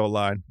free throw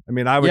line. I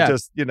mean, I would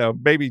just,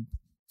 maybe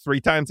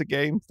 3 times a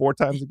game, 4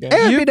 times a game.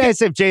 It would be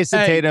nice if Jason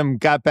Tatum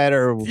got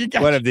better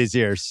one of these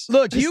years.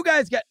 Look, you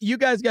guys got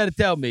to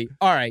tell me.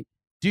 All right,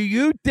 do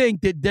you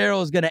think that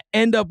Daryl is going to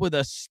end up with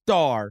a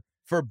star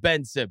for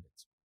Ben Simmons?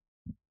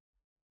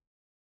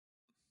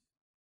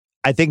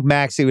 I think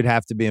Maxey would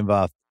have to be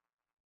involved.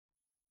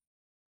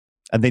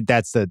 I think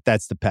that's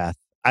the path.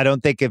 I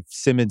don't think if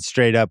Simmons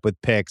straight up with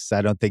picks,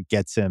 I don't think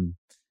gets him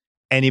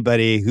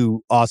anybody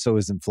who also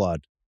isn't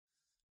flawed.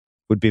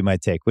 Would be my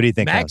take. What do you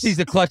think? Maxey's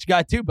a clutch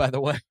guy too, by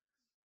the way.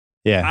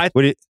 Yeah.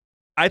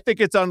 I think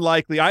it's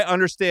unlikely. I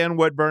understand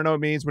what Verno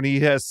means when he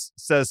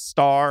says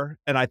star,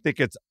 and I think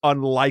it's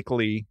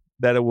unlikely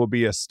that it will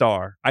be a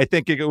star. I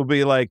think it will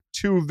be like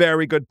 2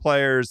 very good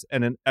players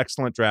and an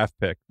excellent draft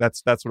pick.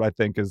 That's what I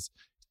think is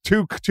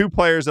two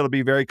players that'll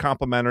be very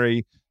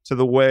complementary to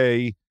the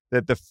way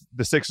that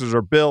the Sixers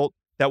are built,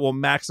 that will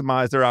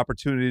maximize their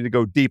opportunity to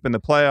go deep in the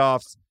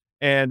playoffs.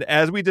 And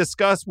as we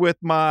discussed with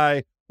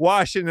my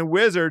Washington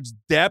Wizards,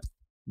 depth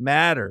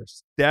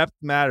matters. Depth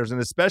matters.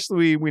 And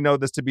especially we know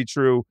this to be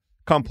true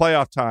come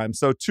playoff time.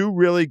 So 2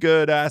 really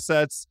good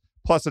assets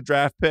plus a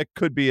draft pick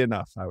could be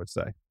enough, I would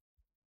say.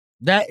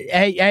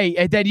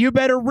 Then you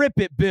better rip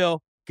it,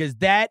 Bill, because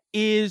that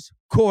is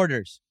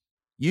quarters.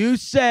 You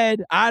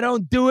said, I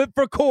don't do it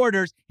for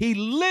quarters. He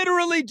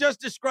literally just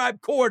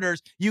described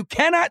quarters. You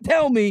cannot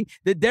tell me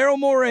that Daryl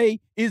Morey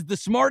is the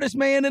smartest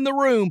man in the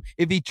room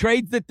if he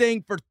trades the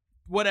thing for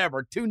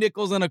whatever, 2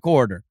 nickels and a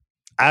quarter.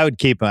 I would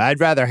keep him. I'd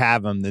rather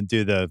have him than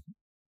do the,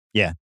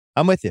 yeah,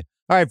 I'm with you.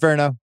 All right,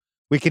 Verno,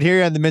 we can hear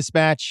you on the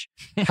Mismatch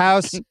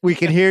House. We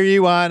can hear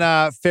you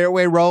on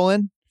Fairway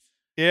Rolling.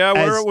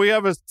 Yeah, we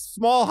have a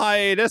small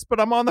hiatus, but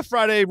I'm on the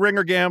Friday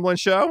Ringer Gambling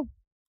Show.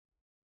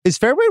 Is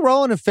Fairway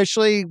Rolling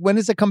officially, when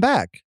does it come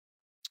back?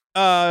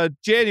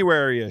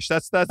 January-ish.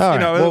 That's All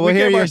right. Well, we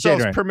hear gave you in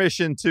ourselves January.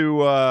 permission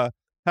to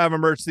have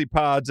emergency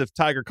pods if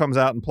Tiger comes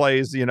out and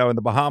plays, in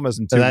the Bahamas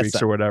in 2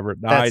 weeks or whatever.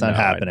 That's not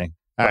happening.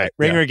 All right.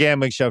 Ringer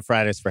Gambling Show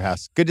Fridays for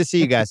House. Good to see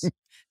you guys.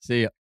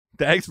 See ya.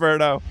 Thanks,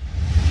 Verno.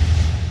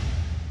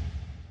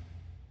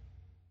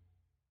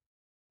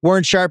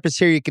 Warren Sharp is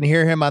here. You can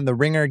hear him on the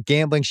Ringer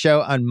Gambling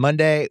Show on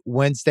Monday,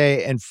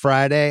 Wednesday, and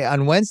Friday.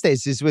 On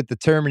Wednesdays, he's with the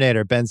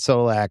Terminator, Ben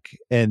Solak,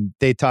 and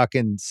they talk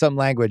in some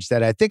language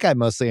that I think I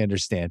mostly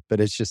understand,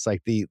 but it's just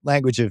like the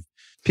language of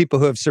people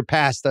who have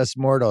surpassed us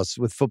mortals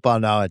with football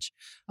knowledge.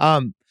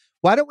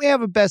 Why don't we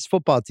have a best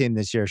football team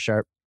this year,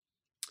 Sharp?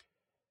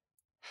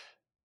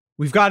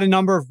 We've got a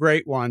number of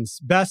great ones.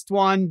 Best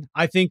one,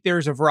 I think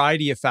there's a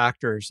variety of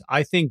factors.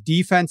 I think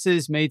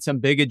defenses made some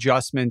big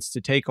adjustments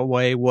to take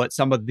away what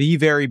some of the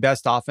very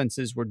best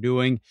offenses were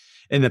doing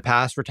in the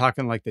past. We're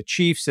talking like the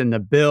Chiefs and the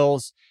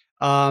Bills.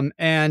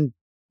 And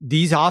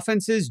these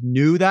offenses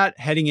knew that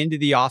heading into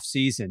the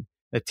offseason.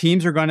 The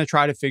teams are going to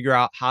try to figure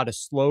out how to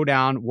slow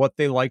down what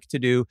they like to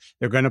do.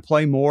 They're going to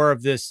play more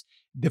of this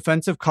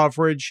defensive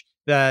coverage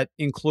that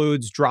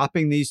includes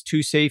dropping these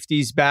 2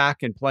 safeties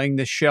back and playing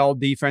the shell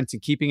defense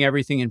and keeping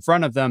everything in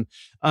front of them.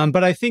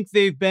 But I think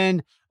they've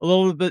been a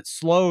little bit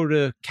slow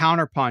to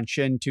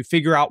counterpunch and to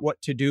figure out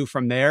what to do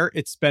from there.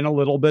 It's been a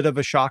little bit of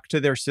a shock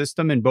to their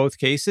system in both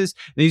cases.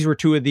 These were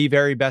 2 of the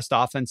very best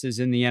offenses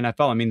in the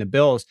NFL. I mean, the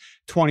Bills,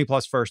 20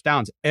 plus first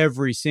downs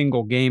every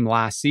single game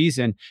last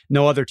season.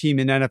 No other team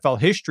in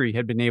NFL history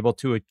had been able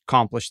to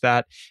accomplish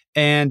that.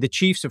 And the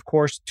Chiefs, of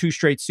course, 2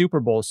 straight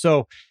Super Bowls.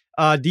 So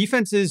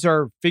defenses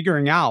are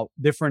figuring out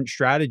different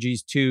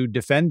strategies to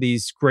defend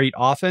these great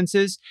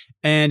offenses.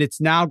 And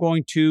it's now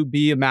going to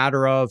be a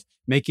matter of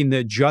making the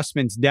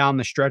adjustments down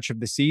the stretch of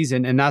the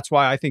season. And that's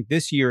why I think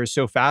this year is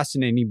so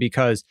fascinating,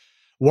 because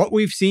what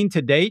we've seen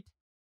to date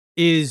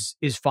is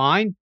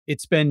fine.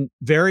 It's been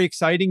very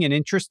exciting and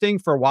interesting.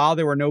 For a while,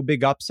 there were no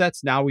big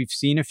upsets. Now we've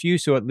seen a few.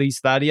 So at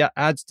least that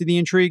adds to the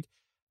intrigue.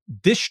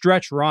 This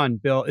stretch run,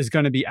 Bill, is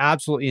going to be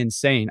absolutely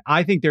insane.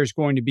 I think there's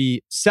going to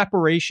be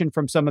separation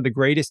from some of the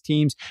greatest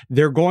teams.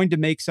 They're going to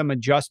make some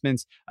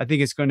adjustments. I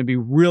think it's going to be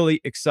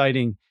really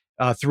exciting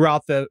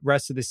throughout the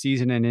rest of the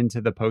season and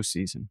into the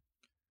postseason.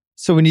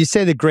 So when you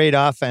say the great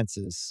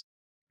offenses,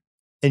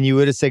 and you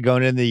would have said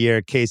going into the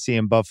year, KC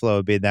and Buffalo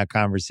would be in that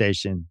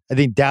conversation. I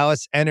think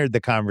Dallas entered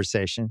the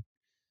conversation,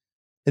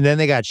 and then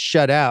they got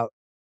shut out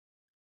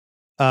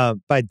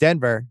by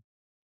Denver,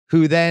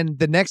 who then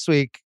the next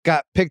week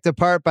got picked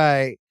apart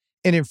by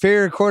an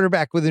inferior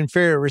quarterback with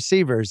inferior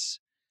receivers.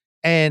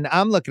 And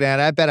I'm looking at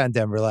it, I bet on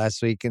Denver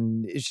last week,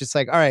 and it's just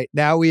like, all right,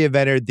 now we have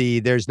entered the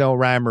there's no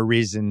rhyme or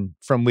reason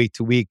from week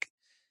to week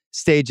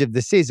stage of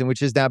the season,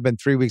 which has now been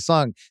 3 weeks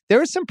long. There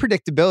was some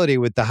predictability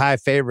with the high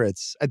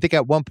favorites. I think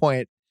at one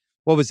point,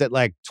 what was it,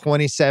 like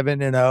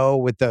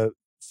 27-0 with the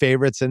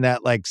favorites in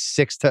that like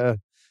 6 to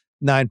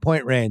 9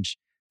 point range.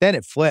 Then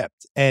it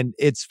flipped, and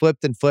it's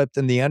flipped,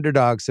 and the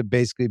underdogs have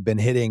basically been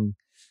hitting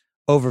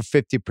over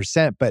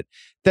 50%. But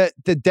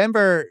the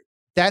Denver,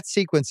 that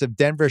sequence of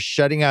Denver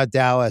shutting out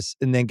Dallas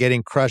and then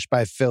getting crushed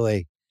by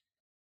Philly,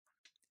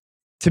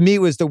 to me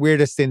was the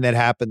weirdest thing that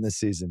happened this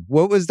season.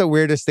 What was the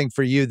weirdest thing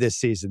for you this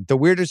season? The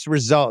weirdest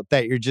result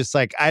that you're just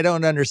like, I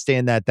don't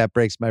understand that. That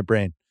breaks my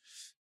brain.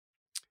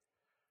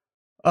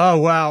 Oh,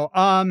 wow.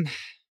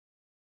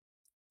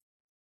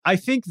 I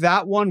think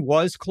that one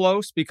was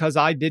close because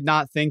I did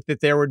not think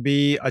that there would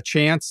be a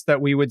chance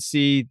that we would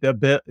see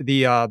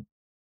the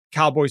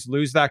Cowboys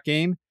lose that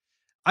game.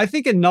 I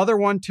think another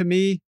one to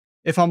me,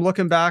 if I'm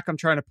looking back, I'm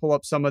trying to pull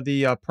up some of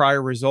the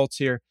prior results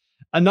here.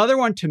 Another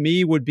one to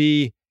me would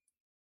be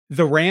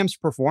the Rams'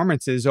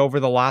 performances over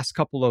the last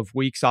couple of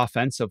weeks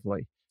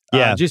offensively.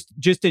 Yeah.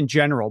 Just in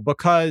general,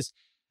 because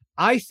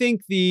I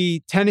think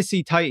the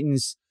Tennessee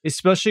Titans,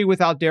 especially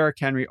without Derrick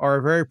Henry, are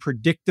a very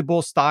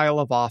predictable style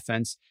of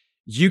offense.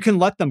 You can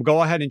let them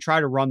go ahead and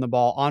try to run the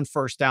ball on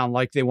first down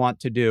like they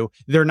want to do.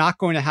 They're not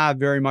going to have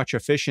very much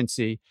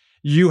efficiency.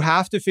 You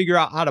have to figure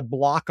out how to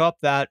block up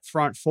that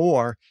front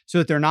four so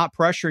that they're not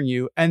pressuring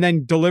you and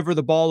then deliver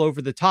the ball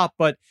over the top.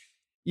 But,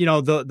 you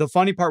know, the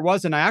funny part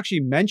was, and I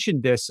actually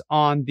mentioned this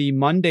on the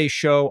Monday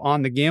show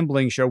on the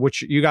Gambling Show,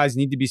 which you guys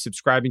need to be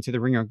subscribing to the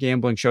Ringer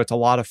Gambling Show. It's a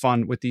lot of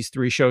fun with these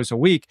 3 shows a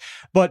week.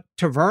 But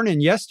to Vernon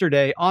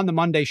yesterday on the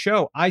Monday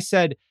show, I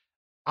said,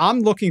 I'm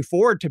looking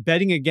forward to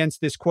betting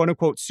against this quote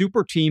unquote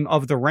super team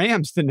of the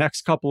Rams the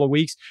next couple of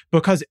weeks,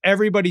 because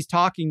everybody's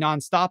talking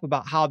nonstop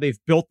about how they've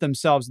built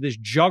themselves this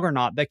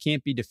juggernaut that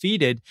can't be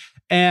defeated.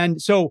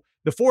 And so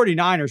the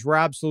 49ers were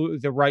absolutely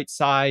the right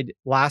side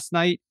last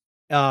night.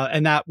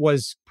 And that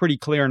was pretty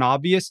clear and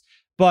obvious.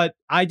 But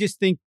I just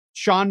think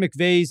Sean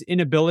McVay's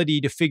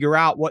inability to figure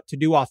out what to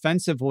do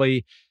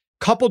offensively,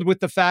 coupled with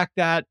the fact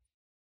that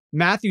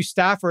Matthew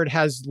Stafford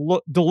has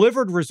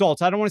delivered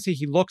results. I don't want to say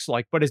he looks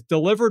like, but has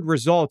delivered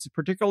results,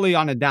 particularly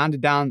on a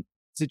down-to-down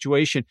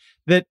situation,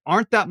 that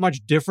aren't that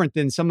much different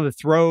than some of the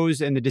throws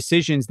and the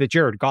decisions that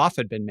Jared Goff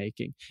had been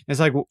making. And it's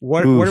like,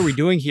 what are we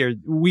doing here?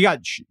 We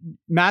got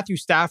Matthew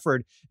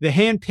Stafford, the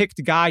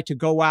hand-picked guy to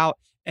go out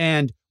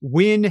and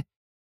win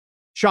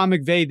Sean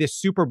McVay this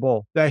Super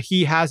Bowl that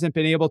he hasn't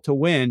been able to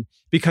win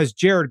because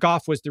Jared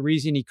Goff was the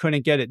reason he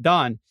couldn't get it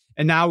done.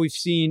 And now we've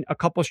seen a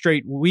couple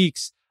straight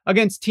weeks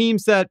against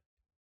teams that,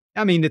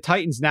 I mean, the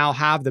Titans now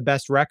have the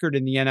best record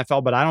in the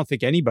NFL, but I don't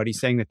think anybody's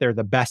saying that they're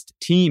the best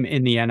team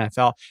in the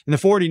NFL. And the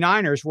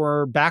 49ers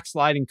were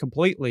backsliding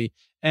completely,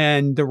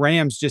 and the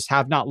Rams just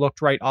have not looked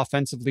right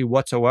offensively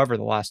whatsoever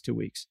the last 2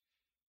 weeks.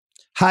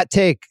 Hot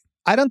take.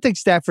 I don't think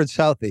Stafford's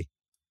healthy.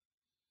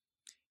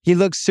 He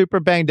looks super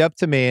banged up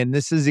to me, and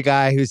this is a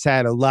guy who's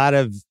had a lot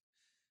of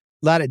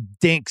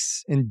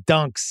dinks and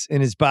dunks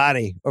in his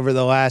body over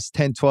the last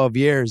 10, 12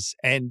 years.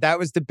 And that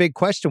was the big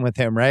question with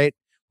him, right?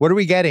 What are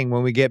we getting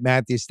when we get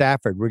Matthew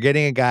Stafford? We're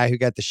getting a guy who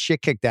got the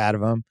shit kicked out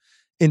of him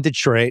in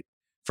Detroit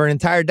for an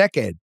entire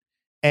decade.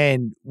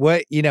 And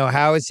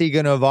how is he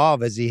going to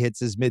evolve as he hits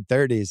his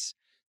mid-30s?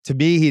 To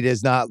me, he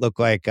does not look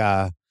like,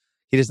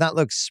 he does not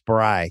look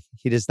spry.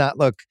 He does not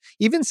look,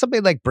 even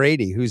somebody like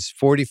Brady, who's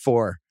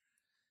 44,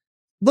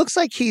 looks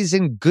like he's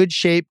in good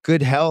shape,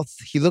 good health.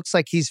 He looks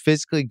like he's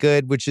physically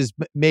good, which has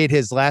made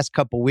his last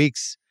couple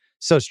weeks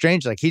so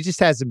strange. Like, he just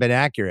hasn't been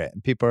accurate.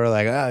 And people are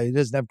like, oh, he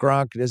doesn't have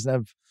Gronk. He doesn't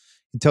have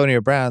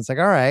Antonio Brown. It's like,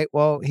 all right,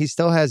 well, he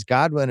still has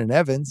Godwin and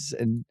Evans,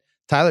 and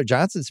Tyler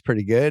Johnson's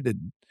pretty good,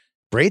 and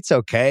Brate's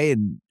okay.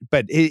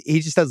 But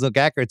he just doesn't look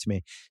accurate to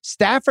me.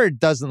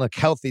 Stafford doesn't look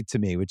healthy to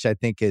me, which I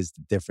think is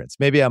the difference.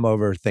 Maybe I'm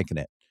overthinking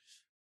it.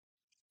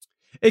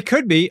 It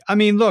could be. I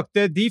mean, look,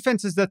 the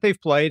defenses that they've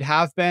played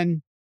have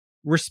been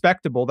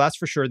respectable, that's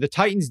for sure. The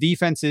Titans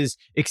defense is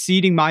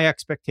exceeding my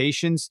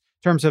expectations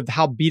in terms of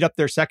how beat up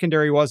their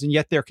secondary was, and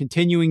yet they're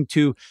continuing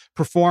to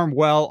perform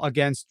well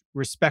against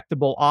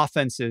respectable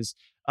offenses.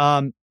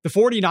 The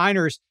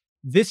 49ers,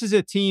 this is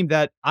a team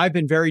that I've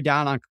been very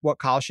down on what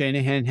Kyle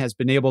Shanahan has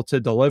been able to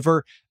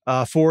deliver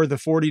for the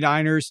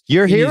 49ers.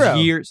 Your hero.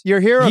 Kyle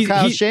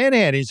Shanahan.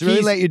 Shanahan. He's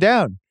really let you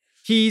down.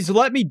 He's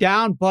let me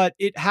down, but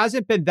it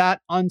hasn't been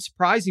that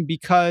unsurprising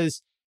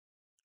because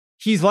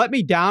he's let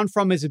me down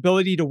from his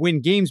ability to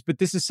win games, but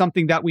this is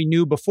something that we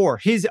knew before.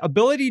 His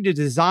ability to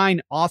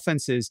design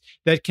offenses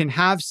that can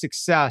have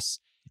success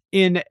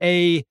in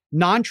a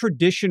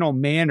non-traditional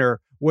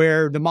manner,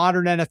 where the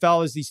modern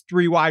NFL is these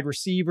 3 wide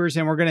receivers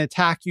and we're going to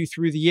attack you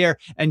through the air.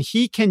 And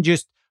he can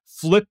just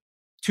flip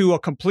to a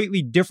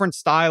completely different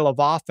style of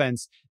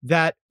offense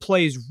that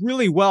plays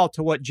really well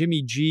to what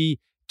Jimmy G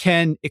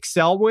can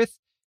excel with.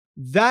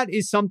 That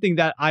is something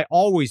that I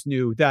always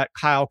knew that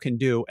Kyle can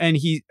do. And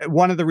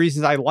one of the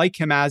reasons I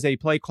like him as a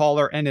play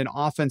caller and an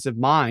offensive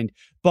mind,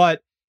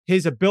 but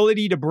his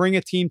ability to bring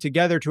a team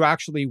together to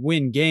actually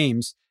win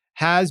games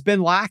has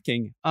been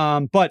lacking.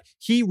 But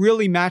he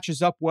really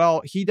matches up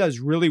well. He does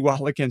really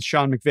well against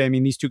Sean McVay. I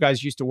mean, these two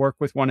guys used to work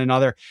with one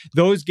another.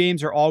 Those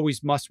games are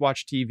always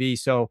must-watch TV.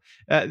 So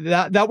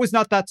that was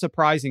not that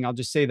surprising. I'll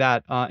just say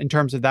that in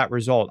terms of that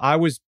result. I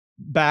was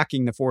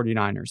backing the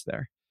 49ers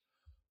there.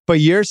 But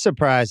you're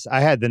surprised.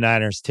 I had the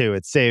Niners too.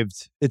 It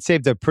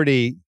saved a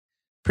pretty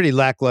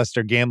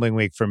lackluster gambling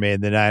week for me,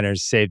 and the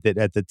Niners saved it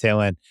at the tail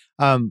end.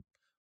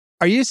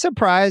 Are you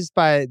surprised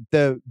by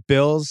the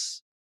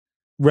Bills'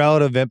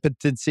 relative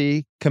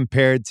impotency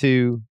compared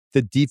to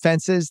the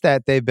defenses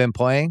that they've been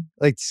playing?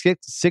 Like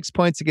 6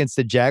 points against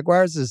the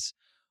Jaguars is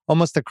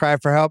almost a cry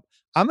for help.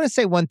 I'm going to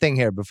say one thing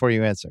here before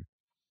you answer.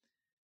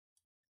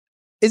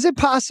 Is it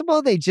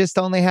possible they just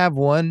only have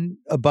one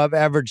above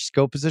average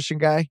skill position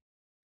guy?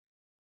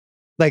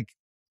 Like,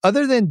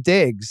 other than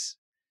Diggs,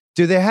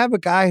 do they have a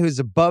guy who's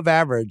above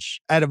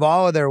average out of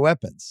all of their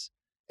weapons?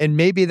 And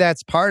maybe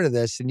that's part of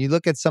this. And you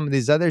look at some of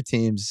these other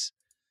teams,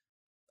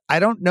 I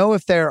don't know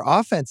if their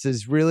offense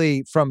is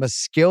really, from a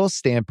skill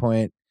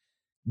standpoint,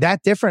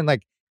 that different.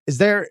 Like,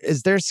 are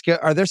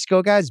their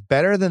skill guys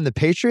better than the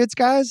Patriots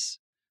guys?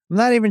 I'm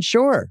not even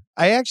sure.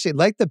 I actually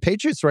like the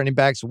Patriots running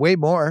backs way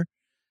more.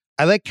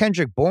 I like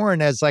Kendrick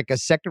Bourne as like a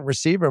second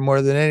receiver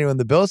more than anyone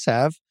the Bills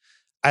have.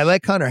 I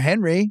like Hunter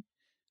Henry.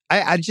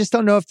 I just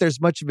don't know if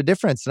there's much of a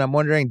difference. And I'm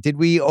wondering, did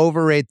we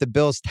overrate the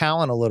Bills'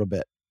 talent a little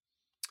bit?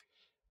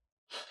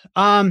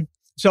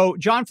 So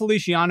John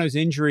Feliciano's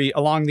injury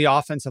along the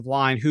offensive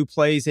line, who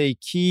plays a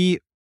key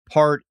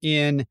part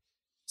in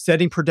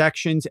setting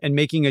protections and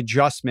making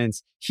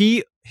adjustments.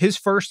 His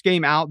first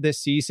game out this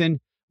season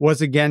was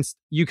against,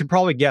 you can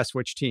probably guess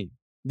which team.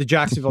 the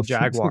Jacksonville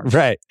Jaguars.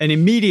 Right. And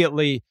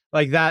immediately,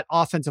 like, that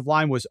offensive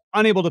line was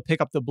unable to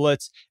pick up the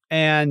blitz,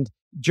 and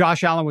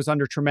Josh Allen was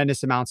under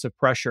tremendous amounts of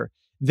pressure.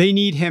 They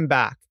need him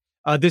back.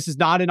 This is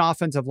not an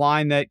offensive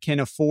line that can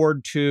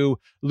afford to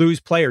lose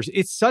players.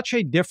 It's such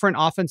a different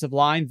offensive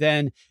line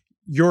than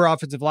your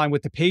offensive line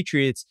with the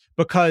Patriots,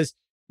 because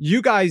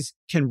you guys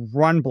can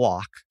run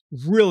block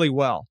really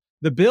well.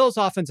 The Bills'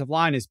 offensive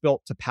line is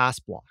built to pass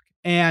block,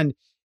 and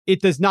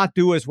it does not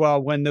do as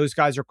well when those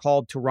guys are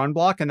called to run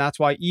block. And that's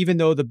why, even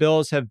though the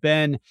Bills have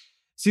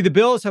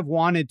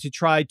wanted to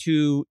try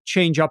to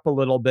change up a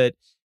little bit.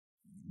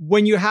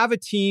 When you have a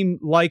team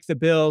like the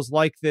Bills,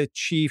 like the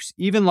Chiefs,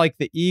 even like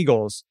the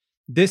Eagles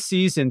this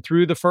season,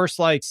 through the first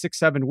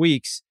 6-7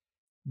 weeks,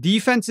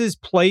 defenses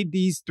played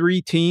these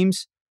three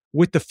teams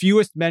with the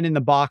fewest men in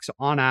the box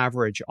on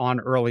average on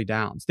early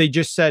downs. They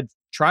just said,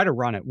 try to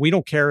run it. We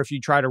don't care if you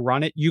try to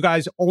run it. You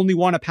guys only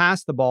want to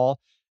pass the ball.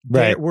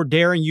 Right. We're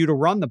daring you to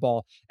run the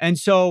ball. And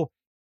so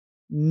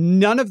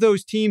none of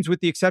those teams,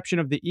 with the exception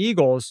of the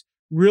Eagles,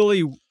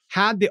 really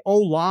had the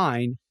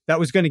O-line that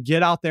was going to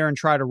get out there and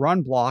try to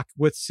run block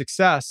with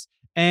success,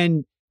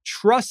 and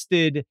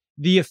trusted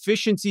the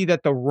efficiency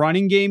that the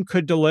running game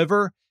could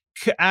deliver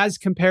as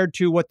compared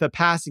to what the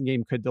passing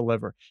game could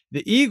deliver.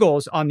 The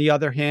Eagles, on the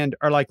other hand,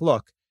 are like,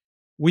 look,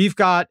 we've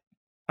got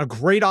a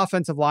great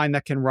offensive line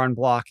that can run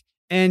block,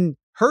 and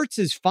Hurts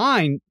is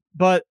fine,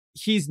 but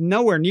he's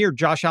nowhere near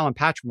Josh Allen,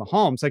 Patrick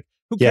Mahomes. Like,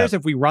 who cares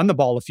if we run the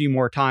ball a few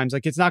more times?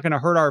 Like, it's not going to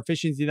hurt our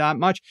efficiency that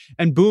much.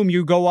 And boom,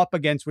 you go up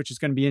against, which is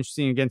going to be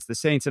interesting, against the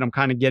Saints. And I'm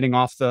kind of getting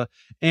off the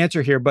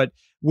answer here, but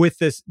with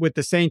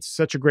the Saints,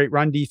 such a great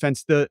run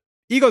defense, the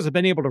Eagles have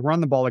been able to run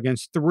the ball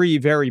against three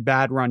very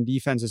bad run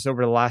defenses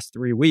over the last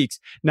 3 weeks.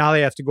 Now they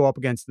have to go up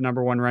against the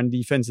number one run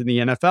defense in the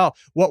NFL.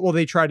 What will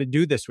they try to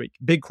do this week?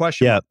 Big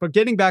question. Yeah. But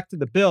getting back to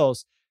the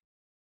Bills,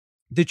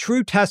 the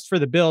true test for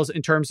the Bills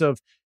in terms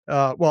of,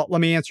 well, let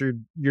me answer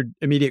your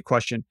immediate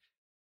question.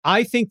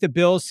 I think the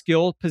Bills'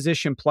 skill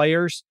position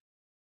players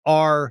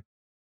are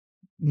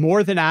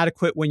more than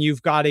adequate when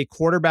you've got a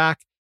quarterback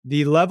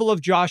the level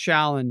of Josh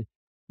Allen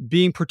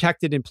being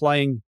protected and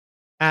playing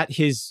at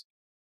his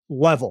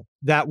level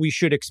that we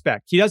should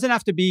expect. He doesn't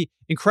have to be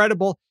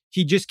incredible.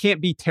 He just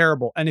can't be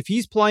terrible. And if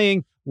he's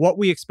playing what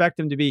we expect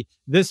him to be,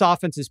 this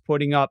offense is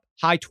putting up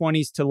high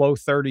 20s to low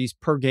 30s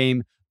per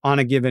game on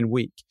a given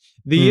week.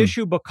 The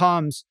issue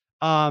becomes,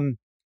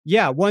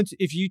 once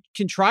if you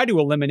can try to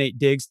eliminate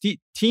Diggs,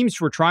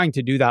 teams were trying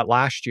to do that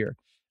last year,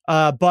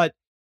 but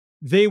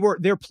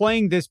they're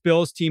playing this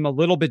Bills team a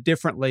little bit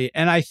differently.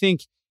 And I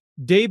think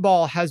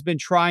Daboll has been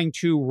trying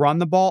to run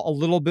the ball a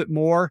little bit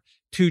more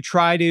to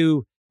try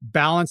to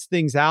balance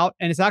things out.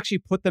 And it's actually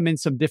put them in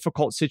some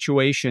difficult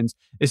situations,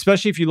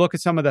 especially if you look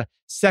at some of the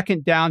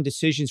second down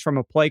decisions from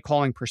a play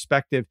calling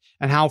perspective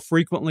and how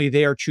frequently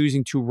they are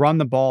choosing to run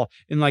the ball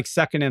in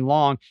second and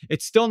long.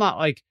 It's still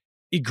not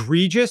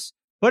egregious,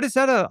 but it's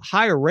at a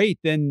higher rate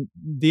than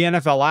the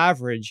NFL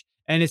average.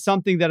 And it's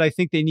something that I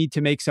think they need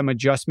to make some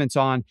adjustments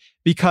on,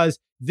 because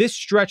this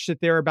stretch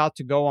that they're about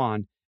to go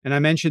on, and I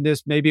mentioned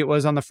this, maybe it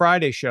was on the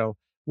Friday show,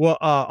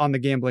 on the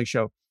gambling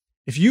show.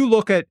 If you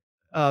look at,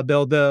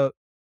 Bill, the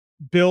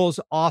Bills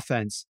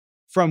offense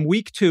from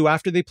week 2,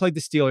 after they played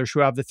the Steelers,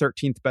 who have the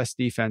 13th best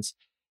defense,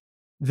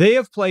 they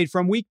have played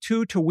from week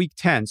 2 to week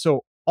 10.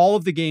 So all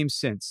of the games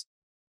since.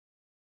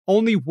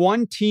 Only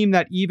one team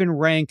that even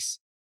ranks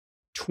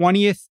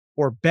 20th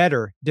or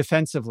better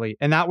defensively,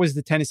 and that was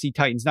the Tennessee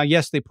Titans. Now,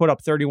 yes, they put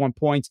up 31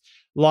 points,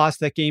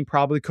 lost that game,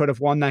 probably could have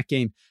won that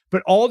game.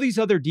 But all these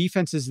other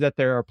defenses that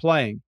they are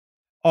playing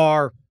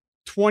are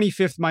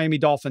 25th Miami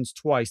Dolphins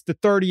twice, the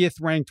 30th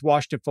ranked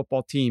Washington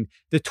football team,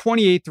 the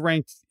 28th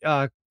ranked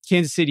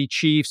Kansas City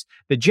Chiefs,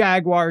 the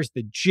Jaguars,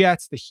 the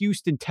Jets, the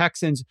Houston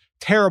Texans.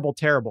 Terrible,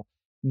 terrible.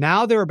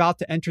 Now they're about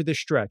to enter this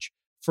stretch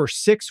for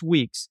 6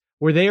 weeks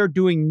where they are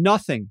doing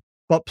nothing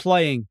but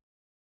playing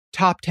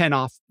top 10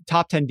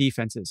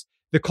 defenses.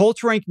 The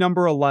Colts rank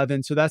number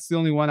 11, so that's the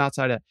only one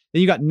outside of.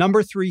 Then you got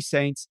number 3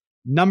 Saints,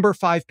 number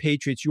 5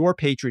 Patriots, your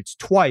Patriots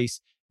twice.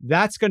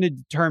 That's going to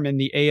determine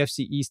the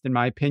AFC East, in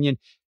my opinion.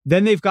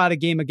 Then they've got a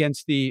game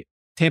against the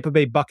Tampa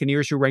Bay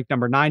Buccaneers, who rank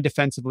number 9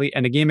 defensively,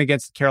 and a game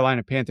against the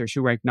Carolina Panthers,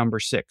 who rank number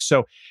 6.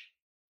 So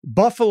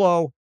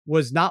Buffalo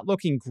was not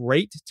looking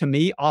great to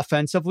me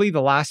offensively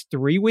the last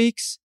 3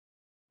 weeks.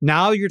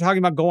 Now you're talking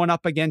about going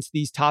up against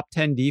these top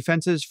 10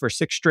 defenses for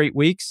 6 straight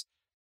weeks.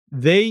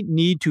 They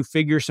need to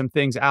figure some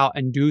things out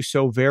and do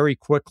so very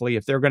quickly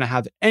if they're going to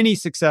have any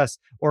success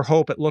or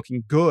hope at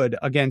looking good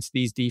against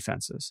these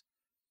defenses.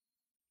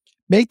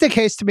 Make the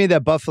case to me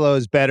that Buffalo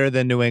is better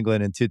than New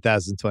England in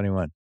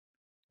 2021.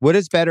 What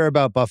is better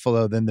about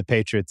Buffalo than the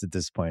Patriots at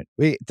this point?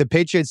 The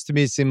Patriots, to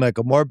me, seem like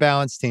a more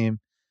balanced team.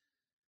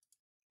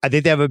 I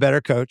think they have a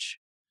better coach.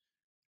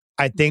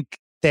 I think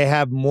they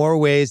have more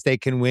ways they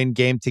can win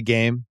game to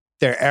game.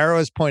 Their arrow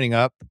is pointing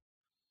up.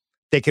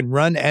 They can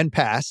run and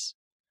pass.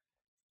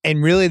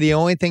 And really, the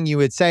only thing you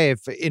would say,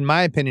 in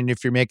my opinion,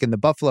 if you're making the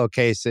Buffalo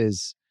case,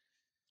 is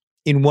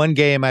in one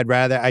game,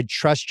 I'd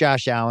trust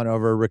Josh Allen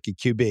over a rookie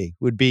QB,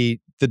 would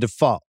be the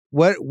default.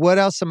 What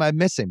else am I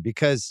missing?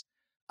 Because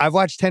I've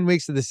watched 10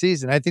 weeks of the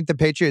season. I think the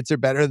Patriots are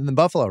better than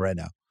Buffalo right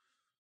now.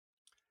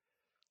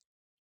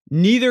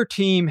 Neither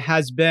team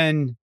has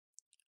been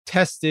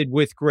tested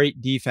with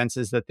great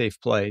defenses that they've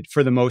played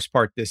for the most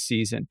part this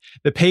season.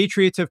 The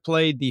Patriots have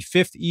played the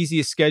 5th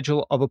easiest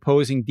schedule of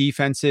opposing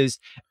defenses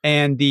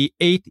and the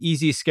 8th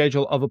easiest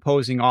schedule of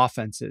opposing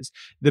offenses.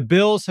 The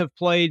Bills have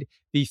played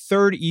the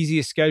 3rd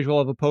easiest schedule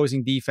of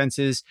opposing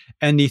defenses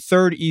and the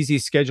 3rd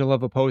easiest schedule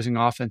of opposing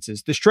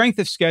offenses. The strength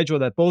of schedule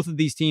that both of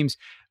these teams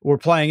were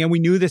playing, and we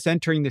knew this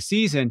entering the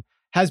season,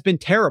 has been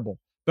terrible.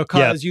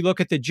 Because you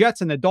look at the Jets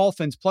and the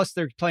Dolphins, plus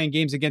they're playing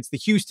games against the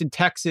Houston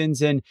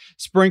Texans and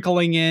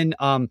sprinkling in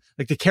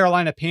like the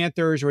Carolina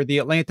Panthers or the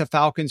Atlanta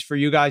Falcons for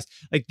you guys.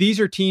 Like these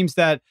are teams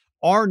that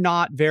are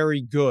not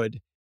very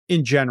good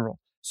in general.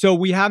 So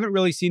we haven't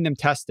really seen them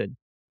tested.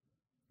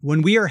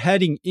 When we are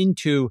heading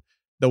into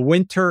the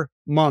winter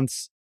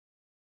months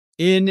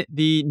in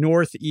the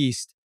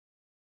Northeast,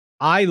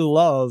 I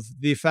love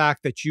the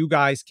fact that you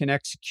guys can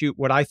execute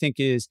what I think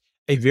is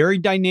a very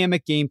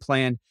dynamic game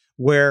plan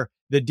where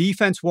the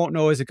defense won't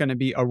know, is it going to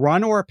be a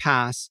run or a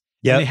pass?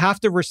 Yep. And they have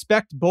to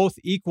respect both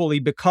equally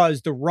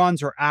because the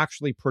runs are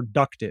actually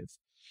productive.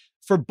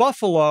 For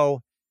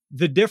Buffalo,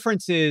 the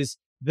difference is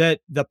that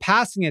the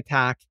passing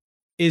attack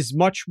is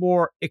much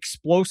more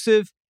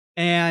explosive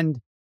and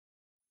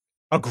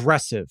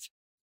aggressive.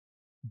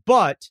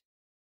 But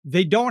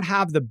they don't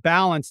have the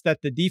balance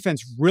that the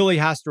defense really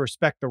has to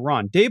respect the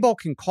run. Daboll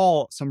can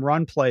call some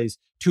run plays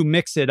to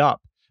mix it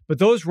up. But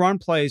those run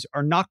plays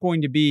are not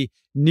going to be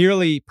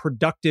nearly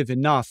productive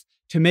enough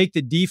to make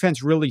the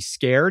defense really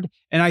scared.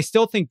 And I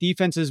still think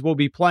defenses will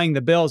be playing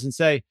the Bills and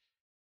say,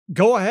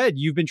 go ahead.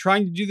 You've been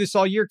trying to do this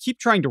all year. Keep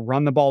trying to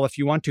run the ball if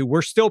you want to.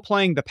 We're still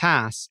playing the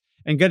pass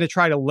and going to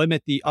try to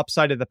limit the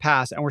upside of the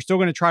pass. And we're still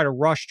going to try to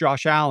rush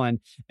Josh Allen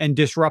and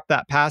disrupt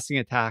that passing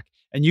attack.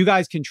 And you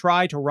guys can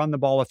try to run the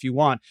ball if you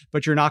want,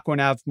 but you're not going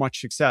to have much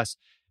success.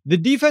 The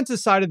defensive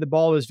side of the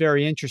ball is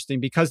very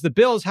interesting because the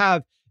Bills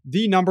have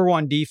the number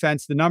 1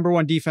 defense, the number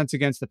 1 defense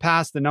against the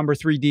pass, the number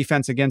 3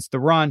 defense against the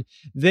run.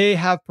 They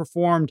have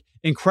performed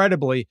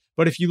incredibly.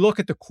 But if you look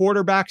at the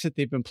quarterbacks that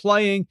they've been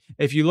playing,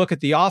 if you look at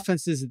the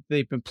offenses that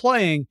they've been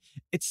playing,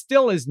 it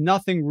still is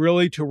nothing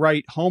really to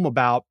write home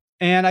about.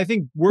 And I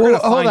think we're going to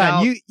find out.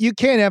 Hold on. You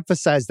can't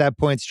emphasize that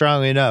point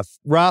strongly enough.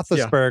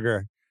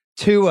 Roethlisberger,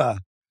 Tua,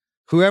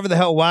 whoever the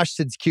hell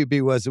Washington's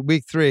QB was in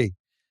week 3,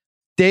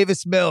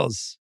 Davis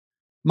Mills,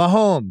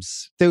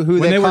 Mahomes, who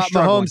they caught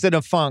Mahomes in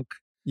a funk.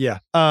 Yeah.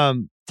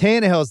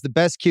 Tannehill's the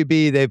best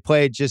QB they've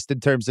played just in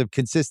terms of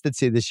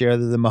consistency this year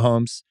other than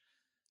Mahomes.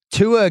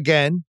 Tua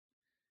again,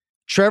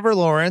 Trevor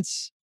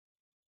Lawrence,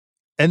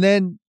 and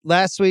then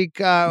last week,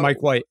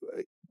 Mike White.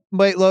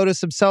 White Lotus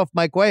himself,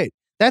 Mike White.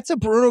 That's a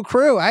brutal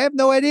crew. I have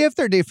no idea if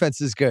their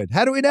defense is good.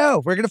 How do we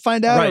know? We're going to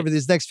find out over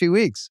these next few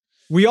weeks.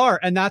 We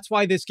are. And that's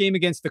why this game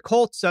against the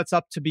Colts sets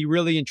up to be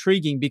really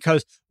intriguing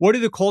because what do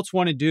the Colts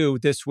want to do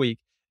this week?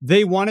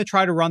 They want to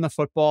try to run the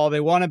football. They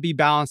want to be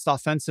balanced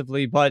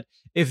offensively. But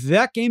if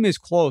that game is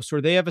close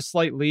or they have a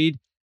slight lead,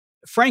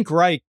 Frank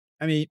Reich,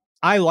 I mean,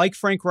 I like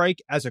Frank Reich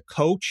as a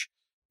coach,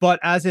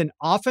 but as an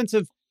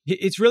offensive,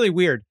 it's really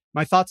weird.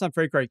 My thoughts on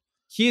Frank Reich.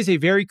 He is a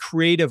very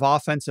creative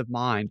offensive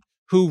mind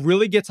who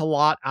really gets a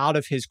lot out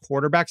of his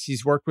quarterbacks.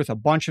 He's worked with a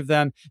bunch of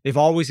them. They've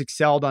always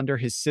excelled under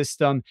his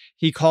system.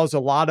 He calls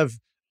a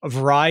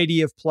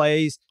variety of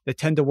plays that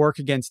tend to work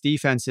against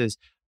defenses.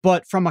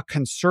 But from a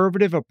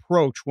conservative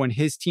approach, when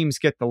his teams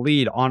get the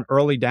lead on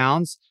early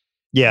downs,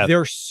 they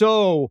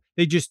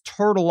just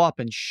turtle up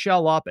and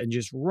shell up and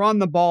just run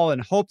the ball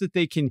and hope that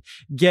they can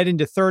get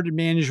into third and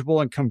manageable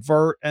and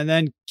convert and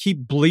then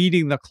keep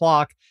bleeding the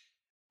clock.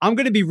 I'm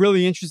going to be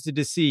really interested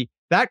to see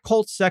that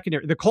Colts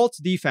secondary, the Colts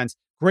defense,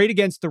 great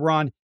against the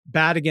run,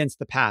 bad against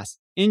the pass.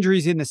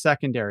 Injuries in the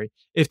secondary.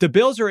 If the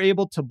Bills are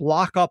able to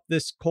block up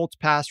this Colts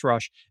pass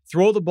rush,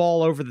 throw the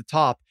ball over the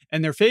top,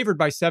 and they're favored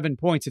by 7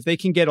 points, if they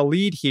can get a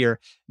lead here,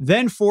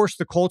 then force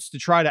the Colts to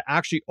try to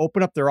actually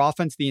open up their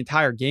offense the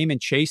entire game and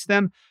chase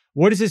them,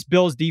 what does this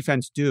Bills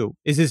defense do?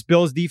 Is this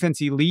Bills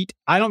defense elite?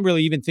 I don't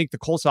really even think the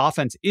Colts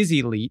offense is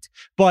elite,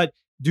 but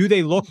do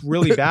they look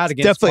really bad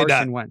against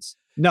Carson Wentz?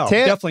 No,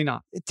 definitely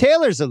not.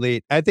 Taylor's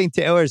elite. I think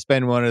Taylor's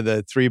been one of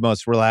the 3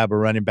 most reliable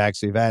running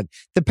backs we've had.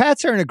 The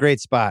Pats are in a great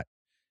spot.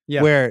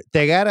 Yeah. Where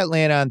they got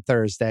Atlanta on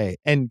Thursday.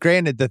 And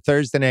granted, the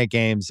Thursday night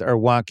games are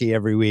wonky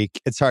every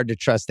week. It's hard to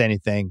trust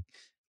anything.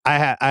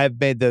 I've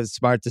made the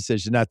smart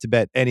decision not to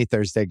bet any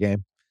Thursday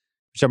game,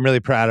 which I'm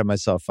really proud of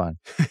myself on.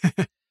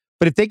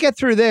 But if they get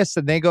through this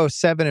and they go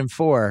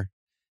 7-4,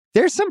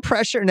 there's some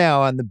pressure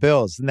now on the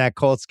Bills in that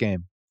Colts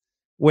game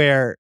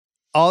where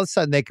all of a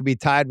sudden they could be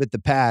tied with the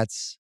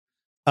Pats.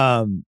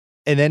 And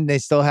then they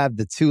still have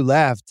the 2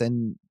 left.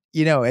 And,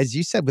 you know, as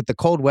you said, with the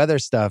cold weather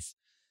stuff,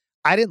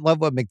 I didn't know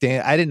what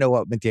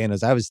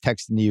McDaniels. I was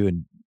texting you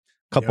and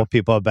a couple of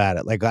people about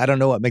it. Like, I don't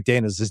know what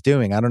McDaniels is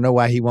doing. I don't know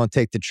why he won't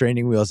take the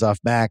training wheels off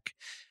Mac.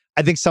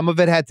 I think some of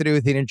it had to do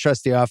with he didn't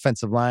trust the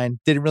offensive line.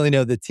 Didn't really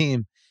know the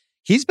team.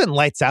 He's been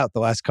lights out the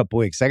last couple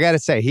of weeks. I got to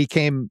say, he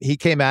came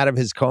out of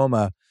his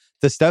coma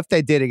the stuff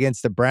they did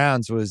against the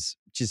Browns was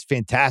just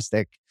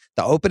fantastic.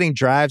 The opening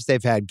drives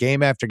they've had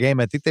game after game,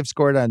 I think they've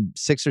scored on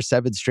 6 or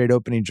 7 straight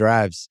opening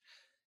drives.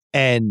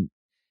 And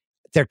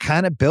they're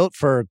kind of built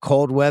for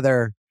cold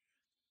weather,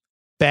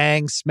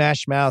 bang,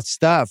 smash mouth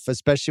stuff,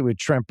 especially with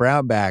Trent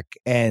Brown back.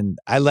 And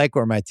I like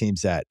where my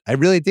team's at. I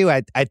really do.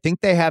 I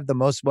think they have the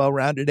most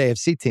well-rounded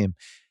AFC team.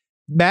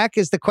 Mac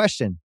is the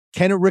question.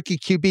 Can a rookie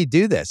QB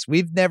do this?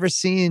 We've never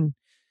seen,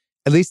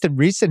 at least in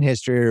recent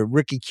history, a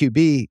rookie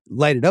QB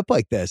light it up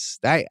like this.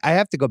 I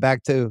have to go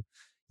back to,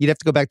 you'd have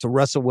to go back to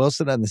Russell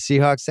Wilson on the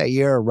Seahawks that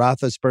year or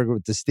Roethlisberger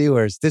with the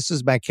Steelers. This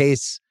was my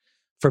case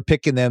for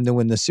picking them to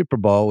win the Super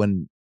Bowl.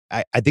 And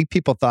I think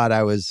people thought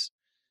I was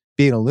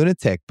being a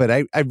lunatic, but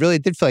I really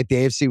did feel like the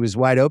AFC was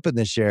wide open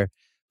this year.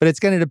 But it's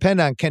going to depend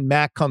on, can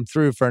Mac come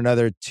through for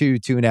another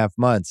 2.5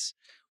 months?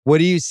 What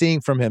are you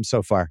seeing from him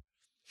so far?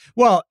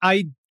 Well,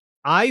 I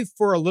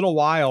for a little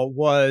while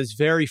was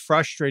very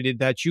frustrated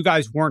that you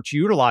guys weren't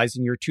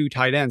utilizing your 2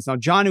 tight ends. Now,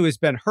 Jonnu has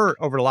been hurt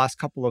over the last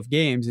couple of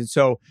games, and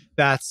so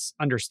that's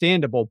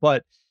understandable.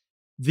 But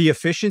the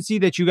efficiency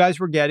that you guys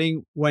were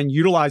getting when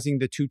utilizing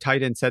the 2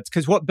 tight end sets,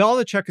 because what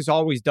Belichick has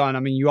always done, I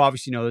mean, you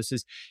obviously know this,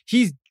 is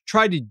he's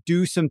tried to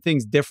do some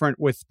things different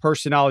with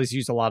personnel. He's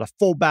used a lot of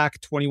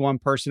fullback, 21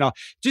 personnel,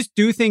 just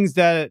do things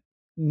that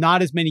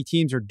not as many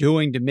teams are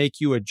doing to make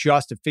you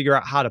adjust to figure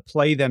out how to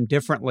play them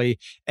differently.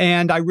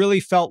 And I really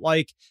felt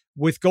like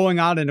with going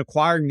out and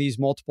acquiring these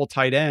multiple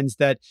tight ends,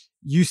 that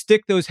you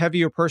stick those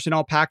heavier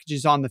personnel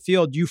packages on the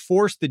field, you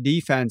force the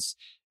defense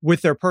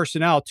with their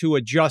personnel to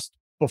adjust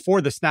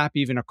before the snap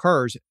even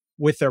occurs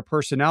with their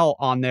personnel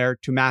on there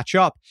to match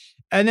up.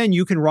 And then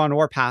you can run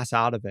or pass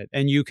out of it,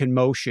 and you can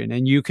motion,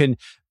 and you can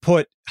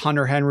put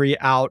Hunter Henry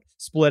out,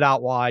 split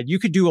out wide. You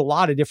could do a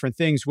lot of different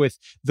things with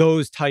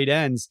those tight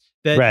ends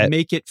that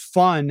make it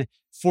fun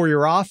for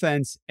your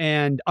offense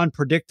and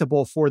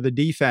unpredictable for the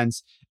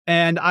defense.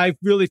 And I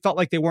really felt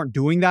like they weren't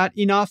doing that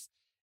enough.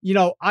 You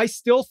know, I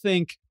still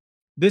think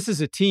this is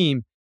a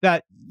team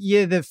that,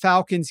 yeah, the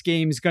Falcons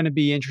game is going to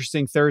be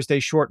interesting Thursday,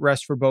 short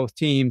rest for both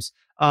teams.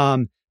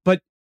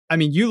 But I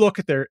mean, you look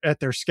at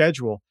their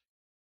schedule.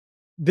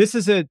 This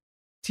is a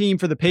team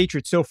for the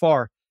Patriots so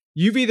far.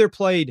 You've either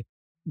played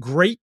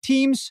great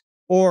teams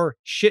or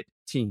shit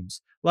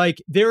teams.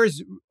 Like, there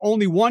is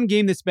only one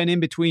game that's been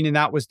in between, and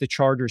that was the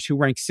Chargers, who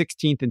ranked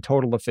 16th in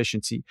total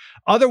efficiency.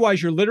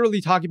 Otherwise, you're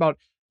literally talking about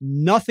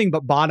nothing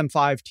but bottom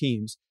 5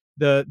 teams.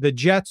 The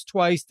Jets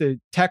twice, the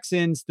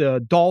Texans,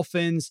 the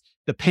Dolphins,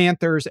 the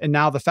Panthers, and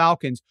now the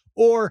Falcons,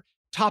 or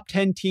top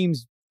 10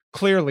 teams,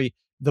 clearly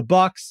the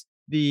Bucks,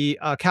 the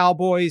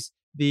Cowboys,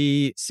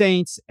 the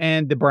Saints,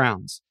 and the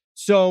Browns.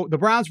 So the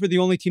Browns were the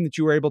only team that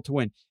you were able to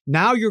win.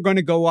 Now you're going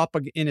to go up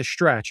in a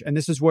stretch. And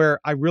this is where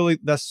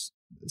that's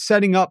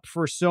setting up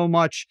for so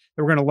much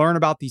that we're going to learn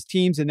about these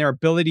teams and their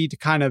ability to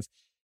kind of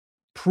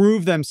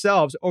prove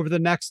themselves over the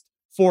next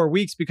 4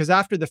 weeks. Because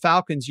after the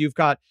Falcons, you've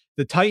got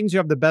the Titans, who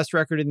have the best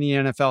record in the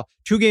NFL,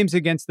 2 games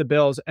against the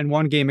Bills and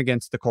 1 game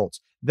against the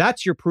Colts.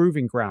 That's your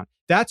proving ground.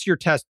 That's your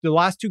test. The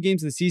last 2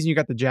 games of the season, you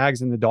got the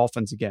Jags and the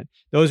Dolphins again.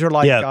 Those are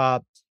like,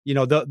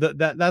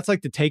 that's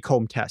like the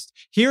take-home test.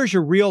 Here's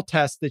your real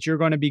test that you're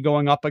going to be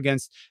going up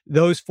against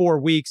those 4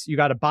 weeks. You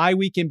got a bye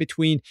week in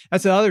between.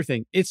 That's the other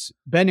thing. It's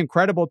been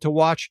incredible to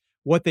watch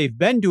what they've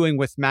been doing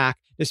with Mac,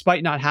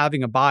 despite not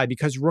having a bye,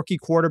 because rookie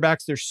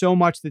quarterbacks, there's so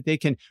much that they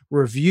can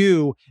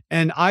review.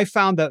 And I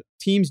found that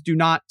teams do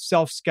not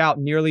self-scout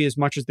nearly as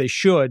much as they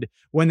should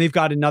when they've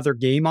got another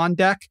game on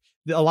deck.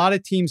 A lot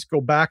of teams go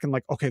back and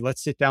like, okay,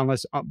 let's sit down.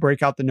 Let's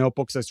break out the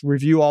notebooks. Let's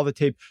review all the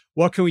tape.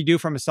 What can we do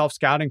from a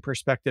self-scouting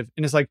perspective?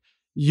 And it's like,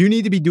 you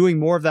need to be doing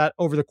more of that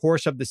over the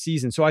course of the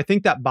season. So I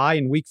think that bye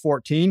in week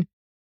 14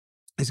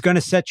 is going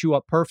to set you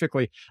up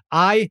perfectly.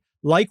 I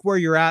like where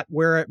you're at,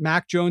 where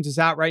Mac Jones is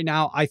at right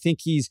now. I think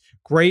he's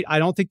great. I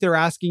don't think they're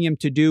asking him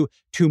to do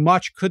too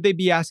much. Could they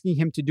be asking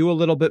him to do a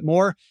little bit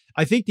more?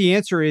 I think the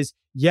answer is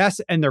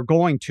yes, and they're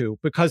going to,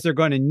 because they're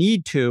going to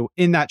need to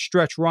in that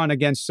stretch run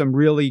against some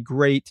really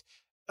great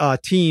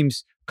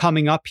teams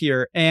coming up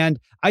here. And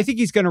I think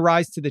he's going to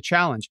rise to the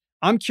challenge.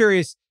 I'm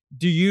curious,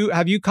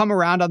 have you come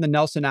around on the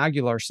Nelson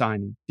Aguilar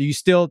signing? Do you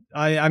still,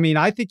 I mean,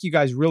 I think you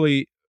guys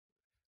really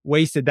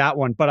wasted that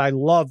one, but I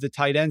love the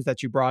tight ends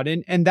that you brought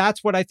in. And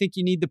that's what I think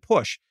you need to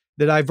push.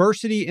 The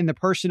diversity in the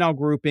personnel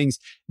groupings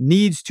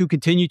needs to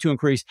continue to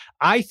increase.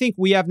 I think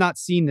we have not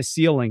seen the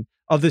ceiling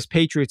of this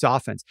Patriots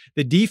offense.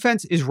 The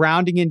defense is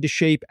rounding into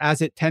shape,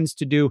 as it tends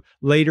to do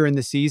later in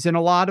the season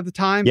a lot of the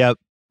time. Yep.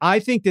 I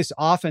think this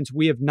offense,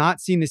 we have not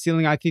seen the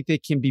ceiling. I think they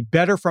can be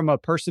better from a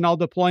personnel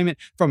deployment,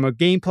 from a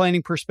game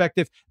planning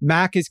perspective.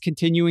 Mac is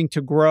continuing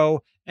to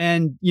grow.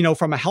 And, you know,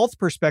 from a health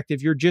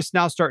perspective, you're just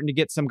now starting to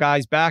get some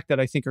guys back that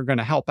I think are going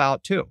to help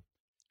out too.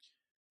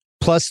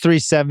 Plus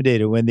 370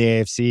 to win the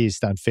AFC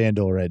East on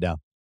FanDuel right now.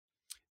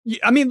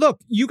 I mean, look,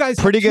 you guys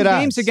pretty have 2 good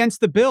games odds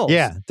against the Bills.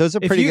 Yeah, those are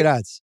pretty good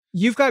odds.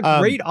 You've got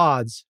great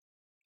odds.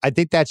 I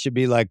think that should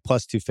be like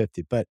plus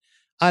 250. But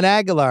on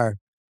Aguilar,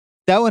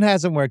 that one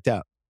hasn't worked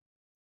out.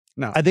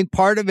 No. I think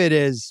part of it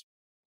is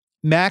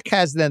Mac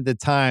has then the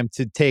time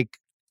to take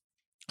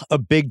a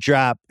big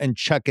drop and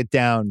chuck it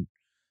down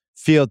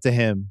field to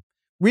him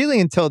really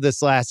until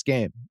this last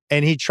game.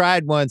 And he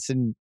tried once,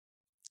 and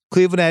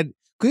Cleveland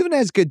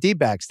has good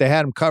D-backs. They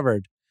had him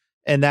covered,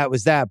 and that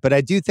was that. But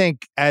I do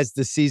think as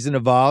the season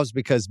evolves,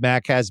 because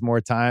Mac has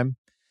more time,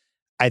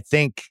 I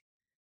think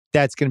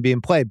that's going to be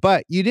in play.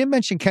 But you didn't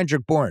mention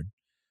Kendrick Bourne,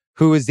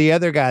 who is the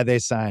other guy they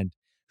signed,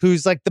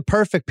 who's like the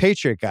perfect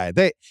Patriot guy.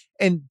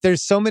 And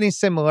there's so many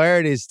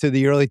similarities to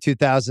the early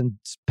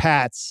 2000s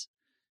Pats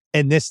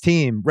and this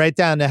team, right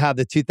down to how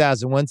the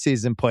 2001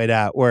 season played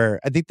out, where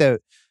I think the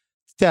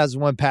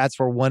 2001 Pats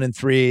were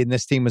 1-3 and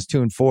this team was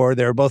 2-4.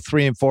 They were both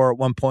 3-4 at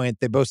one point.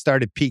 They both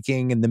started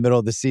peaking in the middle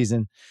of the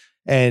season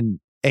and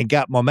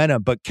got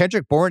momentum. But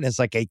Kendrick Bourne is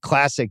like a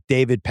classic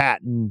David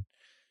Patton,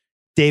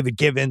 David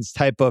Givens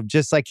type of,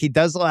 just like he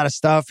does a lot of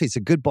stuff. He's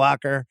a good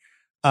blocker.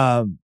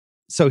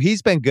 So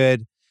he's been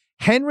good.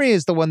 Henry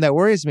is the one that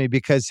worries me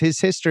because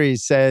his history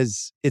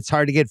says it's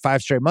hard to get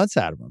 5 straight months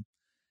out of him.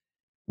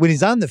 When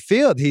he's on the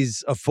field,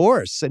 he's a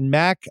force. And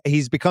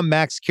he's become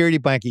Mac's security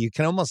blanket. You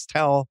can almost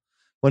tell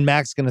when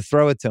Mac's going to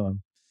throw it to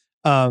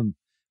him.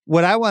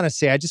 What I want to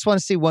see, I just want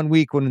to see 1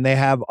 week when they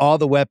have all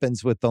the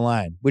weapons with the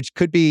line, which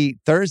could be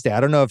Thursday. I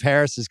don't know if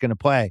Harris is going to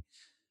play.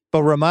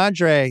 But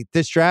Ramondre,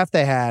 this draft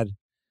they had,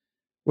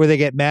 where they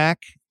get Mac,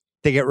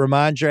 they get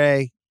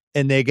Ramondre,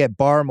 and they get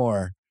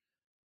Barmore.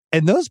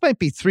 And those might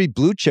be 3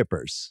 blue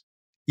chippers,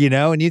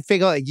 and you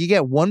figure like you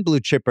get 1 blue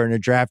chipper in a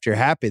draft, you're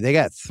happy. They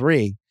got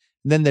 3.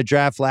 And then the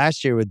draft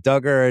last year with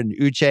Duggar and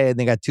Uche, and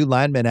they got 2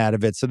 linemen out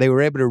of it. So they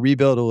were able to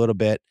rebuild a little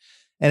bit.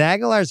 And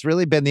Aguilar's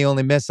really been the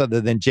only miss other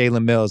than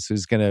Jalen Mills,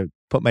 who's going to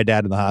put my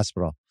dad in the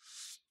hospital.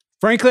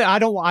 Frankly, I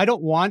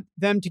don't want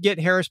them to get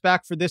Harris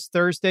back for this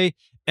Thursday.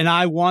 And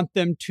I want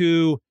them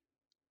to,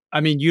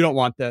 you don't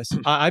want this.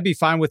 I'd be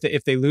fine with it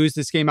if they lose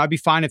this game. I'd be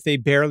fine if they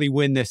barely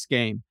win this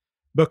game.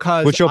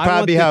 Which will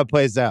probably be how it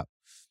plays out.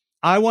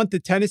 I want the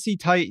Tennessee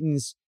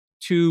Titans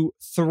to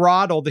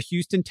throttle the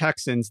Houston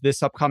Texans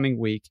this upcoming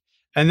week.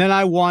 And then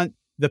I want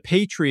the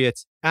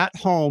Patriots at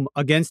home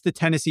against the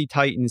Tennessee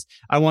Titans.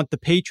 I want the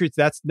Patriots,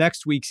 that's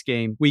next week's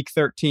game, week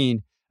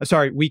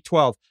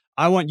 12.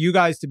 I want you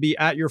guys to be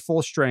at your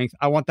full strength.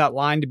 I want that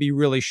line to be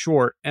really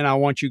short. And I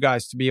want you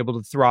guys to be able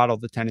to throttle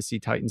the Tennessee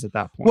Titans at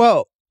that point.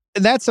 Well,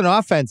 that's an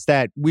offense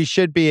that we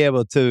should be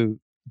able to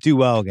do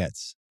well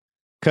against,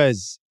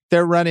 because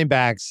their running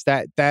backs,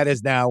 that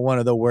is now one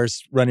of the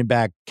worst running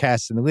back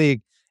casts in the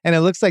league. And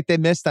it looks like they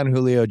missed on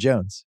Julio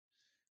Jones,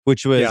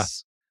 which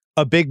was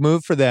a big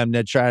move for them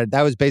to try.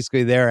 That was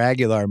basically their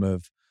Aguilar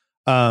move.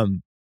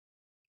 I'm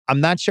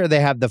not sure they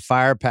have the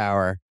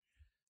firepower.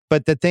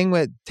 But the thing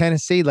with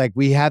Tennessee, like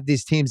we have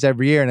these teams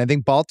every year, and I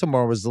think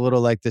Baltimore was a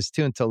little like this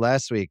too until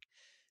last week.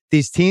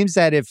 These teams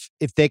that if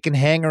they can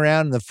hang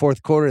around in the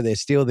fourth quarter, they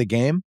steal the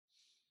game.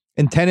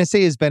 And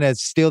Tennessee has been a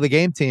steal the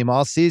game team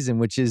all season,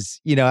 which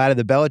is, out of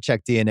the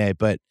Belichick DNA.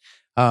 But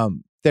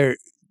the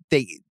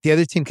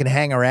other team can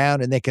hang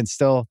around and they can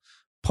still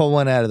pull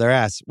one out of their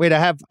ass. Wait,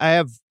 I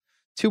have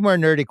 2 more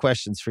nerdy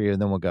questions for you,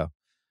 and then we'll go.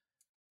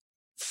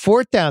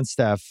 4th down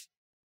stuff.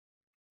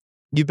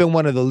 You've been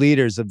one of the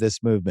leaders of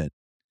this movement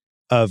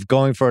of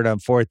going for it on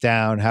 4th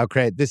down. How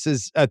great. This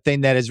is a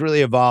thing that has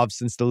really evolved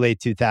since the late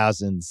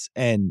 2000s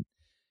and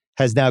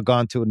has now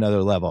gone to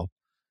another level.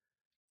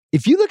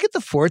 If you look at the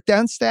 4th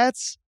down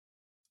stats,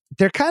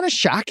 they're kind of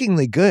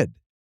shockingly good.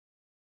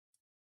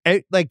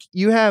 Like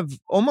you have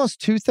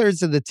almost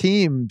 2/3 of the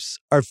teams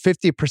are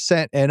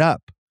 50% and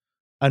up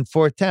on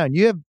 4th down.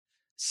 You have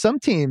some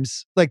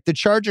teams, like the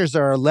Chargers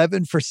are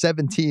 11 for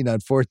 17 on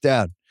 4th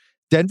down.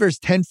 Denver's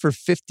 10 for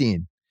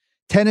 15.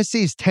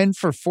 Tennessee's 10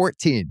 for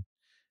 14.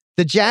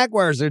 The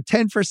Jaguars are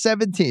 10 for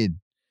 17.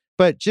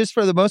 But just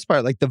for the most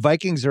part, like the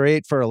Vikings are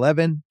 8 for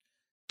 11.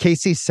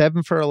 KC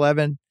 7 for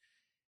 11.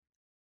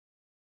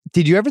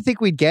 Did you ever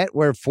think we'd get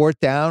where 4th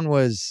down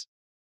was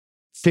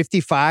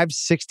 55,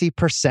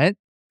 60%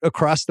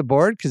 across the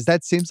board? Because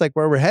that seems like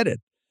where we're headed.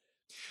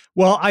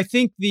 Well, I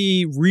think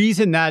the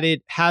reason that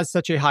it has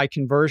such a high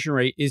conversion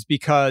rate is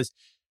because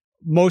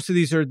most of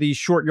these are these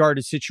short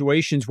yardage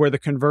situations where the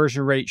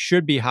conversion rate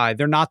should be high.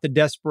 They're not the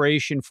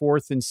desperation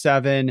 4th and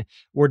 7.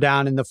 We're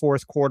down in the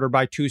 4th quarter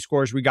by 2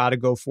 scores. We got to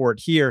go for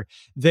it here.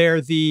 They're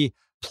the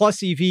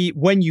plus EV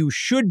when you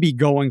should be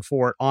going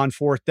for it on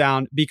 4th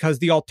down, because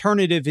the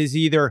alternative is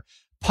either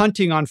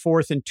punting on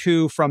 4th and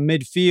 2 from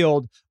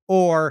midfield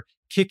or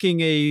kicking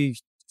a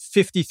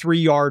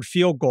 53-yard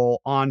field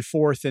goal on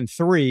 4th and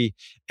 3.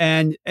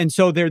 And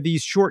so there are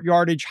these short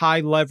yardage,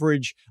 high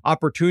leverage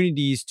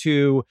opportunities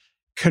to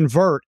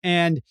convert.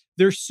 And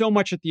there's so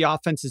much at the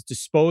offense's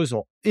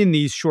disposal in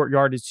these short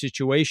yardage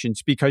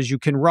situations, because you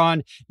can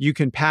run, you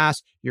can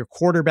pass, your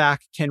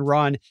quarterback can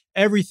run.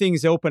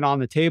 Everything's open on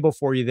the table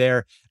for you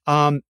there.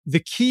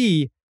 The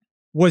key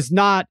was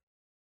not,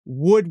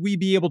 would we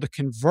be able to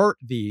convert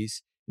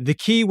these? The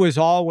key was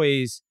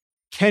always,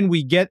 can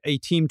we get a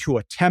team to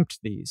attempt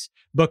these?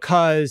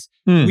 Because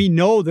we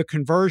know the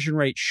conversion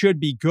rate should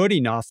be good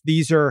enough.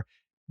 These are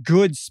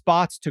good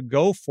spots to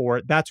go for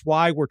it. That's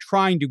why we're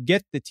trying to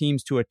get the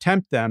teams to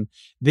attempt them.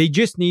 They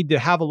just need to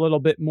have a little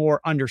bit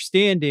more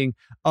understanding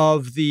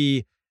of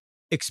the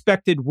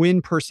expected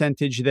win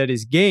percentage that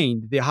is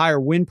gained, the higher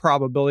win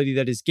probability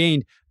that is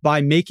gained by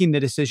making the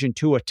decision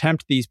to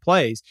attempt these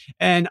plays.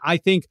 And I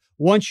think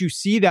once you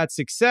see that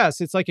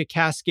success, it's like a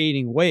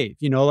cascading wave.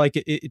 Like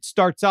it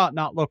starts out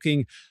not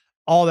looking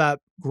all that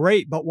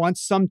great, but once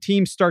some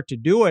teams start to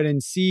do it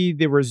and see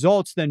the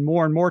results, then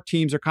more and more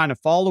teams are kind of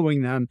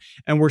following them,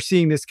 and we're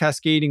seeing this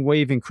cascading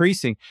wave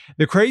increasing.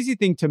 The crazy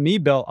thing to me,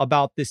 Bill,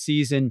 about this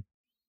season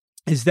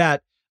is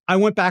that I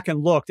went back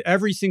and looked.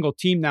 Every single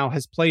team now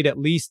has played at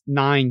least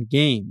 9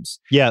 games.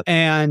 Yeah.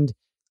 And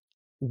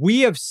we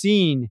have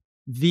seen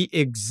the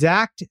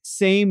exact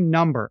same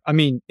number. I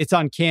mean, it's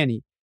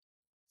uncanny.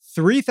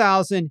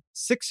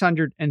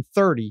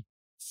 3,630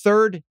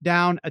 third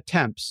down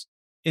attempts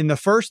in the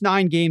first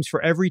 9 games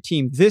for every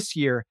team this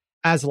year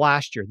as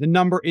last year. The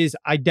number is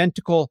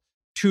identical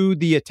to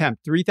the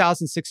attempt,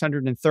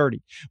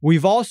 3,630.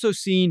 We've also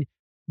seen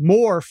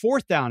more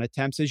fourth down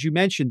attempts. As you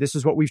mentioned, this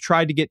is what we've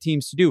tried to get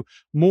teams to do.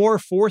 More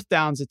fourth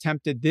downs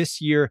attempted this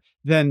year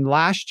than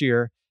last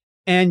year.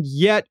 And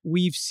yet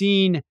we've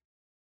seen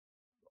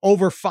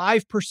over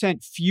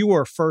 5%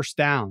 fewer first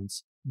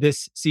downs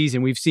this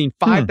season. We've seen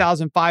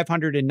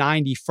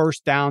 5,590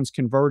 first downs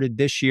converted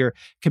this year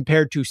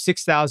compared to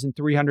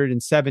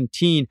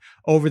 6,317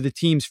 over the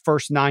team's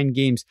first 9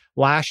 games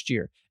last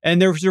year.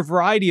 And there's a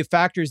variety of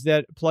factors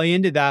that play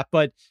into that.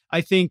 But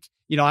I think,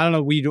 I don't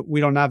know, we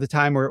don't have the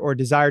time or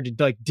desire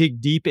to dig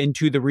deep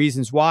into the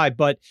reasons why.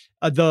 But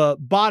the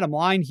bottom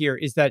line here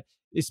is that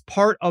it's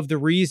part of the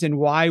reason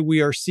why we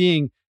are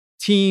seeing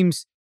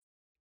teams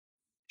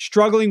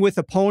struggling with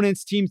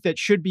opponents, teams that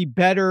should be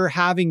better,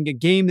 having a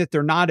game that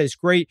they're not as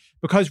great,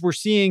 because we're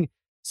seeing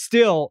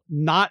still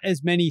not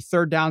as many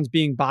third downs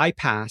being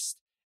bypassed.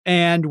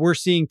 And we're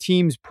seeing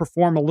teams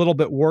perform a little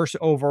bit worse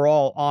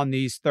overall on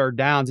these third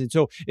downs. And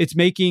so it's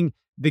making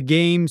the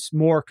games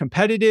more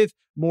competitive,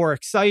 more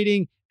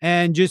exciting,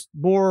 and just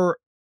more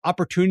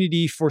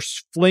opportunity for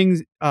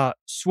swings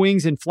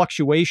and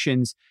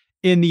fluctuations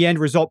in the end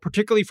result,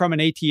 particularly from an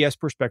ATS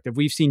perspective.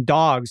 We've seen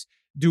dogs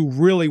do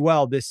really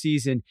well this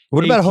season.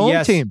 What about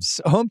home teams?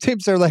 Home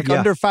teams are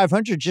under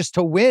 500 just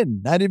to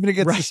win, not even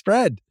against the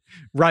spread.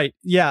 Right.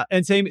 Yeah.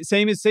 And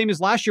same as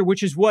last year,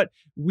 which is what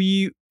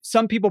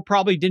some people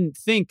probably didn't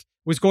think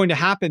was going to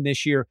happen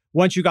this year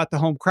once you got the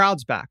home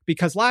crowds back.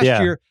 Because last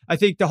year, I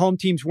think the home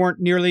teams weren't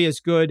nearly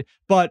as good,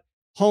 but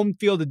home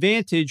field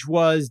advantage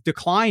was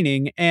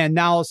declining. And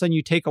now all of a sudden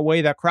you take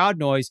away that crowd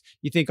noise.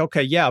 You think,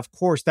 okay, yeah, of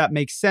course, that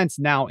makes sense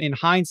now in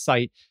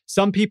hindsight.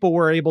 Some people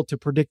were able to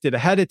predict it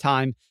ahead of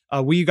time.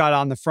 We got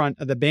on the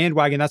front of the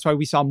bandwagon. That's why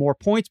we saw more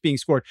points being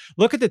scored.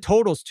 Look at the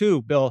totals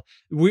too, Bill.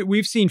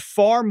 We've seen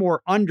far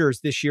more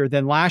unders this year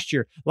than last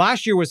year.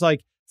 Last year was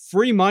like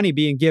free money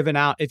being given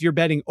out if you're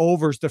betting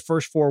overs the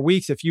first 4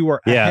 weeks, if you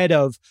were ahead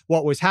of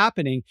what was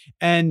happening.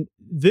 And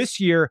this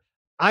year,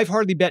 I've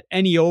hardly bet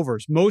any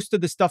overs. Most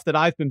of the stuff that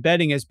I've been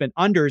betting has been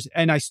unders.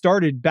 And I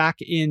started back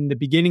in the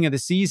beginning of the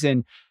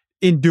season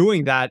in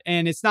doing that.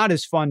 And it's not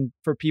as fun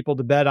for people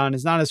to bet on.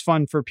 It's not as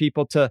fun for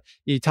people to,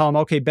 you tell them,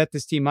 okay, bet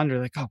this team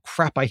under. Like, oh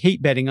crap, I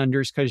hate betting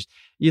unders because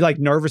you're like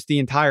nervous the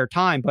entire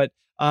time. But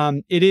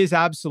it is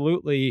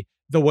absolutely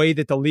the way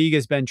that the league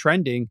has been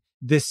trending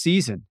this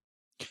season.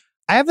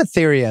 I have a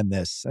theory on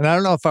this, and I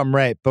don't know if I'm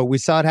right, but we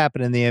saw it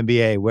happen in the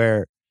NBA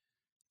where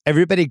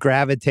everybody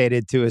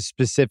gravitated to a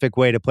specific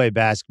way to play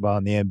basketball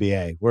in the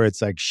NBA, where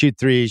it's like shoot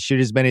threes,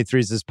 shoot as many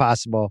threes as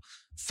possible,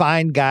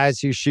 find guys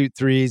who shoot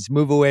threes,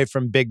 move away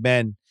from big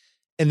men.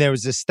 And there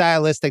was a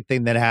stylistic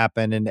thing that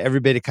happened, and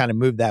everybody kind of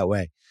moved that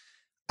way.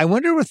 I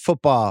wonder with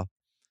football,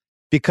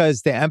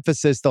 because the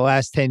emphasis the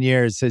last 10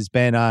 years has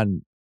been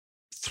on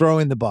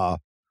throwing the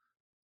ball.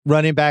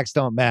 Running backs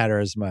don't matter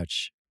as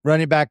much.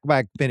 Running back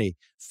mini,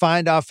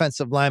 find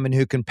offensive linemen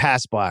who can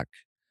pass block.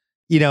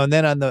 And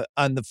then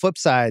on the flip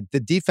side, the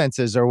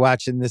defenses are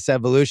watching this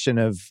evolution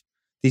of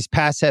these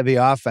pass-heavy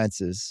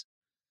offenses.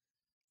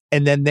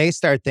 And then they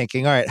start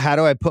thinking, all right, how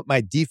do I put my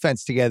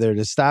defense together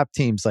to stop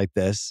teams like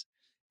this?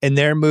 And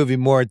they're moving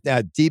more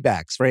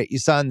D-backs, right? You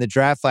saw in the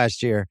draft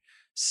last year,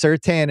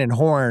 Surtain and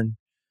Horn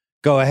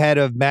go ahead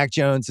of Mac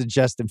Jones and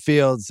Justin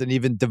Fields and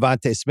even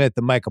Devontae Smith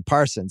and Michael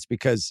Parsons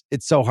because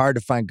it's so hard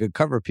to find good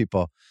cover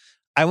people.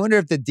 I wonder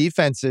if the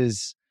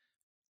defenses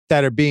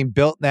that are being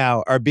built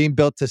now are being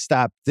built to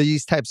stop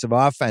these types of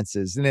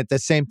offenses. And at the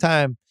same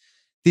time,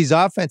 these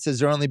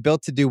offenses are only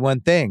built to do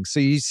one thing.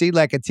 So you see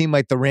like a team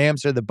like the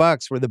Rams or the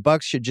Bucks, where the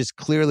Bucks should just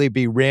clearly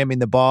be ramming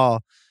the ball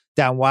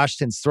down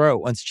Washington's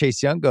throat once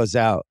Chase Young goes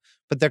out.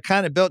 But they're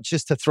kind of built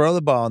just to throw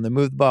the ball and then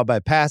move the ball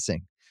by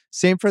passing.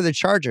 Same for the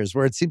Chargers,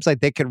 where it seems like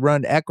they could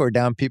run Eckler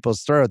down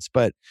people's throats,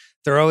 but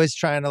they're always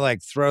trying to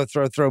like throw,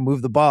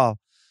 move the ball.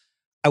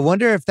 I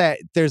wonder if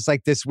there's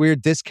like this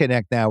weird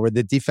disconnect now where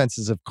the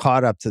defenses have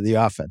caught up to the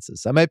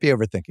offenses. I might be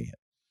overthinking it.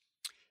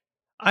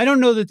 I don't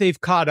know that they've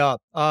caught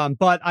up,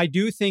 but I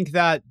do think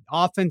that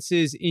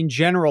offenses in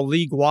general,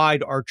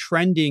 league-wide, are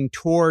trending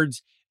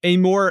towards a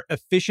more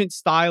efficient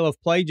style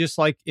of play, just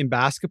like in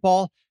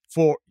basketball,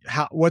 for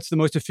what's the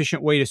most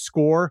efficient way to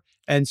score.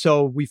 And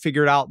so we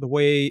figured out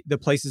the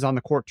places on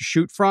the court to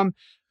shoot from.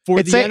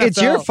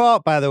 It's your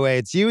fault, by the way.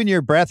 It's you and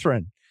your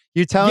brethren.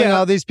 You're telling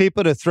all these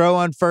people to throw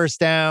on first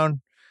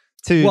down,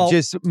 to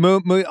just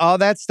move all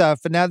that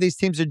stuff. And now these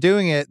teams are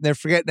doing it and they're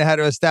forgetting how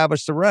to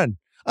establish the run.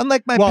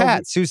 Unlike my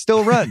Pats, who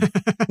still run.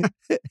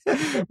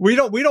 we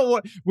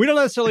don't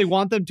necessarily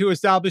want them to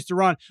establish the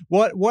run.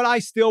 What I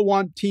still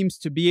want teams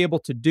to be able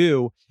to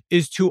do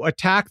is to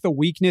attack the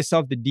weakness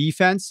of the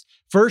defense.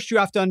 First, you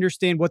have to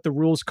understand what the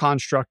rules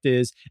construct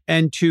is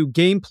and to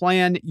game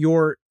plan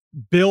your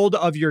build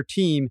of your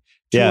team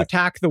to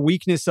attack the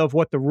weakness of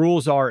what the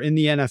rules are in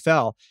the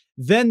NFL.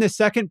 Then the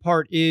second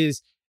part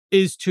is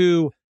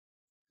to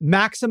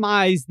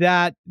maximize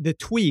the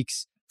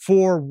tweaks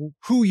for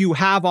who you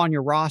have on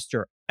your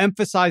roster.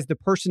 Emphasize the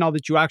personnel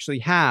that you actually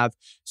have.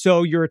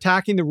 So you're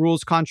attacking the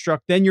rules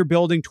construct, then you're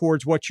building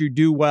towards what you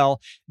do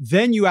well.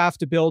 Then you have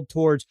to build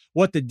towards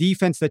what the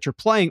defense that you're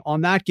playing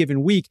on that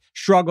given week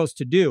struggles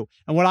to do.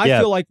 And what I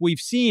feel like we've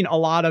seen a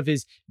lot of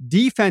is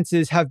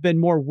defenses have been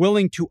more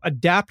willing to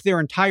adapt their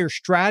entire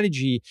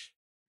strategy.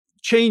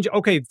 Change,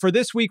 okay, for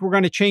this week, we're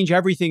going to change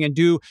everything and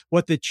do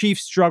what the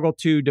Chiefs struggle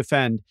to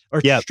defend or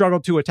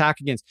struggle to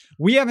attack against.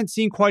 We haven't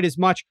seen quite as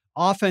much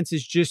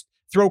offenses just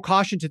throw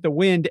caution to the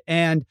wind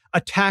and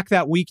attack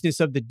that weakness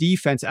of the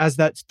defense as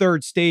that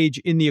third stage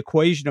in the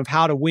equation of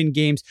how to win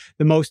games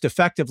the most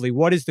effectively.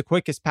 What is the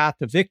quickest path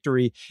to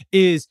victory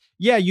is,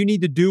 you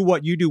need to do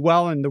what you do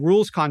well in the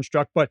rules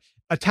construct, but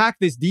attack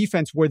this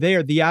defense where they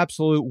are the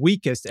absolute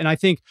weakest. And I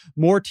think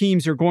more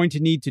teams are going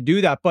to need to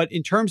do that. But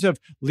in terms of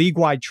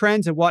league-wide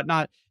trends and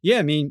whatnot,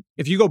 I mean,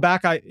 if you go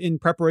back in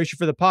preparation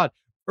for the pod,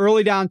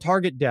 early down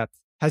target depth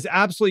has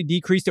absolutely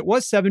decreased. It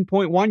was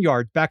 7.1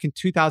 yards back in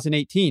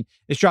 2018.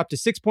 It's dropped to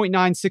 6.9,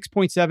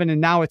 6.7, and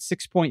now it's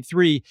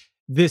 6.3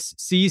 this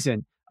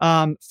season.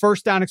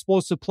 First down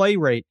explosive play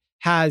rate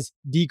has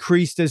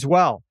decreased as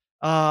well.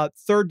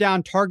 Third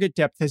down target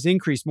depth has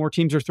increased. More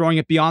teams are throwing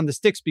it beyond the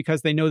sticks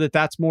because they know that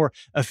that's more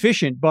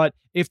efficient. But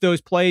if those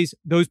plays,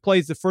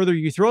 the further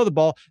you throw the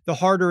ball, the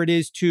harder it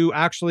is to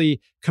actually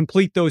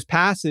complete those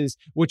passes,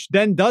 which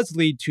then does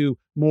lead to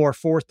more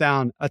fourth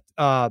down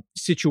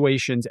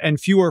situations and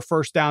fewer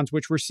first downs,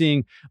 which we're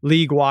seeing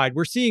league wide.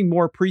 We're seeing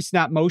more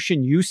pre-snap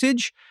motion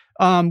usage,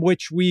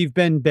 which we've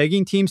been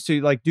begging teams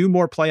to do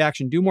more play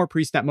action, do more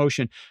pre-snap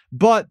motion.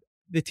 But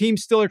the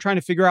teams still are trying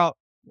to figure out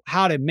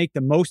how to make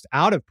the most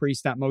out of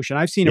pre-snap motion.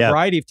 I've seen a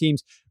variety of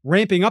teams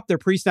ramping up their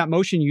pre-snap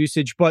motion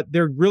usage, but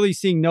they're really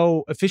seeing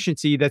no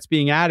efficiency that's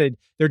being added.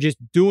 They're just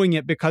doing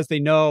it because they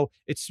know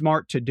it's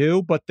smart to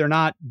do, but they're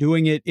not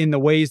doing it in the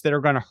ways that are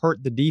going to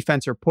hurt the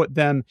defense or put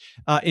them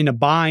in a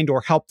bind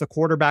or help the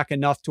quarterback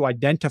enough to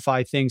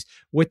identify things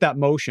with that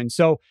motion.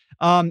 So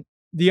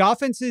the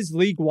offenses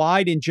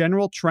league-wide in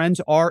general trends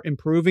are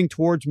improving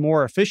towards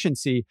more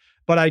efficiency,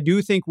 but I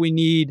do think we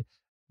need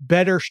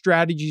better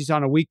strategies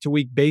on a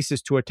week-to-week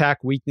basis to attack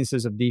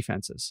weaknesses of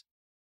defenses.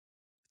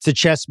 It's a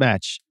chess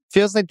match.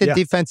 Feels like the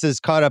defense is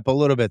caught up a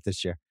little bit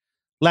this year.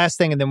 Last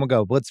thing, and then we'll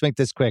go. Let's make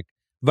this quick.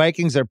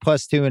 Vikings are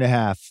plus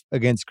 2.5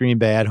 against Green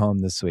Bay at home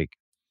this week.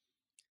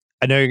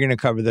 I know you're going to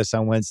cover this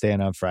on Wednesday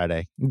and on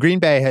Friday. Green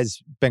Bay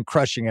has been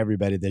crushing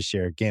everybody this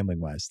year,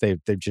 gambling-wise.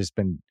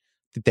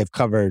 They've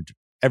covered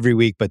every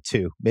week but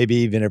two, maybe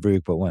even every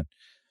week but one.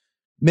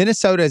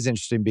 Minnesota is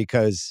interesting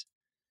because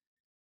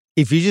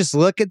if you just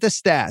look at the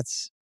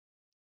stats,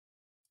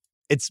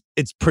 it's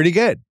pretty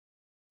good.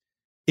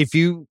 If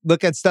you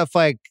look at stuff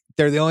like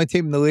they're the only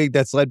team in the league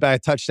that's led by a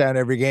touchdown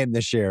every game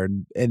this year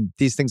and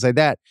these things like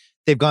that,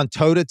 they've gone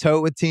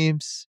toe-to-toe with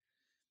teams.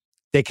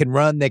 They can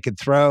run, they can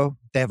throw.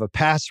 They have a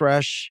pass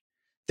rush.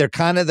 They're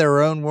kind of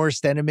their own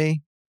worst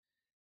enemy.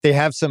 They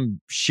have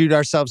some shoot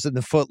ourselves in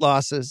the foot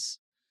losses.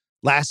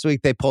 Last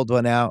week, they pulled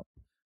one out.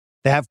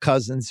 They have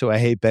Cousins, who I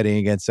hate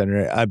betting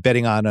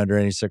on under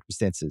any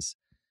circumstances.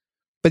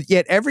 But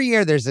yet every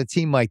year there's a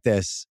team like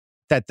this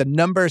that the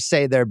numbers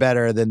say they're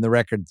better than the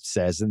record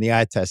says and the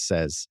eye test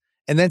says.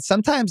 And then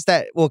sometimes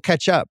that will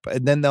catch up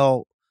and then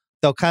they'll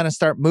kind of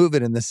start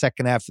moving in the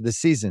second half of the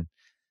season.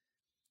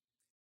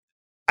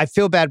 I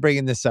feel bad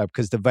bringing this up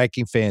because the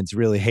Viking fans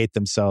really hate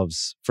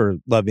themselves for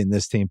loving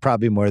this team,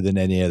 probably more than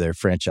any other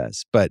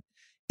franchise. But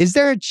is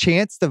there a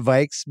chance the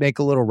Vikes make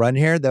a little run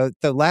here? The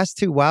last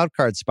two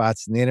wildcard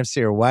spots in the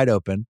NFC are wide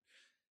open.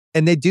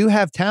 And they do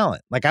have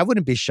talent. I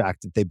wouldn't be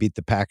shocked if they beat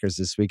the Packers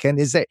this weekend.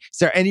 Is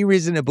there any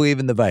reason to believe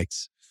in the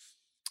Vikes?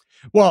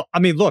 Well, I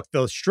mean, look,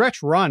 the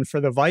stretch run for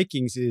the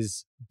Vikings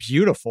is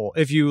beautiful.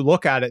 If you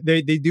look at it,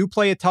 they do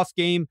play a tough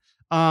game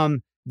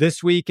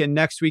this week and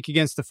next week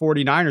against the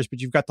 49ers, but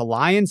you've got the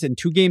Lions and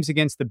 2 games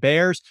against the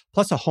Bears,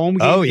 plus a home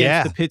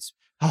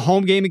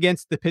game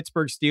against the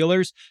Pittsburgh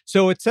Steelers.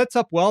 So it sets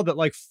up well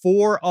that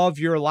 4 of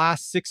your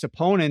last 6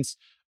 opponents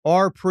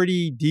are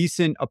pretty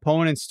decent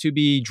opponents to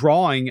be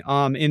drawing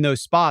in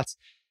those spots.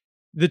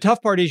 the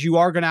tough part is you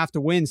are going to have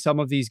to win some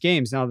of these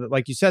games. Now,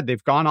 like you said,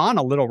 they've gone on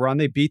a little run.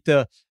 They beat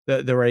the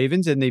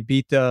Ravens and they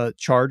beat the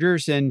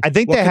Chargers. And I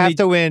think they have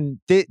to win.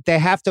 They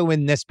have to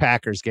win this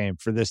Packers game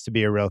for this to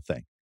be a real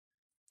thing.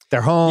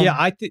 They're home. Yeah,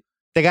 I think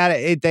they got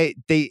it.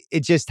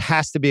 It just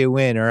has to be a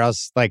win, or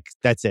else like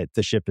that's it.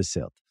 The ship is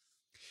sailed.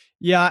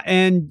 Yeah,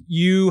 and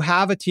you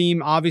have a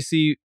team,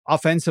 obviously,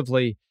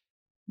 offensively.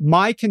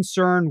 My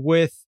concern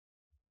with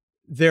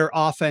their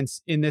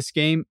offense in this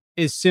game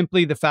is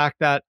simply the fact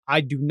that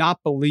I do not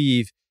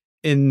believe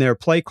in their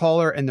play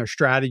caller and their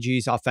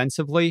strategies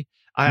offensively.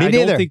 I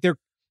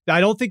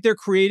don't think they're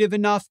creative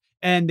enough,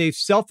 and they've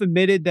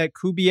self-admitted that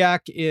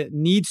Kubiak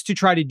needs to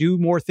try to do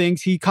more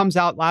things. He comes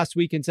out last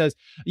week and says,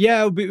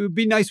 yeah, it would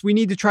be nice. We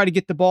need to try to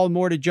get the ball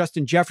more to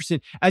Justin Jefferson,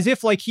 as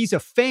if like he's a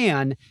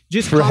fan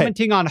just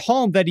commenting on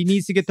home that he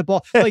needs to get the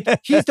ball. Like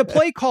he's the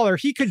play caller.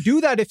 He could do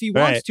that if he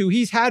wants to.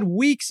 He's had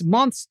weeks,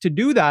 months to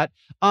do that.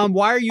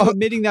 Why are you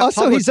admitting that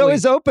also, publicly? He's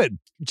always open.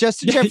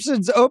 Justin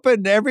Jefferson's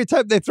open every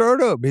time they throw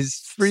to him. He's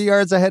 3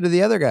 yards ahead of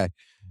the other guy.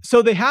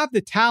 So they have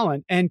the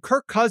talent, and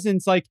Kirk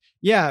Cousins, like,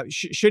 yeah,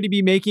 should he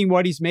be making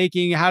what he's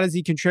making? How does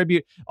he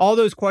contribute? All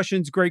those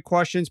questions, great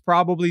questions.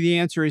 Probably the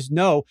answer is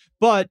no,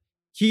 but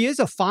he is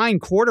a fine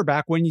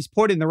quarterback when he's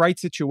put in the right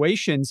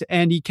situations,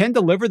 and he can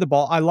deliver the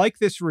ball. I like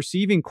this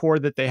receiving core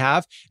that they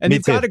have, and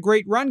they've got a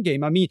great run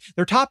game. I mean,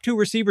 their top two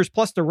receivers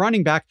plus the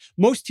running back,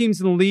 most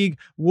teams in the league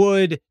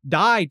would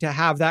die to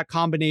have that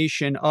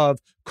combination of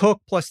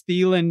Cook plus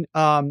Thielen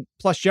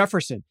plus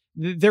Jefferson.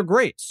 They're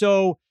great.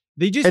 So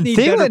they just need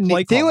better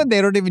play calling. Thielen,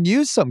 they don't even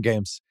use some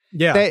games.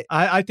 Yeah,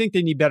 I think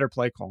they need better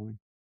play calling.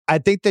 I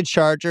think the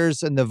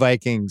Chargers and the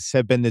Vikings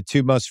have been the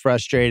two most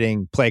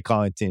frustrating play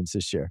calling teams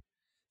this year.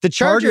 The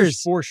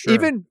Chargers for sure.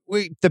 Even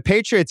the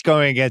Patriots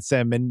going against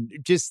them, and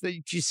just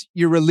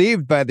you're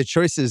relieved by the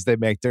choices they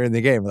make during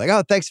the game. Like,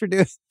 oh, thanks for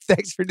doing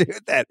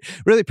that.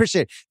 Really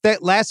appreciate it.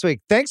 That last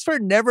week. Thanks for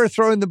never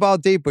throwing the ball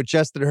deep with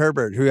Justin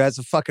Herbert, who has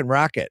a fucking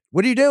rocket.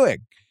 What are you doing?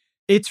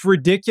 It's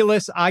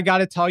ridiculous. I got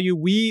to tell you,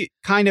 we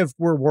kind of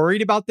were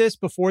worried about this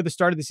before the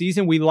start of the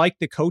season. We liked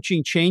the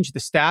coaching change, the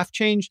staff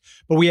changed,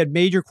 but we had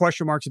major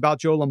question marks about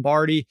Joe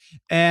Lombardi,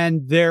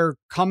 and they're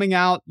coming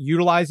out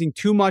utilizing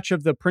too much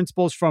of the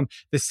principles from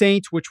the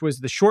Saints, which was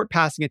the short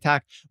passing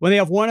attack, when they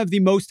have one of the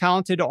most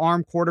talented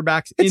arm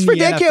quarterbacks in the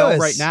NFL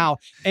right now.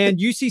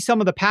 And you see some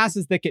of the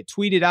passes that get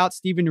tweeted out.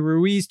 Steven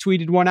Ruiz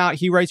tweeted one out.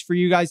 He writes for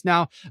you guys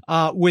now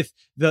with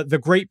the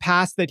great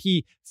pass that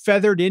he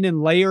feathered in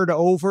and layered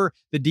over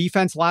the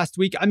defense last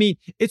week. I mean,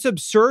 it's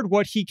absurd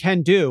what he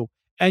can do.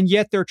 And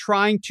yet they're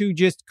trying to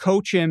just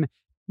coach him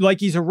like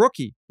he's a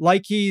rookie,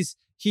 like he's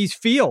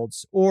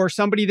Fields or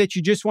somebody that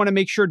you just want to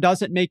make sure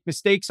doesn't make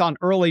mistakes on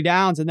early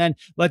downs. And then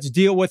let's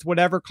deal with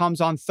whatever comes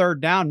on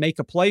third down, make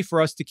a play for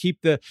us to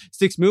keep the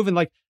sticks moving.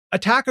 Like,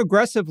 attack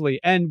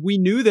aggressively. And we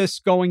knew this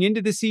going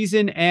into the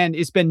season, and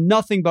it's been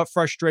nothing but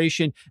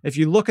frustration. If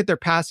you look at their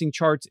passing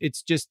charts,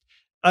 it's just,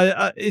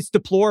 it's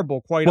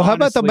deplorable, quite honestly. Well, how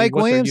about the Mike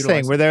Williams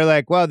thing where they're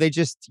like, well,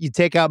 you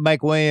take out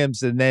Mike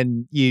Williams and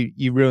then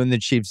you ruin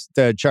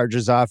the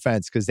Chargers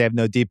offense because they have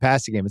no deep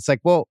passing game. It's like,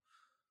 well,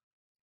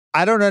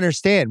 I don't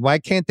understand. Why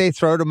can't they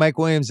throw to Mike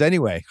Williams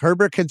anyway?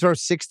 Herbert can throw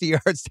 60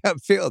 yards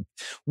downfield.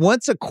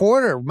 Once a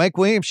quarter, Mike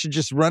Williams should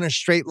just run a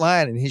straight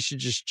line and he should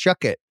just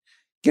chuck it.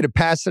 Get a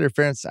pass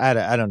interference. I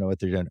don't know what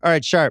they're doing. All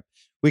right, Sharp.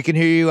 We can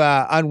hear you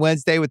on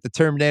Wednesday with the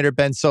Terminator,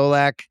 Ben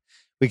Solak.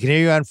 We can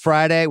hear you on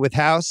Friday with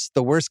House,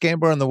 the worst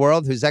gambler in the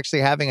world, who's actually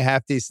having a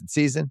half-decent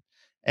season.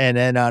 And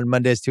then on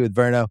Mondays, too, with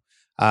Verno.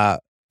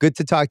 Good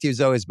to talk to you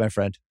as always, my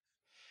friend.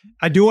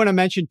 I do want to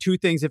mention two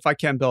things if I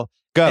can, Bill.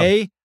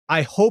 Go.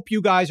 I hope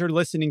you guys are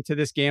listening to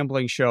this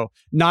gambling show.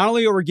 Not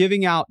only are we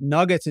giving out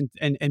nuggets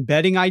and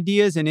betting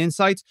ideas and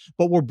insights,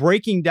 but we're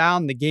breaking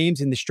down the games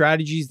and the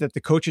strategies that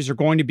the coaches are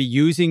going to be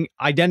using,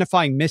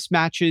 identifying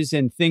mismatches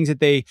and things that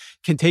they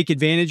can take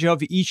advantage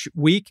of each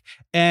week.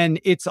 And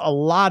it's a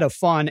lot of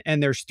fun.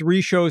 And there's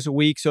 3 shows a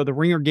week. So the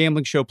Ringer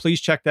Gambling Show,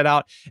 please check that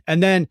out.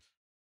 And then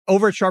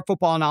over at Sharp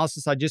Football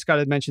Analysis, I just got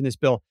to mention this,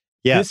 Bill.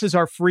 Yeah. This is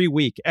our free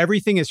week.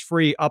 Everything is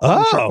free up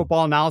on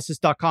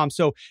sharpfootballanalysis.com.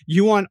 So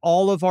you want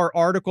all of our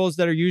articles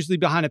that are usually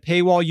behind a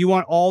paywall. You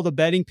want all the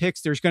betting picks.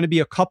 There's going to be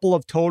a couple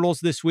of totals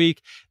this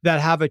week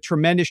that have a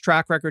tremendous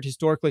track record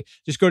historically.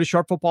 Just go to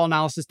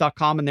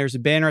sharpfootballanalysis.com and there's a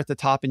banner at the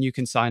top and you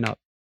can sign up.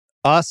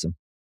 Awesome.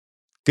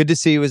 Good to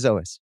see you as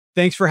always.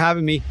 Thanks for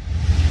having me.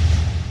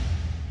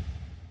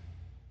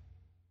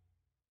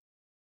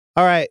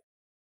 All right.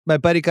 My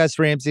buddy Gus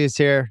Ramsey is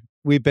here.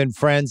 We've been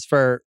friends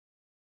for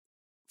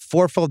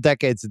 4 full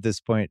decades at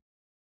this point.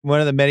 One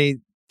of the many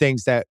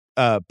things that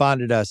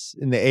bonded us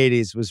in the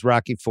 80s was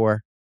Rocky IV.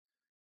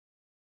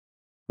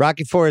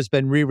 Rocky IV has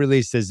been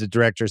re-released as the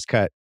director's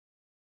cut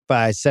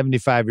by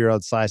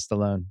 75-year-old Sly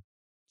Stallone.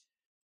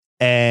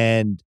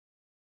 And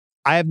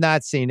I have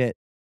not seen it.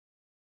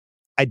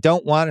 I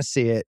don't want to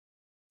see it.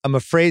 I'm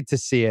afraid to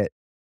see it.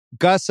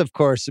 Gus, of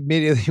course,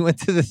 immediately went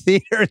to the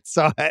theater and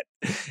saw it.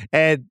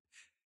 And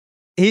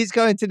he's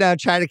going to now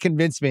try to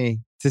convince me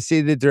to see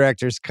the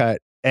director's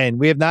cut. And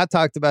we have not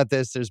talked about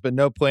this. There's been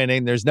no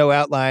planning. There's no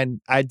outline.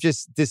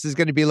 This is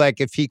going to be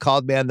like if he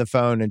called me on the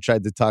phone and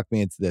tried to talk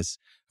me into this.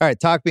 All right,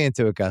 talk me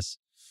into it, Gus.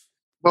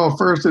 Well,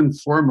 first and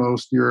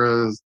foremost,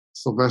 you're a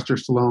Sylvester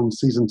Stallone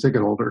season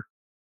ticket holder.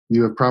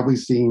 You have probably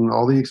seen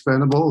all the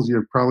Expendables.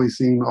 You've probably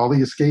seen all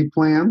the escape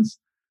plans,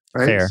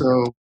 right? Fair.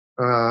 So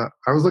I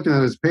was looking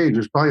at his page.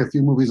 There's probably a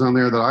few movies on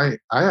there that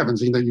I haven't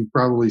seen that you've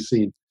probably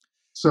seen.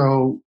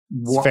 So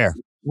Fair.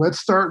 Let's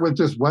start with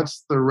just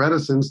what's the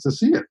reticence to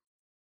see it?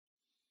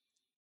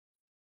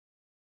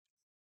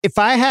 If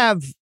I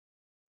have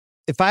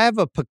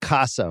a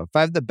Picasso, if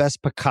I have the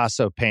best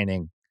Picasso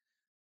painting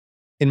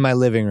in my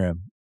living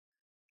room,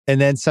 and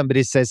then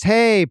somebody says,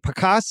 hey,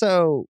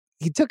 Picasso,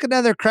 he took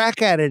another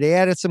crack at it. He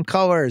added some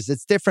colors.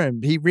 It's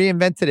different. He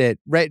reinvented it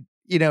right,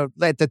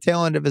 at the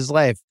tail end of his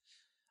life.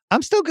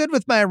 I'm still good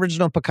with my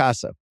original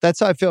Picasso. That's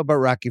how I feel about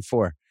Rocky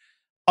IV.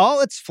 All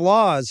its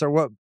flaws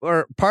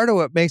are part of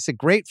what makes it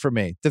great for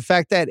me. The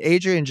fact that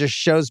Adrian just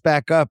shows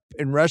back up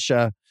in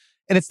Russia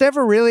and it's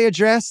never really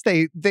addressed.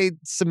 They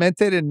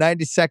cement it in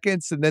 90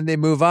 seconds and then they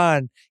move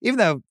on, even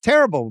though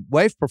terrible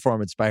wife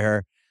performance by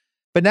her.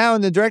 But now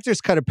in the director's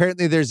cut,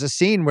 apparently there's a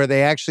scene where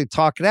they actually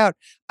talk it out.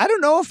 I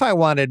don't know if I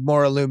wanted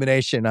more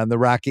illumination on the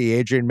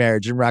Rocky-Adrian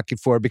marriage in Rocky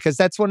IV, because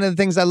that's one of the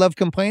things I love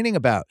complaining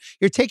about.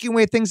 You're taking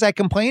away things I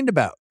complained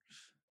about.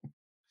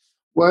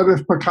 What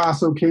if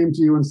Picasso came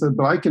to you and said,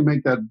 but I can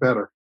make that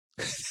better?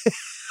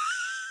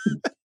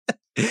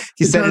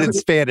 He said it in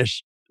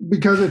Spanish.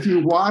 Because if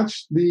you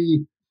watch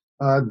the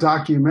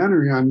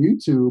documentary on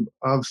YouTube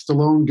of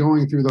Stallone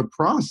going through the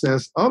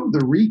process of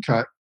the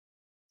recut,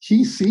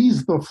 he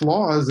sees the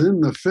flaws in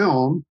the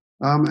film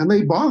and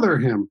they bother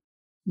him.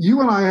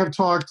 You and I have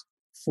talked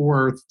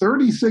for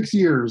 36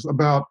 years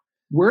about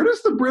where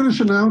does the British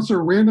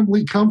announcer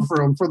randomly come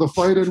from for the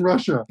fight in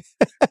Russia?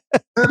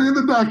 And in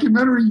the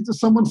documentary,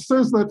 someone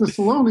says that to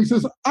Stallone. He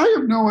says, I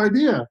have no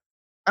idea.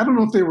 I don't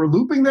know if they were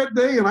looping that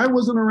day and I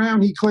wasn't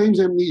around. He claims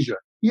amnesia.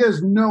 He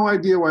has no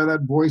idea why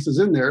that voice is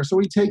in there, so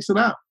he takes it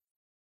out.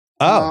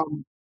 Oh,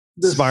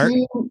 smart.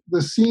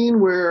 The scene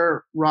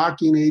where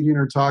Rocky and Adrian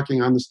are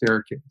talking on the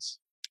staircase.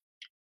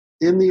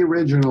 In the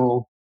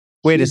original...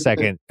 Wait a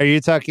second. Are you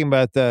talking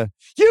about the,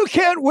 you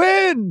can't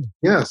win?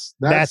 Yes,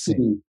 that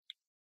scene.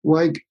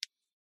 Like,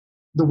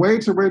 the way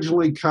it's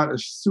originally cut,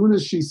 as soon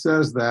as she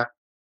says that,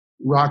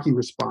 Rocky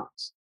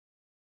responds.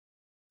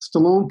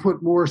 Stallone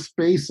put more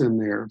space in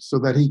there so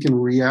that he can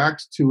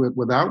react to it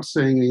without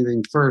saying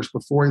anything first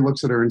before he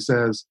looks at her and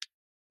says,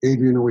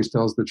 Adrian always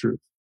tells the truth.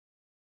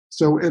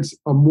 So it's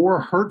a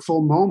more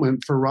hurtful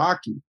moment for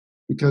Rocky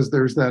because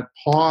there's that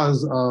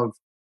pause of,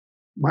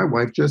 my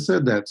wife just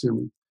said that to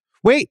me.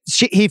 Wait,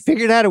 he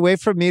figured out a way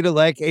for me to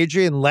like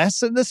Adrian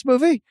less in this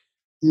movie?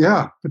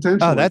 Yeah,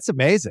 potentially. Oh, that's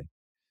amazing.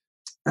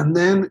 And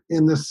then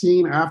in the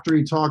scene after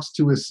he talks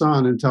to his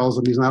son and tells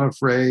him he's not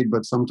afraid,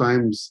 but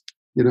sometimes,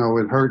 it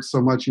hurts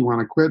so much you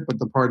want to quit, but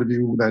the part of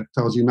you that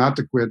tells you not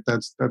to quit,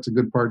 that's a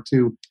good part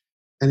too.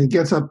 And he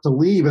gets up to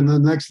leave, and the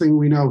next thing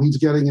we know, he's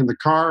getting in the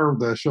car,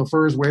 the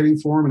chauffeur is waiting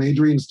for him, and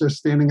Adrian's just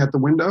standing at the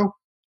window.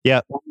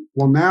 Yeah.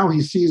 Well, now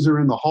he sees her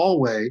in the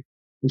hallway,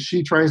 and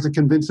she tries to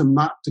convince him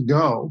not to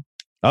go.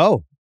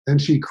 Oh.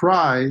 And she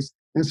cries.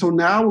 And so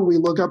now when we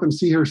look up and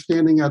see her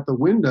standing at the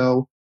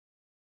window,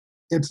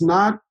 it's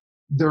not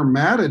they're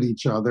mad at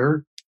each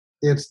other.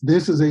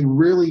 This is a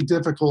really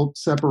difficult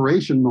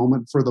separation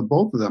moment for the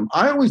both of them.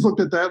 I always looked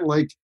at that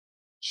like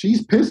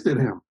she's pissed at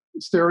him,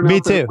 staring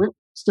out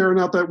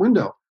that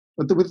window.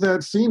 But with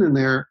that scene in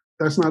there,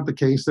 that's not the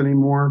case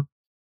anymore.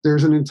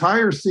 There's an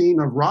entire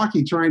scene of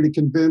Rocky trying to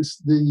convince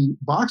the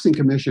boxing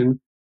commission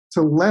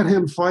to let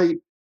him fight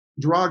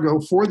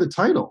Drago for the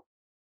title.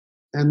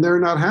 And they're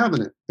not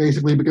having it,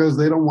 basically, because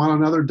they don't want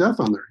another death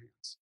on their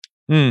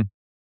hands.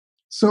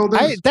 So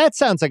that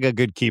sounds like a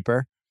good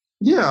keeper.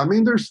 Yeah, I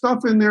mean, there's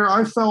stuff in there.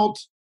 I felt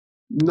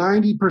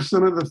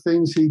 90% of the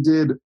things he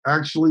did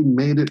actually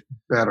made it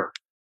better.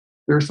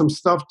 There's some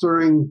stuff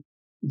during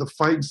the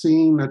fight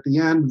scene at the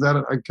end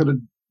that I could have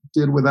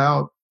did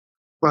without.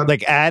 But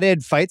like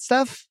added fight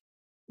stuff?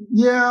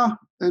 Yeah,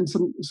 and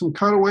some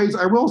cutaways.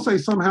 I will say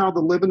somehow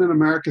the Living in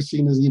America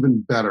scene is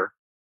even better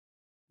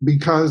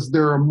because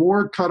there are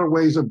more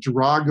cutaways of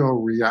Drago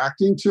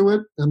reacting to it,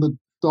 and the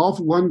Dolph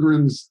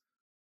Lundgren's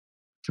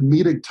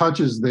comedic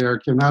touches there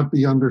cannot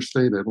be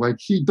understated. Like,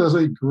 he does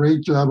a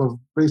great job of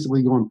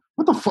basically going,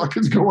 what the fuck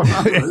is going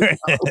on right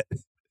now?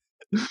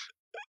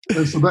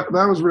 And so that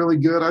was really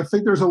good. I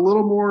think there's a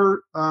little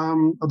more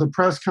of the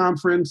press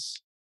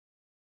conference,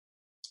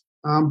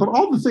 but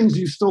all the things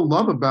you still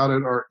love about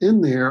it are in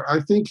there.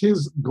 I think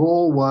his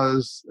goal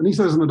was, and he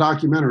says in the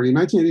documentary, in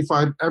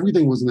 1985,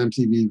 everything was an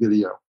MTV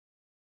video,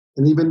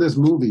 and even this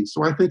movie.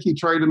 So I think he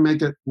tried to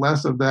make it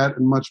less of that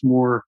and much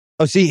more.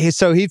 Oh, see,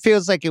 so he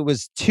feels like it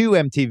was too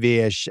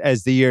MTV-ish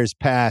as the years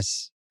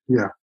pass.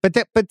 Yeah.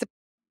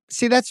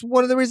 See, that's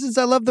one of the reasons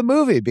I love the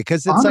movie,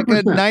 because it's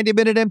 100%. Like a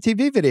 90-minute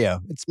MTV video.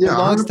 It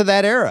belongs to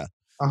that era.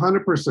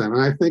 100%. And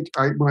I think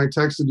when I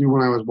texted you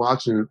when I was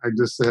watching it, I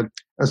just said,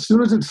 as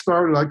soon as it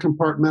started, I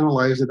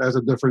compartmentalized it as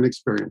a different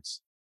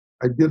experience.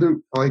 I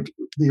didn't like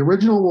the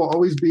original. Will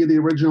always be the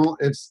original.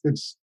 It's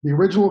the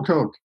original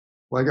Coke.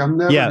 Like I'm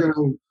never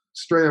going to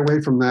stray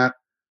away from that.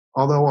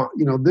 Although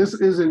this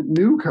isn't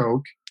new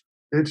Coke.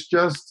 It's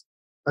just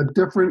a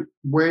different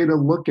way to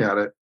look at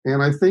it.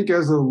 And I think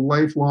as a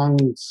lifelong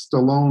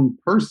Stallone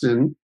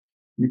person,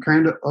 you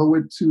kind of owe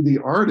it to the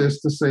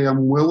artist to say,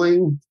 I'm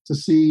willing to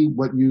see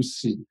what you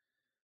see.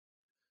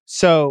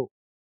 So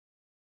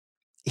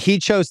he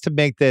chose to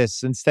make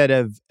this instead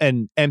of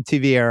an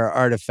MTV era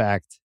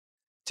artifact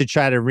to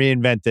try to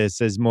reinvent this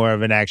as more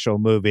of an actual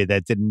movie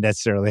that didn't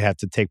necessarily have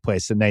to take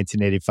place in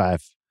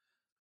 1985.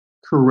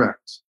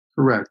 Correct.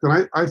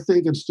 And I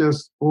think it's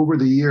just over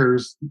the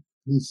years,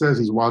 he says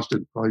he's watched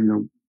it probably,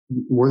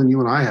 more than you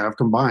and I have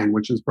combined,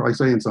 which is probably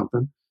saying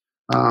something.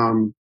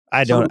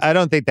 I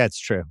don't think that's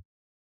true.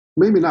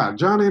 Maybe not.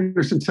 John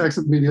Anderson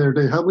texted me the other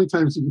day, how many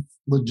times do you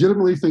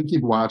legitimately think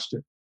you've watched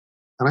it?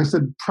 And I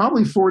said,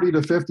 probably 40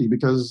 to 50,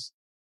 because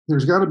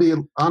there's got to be,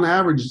 on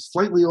average,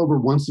 slightly over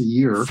once a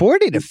year.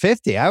 40 to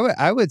 50?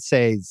 I would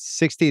say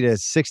 60 to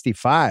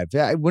 65.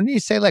 Yeah, wouldn't you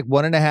say like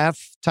 1.5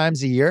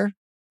 times a year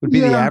would be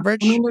the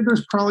average? I mean,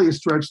 there's probably a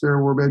stretch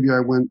there where maybe I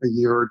went a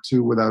year or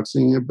two without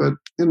seeing it, but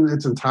in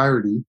its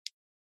entirety.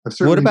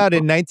 What about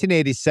in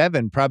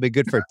 1987? Probably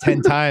good for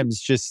 10 times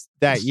just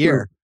that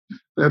year. True.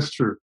 That's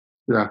true.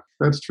 Yeah,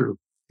 that's true.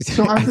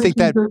 So I think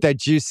that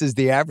juices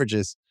the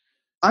averages.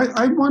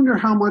 I wonder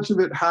how much of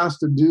it has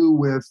to do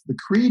with the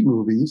Creed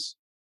movies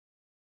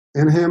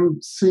and him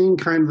seeing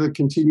kind of the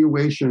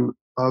continuation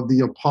of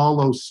the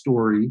Apollo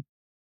story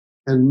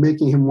and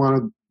making him want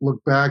to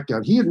look back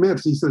at. He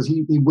admits, he says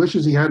he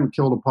wishes he hadn't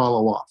killed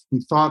Apollo off.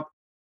 He thought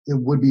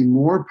it would be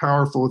more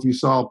powerful if you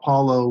saw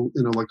Apollo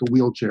in like a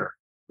wheelchair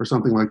or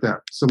something like that.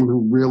 Someone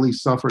who really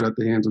suffered at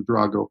the hands of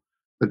Drago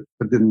but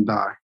didn't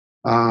die.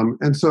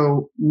 And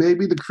so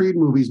maybe the Creed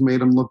movies made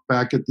him look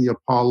back at the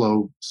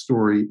Apollo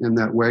story in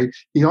that way.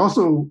 He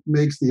also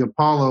makes the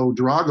Apollo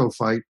Drago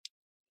fight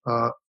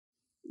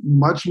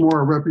much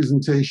more a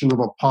representation of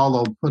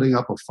Apollo putting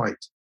up a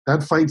fight.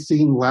 That fight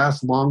scene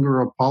lasts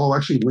longer. Apollo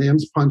actually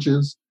lands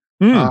punches.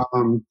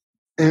 And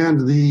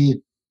the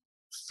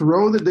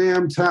throw the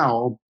damn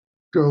towel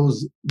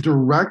goes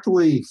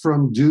directly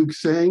from Duke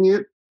saying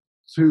it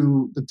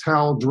to the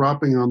towel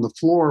dropping on the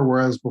floor,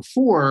 whereas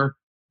before,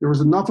 there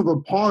was enough of a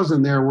pause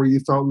in there where you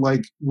felt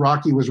like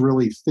Rocky was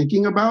really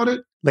thinking about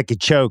it. Like he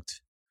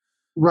choked.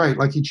 Right,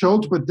 like he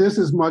choked, but this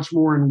is much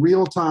more in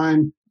real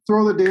time.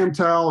 Throw the damn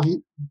towel.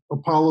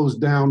 Apollo's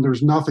down.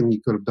 There's nothing he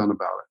could have done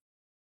about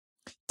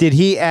it. Did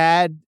he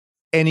add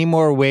any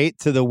more weight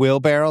to the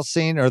wheelbarrow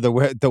scene or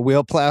the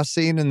wheel plow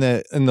scene in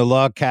the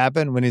log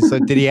cabin when he's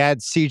like, did he add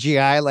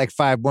CGI like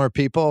 5 more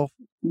people?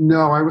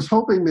 No, I was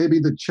hoping maybe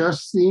the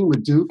chess scene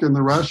with Duke and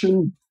the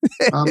Russian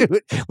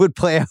would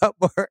play out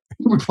more.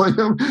 Would play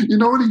out. You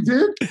know what he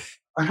did?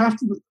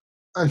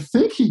 I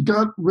think he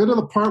got rid of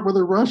the part where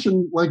the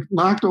Russian like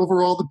knocked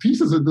over all the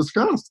pieces in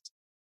disgust.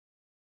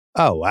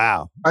 Oh,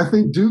 wow. I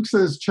think Duke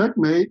says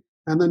checkmate.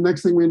 And then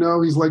next thing we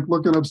know, he's like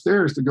looking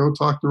upstairs to go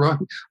talk to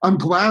Rocky. I'm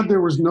glad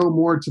there was no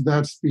more to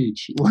that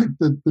speech. Like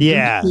the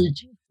Duke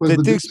speech. The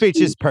Duke speech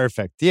is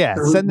perfect. Yeah.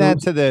 Send that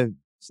to the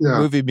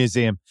movie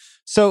museum.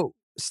 So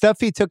stuff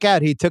he took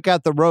out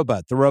the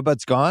robot. The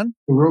robot's gone?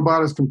 The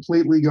robot is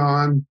completely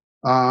gone.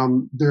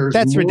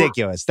 That's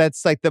ridiculous.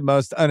 That's like the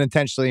most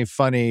unintentionally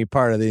funny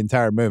part of the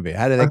entire movie.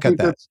 How did they cut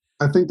that?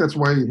 I think that's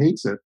why he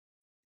hates it.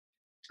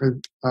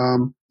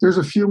 There's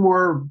a few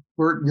more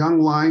Burt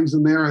Young lines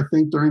in there, I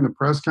think, during the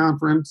press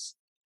conference.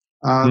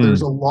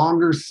 There's a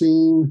longer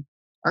scene,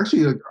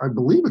 actually, I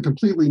believe a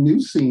completely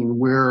new scene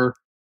where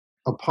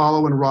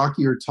Apollo and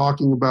Rocky are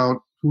talking about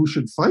who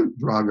should fight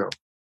Drago.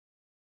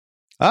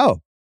 Oh.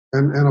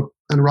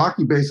 And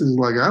Rocky basically is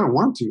like, I don't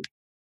want to.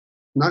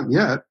 Not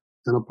yet.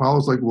 And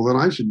Apollo's like, well, then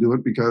I should do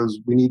it because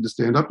we need to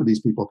stand up to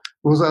these people.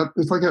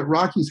 It's like at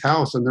Rocky's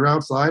house and they're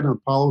outside and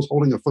Apollo's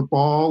holding a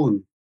football,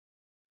 and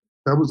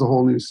that was a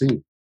whole new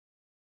scene.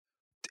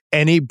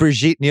 Any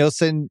Brigitte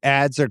Nielsen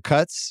ads or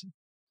cuts?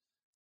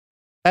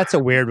 That's a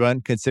weird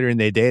one considering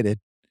they dated.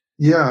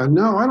 Yeah,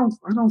 no, I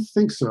don't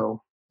think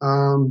so.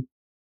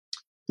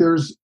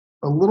 There's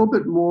a little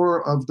bit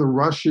more of the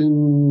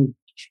Russian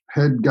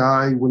head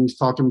guy when he's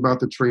talking about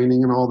the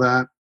training and all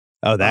that.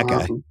 Oh, that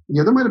guy.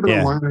 Yeah, there might have been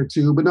a line or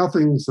two, but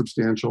nothing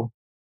substantial.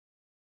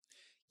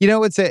 You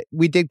know,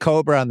 we did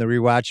Cobra on the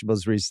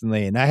Rewatchables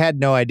recently, and I had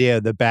no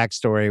idea the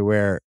backstory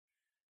where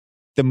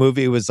the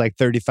movie was like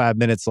 35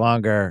 minutes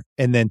longer,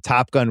 and then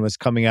Top Gun was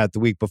coming out the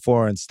week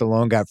before, and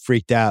Stallone got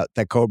freaked out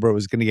that Cobra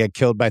was going to get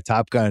killed by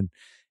Top Gun.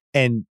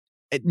 And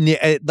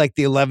at like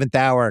the 11th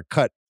hour,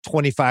 cut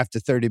 25 to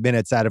 30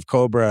 minutes out of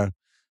Cobra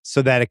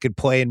so that it could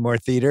play in more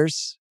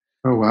theaters.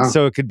 Oh, wow.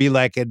 So it could be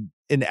like an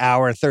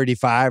hour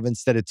 35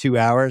 instead of 2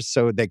 hours,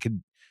 so they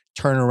could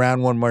turn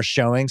around one more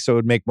showing so it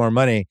would make more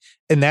money.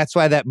 And that's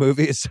why that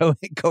movie is so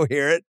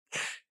incoherent.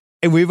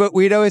 And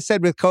we'd always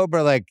said with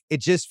Cobra, like,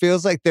 it just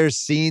feels like there's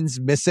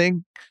scenes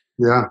missing.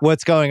 Yeah.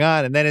 What's going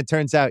on? And then it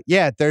turns out,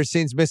 there's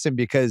scenes missing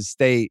because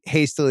they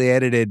hastily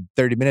edited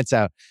 30 minutes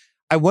out.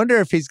 I wonder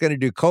if he's going to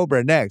do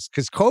Cobra next,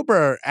 because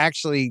Cobra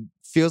actually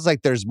feels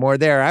like there's more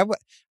there.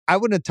 I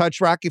wouldn't have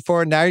touched Rocky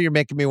IV. Now you're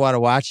making me want to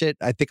watch it.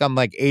 I think I'm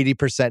like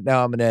 80%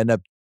 now. I'm going to end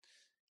up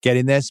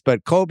getting this,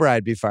 but Cobra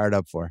I'd be fired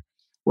up for.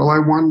 Well, I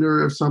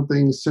wonder if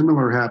something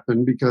similar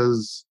happened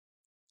because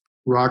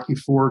Rocky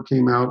IV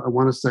came out, I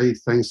want to say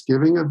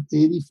Thanksgiving of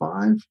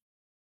 85.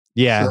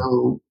 Yeah.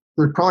 So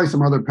there's probably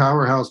some other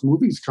powerhouse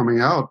movies coming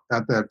out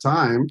at that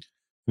time.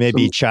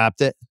 Maybe he chopped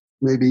it.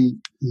 Maybe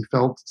he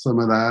felt some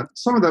of that.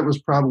 Some of that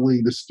was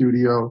probably the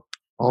studio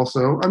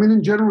also. I mean,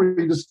 in general,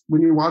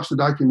 when you watch the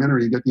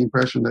documentary, you get the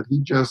impression that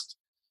he just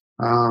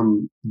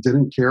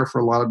didn't care for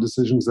a lot of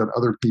decisions that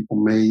other people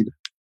made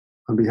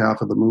on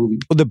behalf of the movie.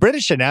 Well, the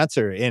British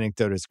announcer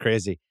anecdote is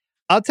crazy.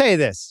 I'll tell you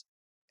this.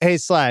 Hey,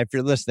 Sly, if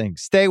you're listening,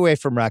 stay away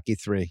from Rocky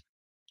III.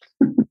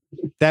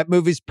 That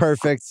movie's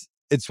perfect.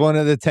 It's one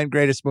of the 10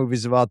 greatest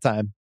movies of all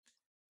time.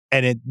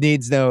 And it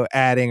needs no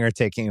adding or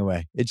taking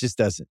away. It just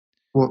doesn't.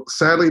 Well,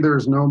 sadly,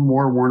 there's no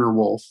more Warner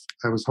Wolf.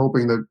 I was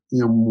hoping that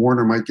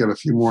Warner might get a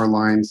few more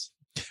lines.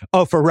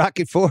 Oh, for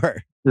Rocky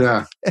IV.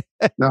 Yeah.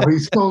 No, he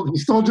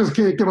still just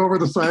can't get over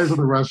the size of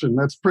the Russian.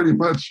 That's pretty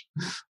much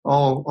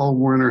all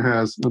Warner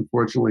has,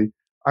 unfortunately.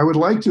 I would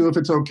like to, if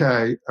it's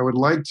okay, I would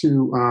like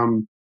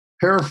to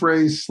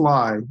paraphrase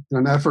Sly in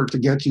an effort to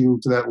get you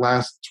to that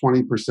last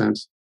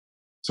 20%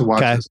 to watch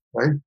this.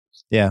 Okay?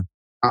 Yeah.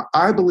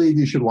 I believe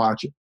you should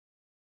watch it.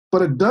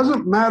 But it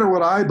doesn't matter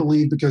what I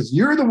believe because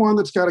you're the one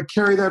that's got to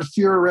carry that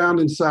fear around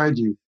inside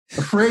you,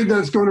 afraid that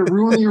it's going to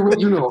ruin the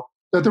original,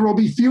 that there will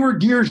be fewer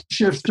gear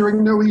shifts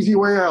during No Easy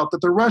Way Out, that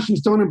the Russians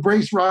don't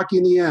embrace Rocky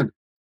in the end.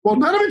 Well,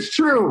 none of it's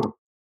true,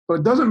 but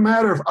it doesn't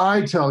matter if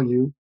I tell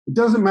you. It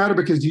doesn't matter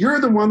because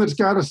you're the one that's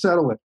got to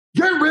settle it.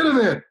 Get rid of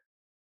it.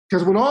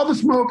 Because when all the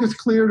smoke is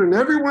cleared and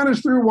everyone is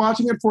through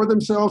watching it for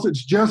themselves,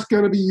 it's just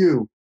going to be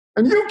you.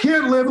 And you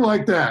can't live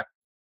like that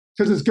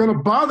because it's going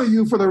to bother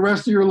you for the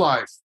rest of your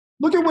life.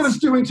 Look at what it's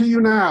doing to you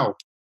now.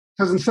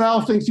 Cousin Sal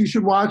thinks you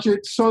should watch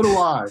it. So do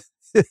I.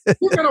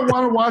 You're going to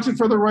want to watch it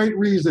for the right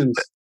reasons.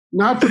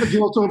 Not for the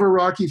guilt over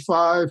Rocky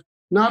V,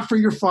 not for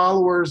your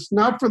followers,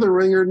 not for the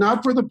Ringer,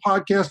 not for the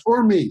podcast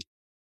or me,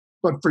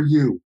 but for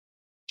you.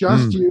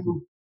 Just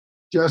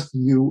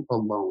you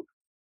alone.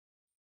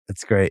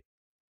 That's great.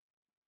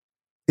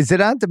 Is it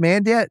on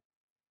demand yet?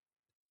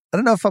 I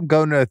don't know if I'm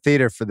going to a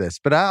theater for this,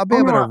 but I'll be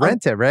able to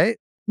rent it, right?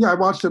 Yeah, I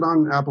watched it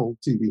on Apple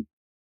TV.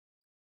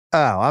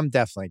 Oh, I'm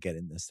definitely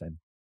getting this then.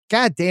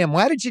 God damn,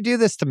 why did you do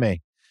this to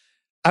me?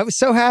 I was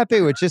so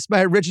happy with just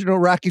my original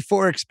Rocky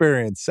IV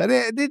experience. I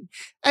didn't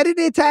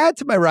need to add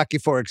to my Rocky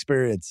IV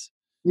experience.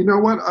 You know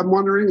what I'm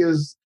wondering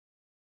is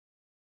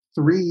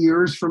 3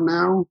 years from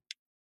now,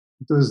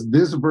 does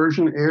this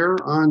version air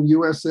on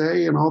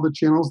USA and all the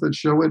channels that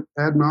show it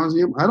ad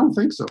nauseum? I don't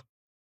think so.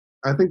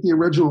 I think the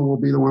original will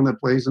be the one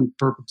that plays in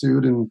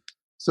perpetuity. And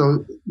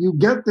so you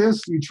get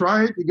this, you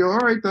try it, you go, all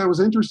right, that was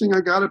interesting, I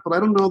got it, but I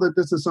don't know that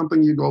this is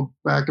something you go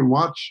back and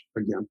watch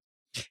again.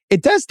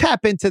 It does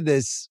tap into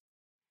this,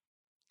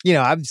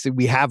 obviously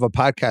we have a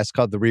podcast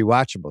called The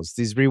Rewatchables,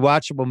 these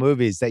rewatchable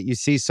movies that you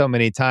see so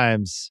many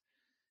times.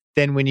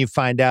 Then when you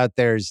find out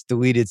there's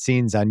deleted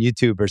scenes on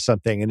YouTube or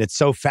something, and it's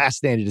so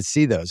fascinating to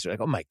see those, you're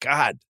like, oh my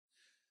God,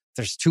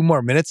 there's 2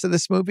 more minutes of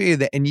this movie.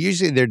 And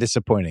usually they're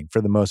disappointing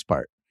for the most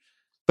part.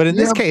 But in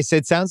this case,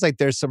 it sounds like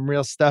there's some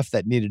real stuff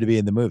that needed to be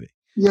in the movie.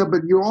 Yeah,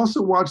 but you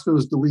also watch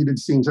those deleted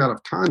scenes out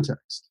of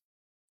context.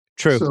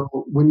 True. So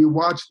when you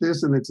watch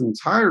this in its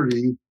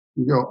entirety,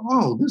 you go,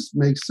 oh, this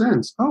makes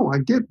sense. Oh, I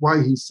get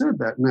why he said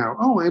that now.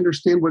 Oh, I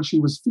understand what she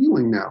was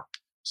feeling now.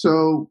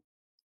 So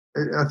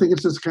I think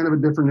it's just kind of a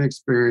different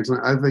experience. And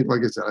I think,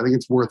 like I said, I think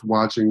it's worth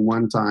watching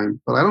one time.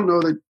 But I don't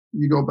know that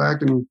you go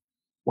back and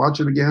watch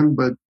it again.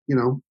 But,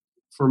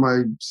 for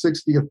my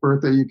 60th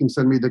birthday, you can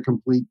send me the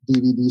complete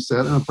DVD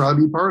set and I'll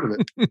probably be part of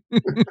it.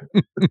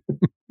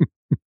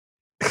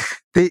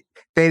 They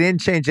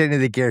didn't change any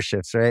of the gear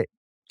shifts, right?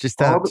 Just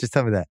tell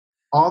me that.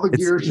 All the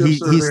gear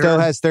shifts are he there. still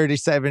has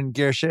 37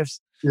 gear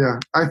shifts? Yeah.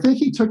 I think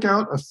he took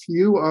out a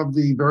few of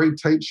the very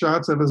tight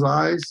shots of his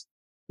eyes.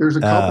 There's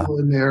a couple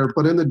in there,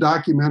 but in the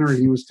documentary,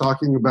 he was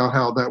talking about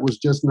how that was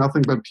just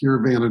nothing but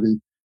pure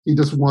vanity. He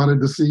just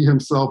wanted to see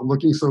himself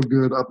looking so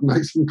good up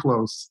nice and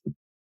close.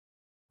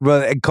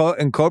 Well,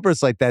 and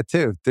Cobra's like that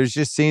too. There's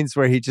just scenes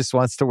where he just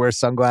wants to wear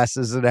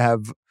sunglasses and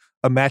have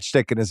a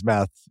matchstick in his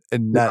mouth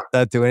and not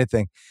do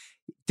anything.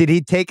 Did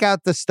he take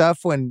out the stuff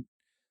when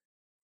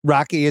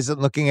Rocky isn't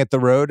looking at the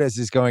road as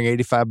he's going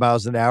 85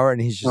 miles an hour and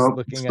he's just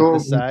looking at the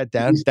side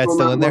down? That's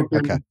still in there?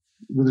 Okay.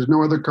 There's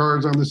no other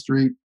cars on the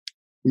street.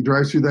 He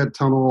drives through that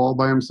tunnel all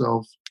by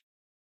himself.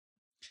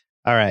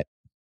 All right.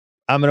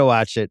 I'm going to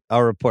watch it.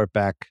 I'll report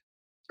back.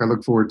 I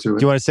look forward to it.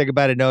 Do you want to say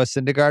goodbye to Noah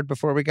Syndergaard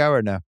before we go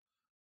or no?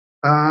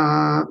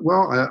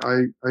 Well,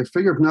 I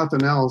figure if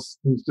nothing else,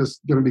 he's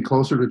just going to be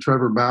closer to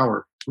Trevor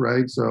Bauer,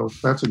 right? So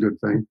that's a good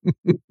thing.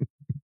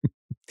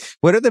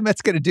 What are the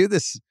Mets going to do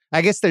this?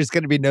 I guess there's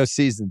going to be no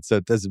season, so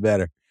it doesn't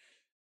matter.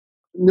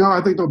 No,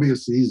 I think there'll be a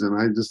season.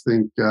 I just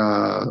think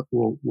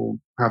we'll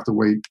have to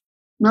wait.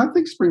 No, I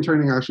think spring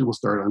training actually will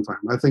start on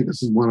time. I think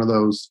this is one of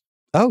those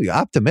Oh, you're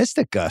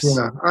optimistic, Gus.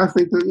 Yeah, I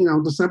think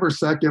that, December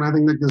 2nd, I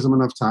think that gives them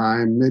enough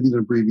time, maybe an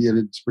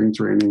abbreviated spring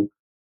training.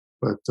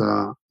 But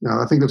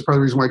I think that's part of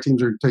the reason why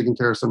teams are taking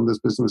care of some of this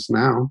business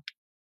now.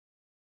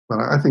 But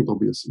I think there'll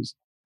be a season.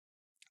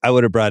 I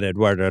would have brought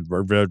Eduardo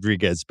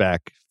Rodriguez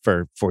back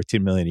for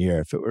 $14 million a year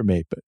if it were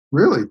me. But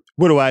really,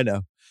 what do I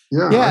know?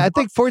 Yeah, I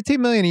think $14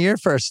 million a year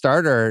for a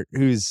starter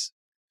who's,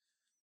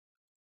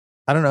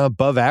 I don't know,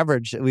 above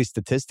average, at least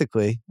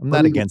statistically. I'm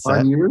not against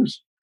 5 that.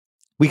 years.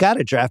 We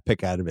got a draft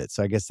pick out of it,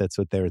 so I guess that's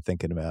what they were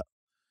thinking about.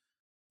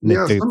 And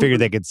Yeah, they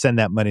figured they could send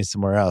that money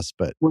somewhere else.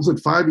 But was it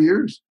 5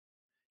 years?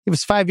 It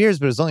was 5 years,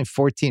 but it was only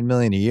 $14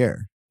 million a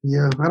year.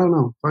 Yeah, I don't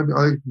know.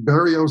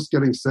 Barrios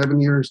getting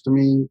 7 years to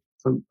me.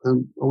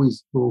 I'm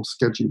always a little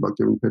sketchy about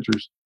giving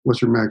pitchers,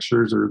 unless you're Max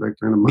Scherzer, that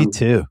kind of money. Me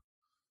too.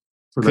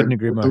 Couldn't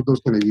agree more.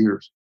 Those kind of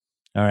years.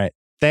 All right.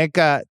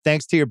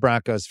 Thanks to your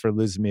Broncos for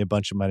losing me a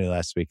bunch of money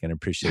last week, and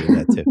appreciated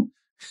that too.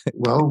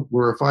 Well,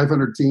 we're a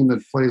 500 team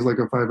that plays like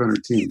a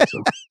 500 team.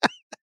 So.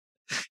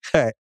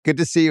 All right. Good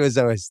to see you as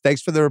always.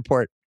 Thanks for the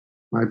report.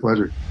 My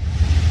pleasure.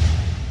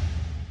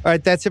 All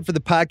right. That's it for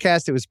the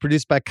podcast. It was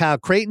produced by Kyle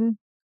Crichton.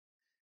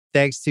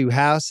 Thanks to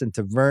House and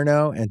to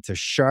Verno and to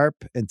Sharp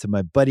and to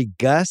my buddy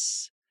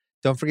Gus.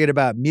 Don't forget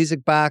about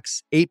Music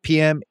Box, 8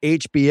 p.m.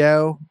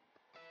 HBO.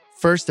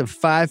 First of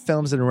 5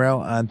 films in a row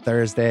on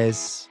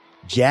Thursdays.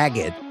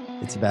 Jagged.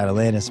 It's about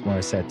Alanis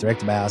Morissette,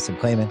 directed by Allison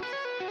Clayman.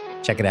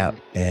 Check it out,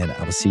 and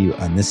I will see you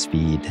on this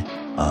feed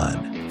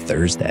on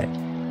Thursday.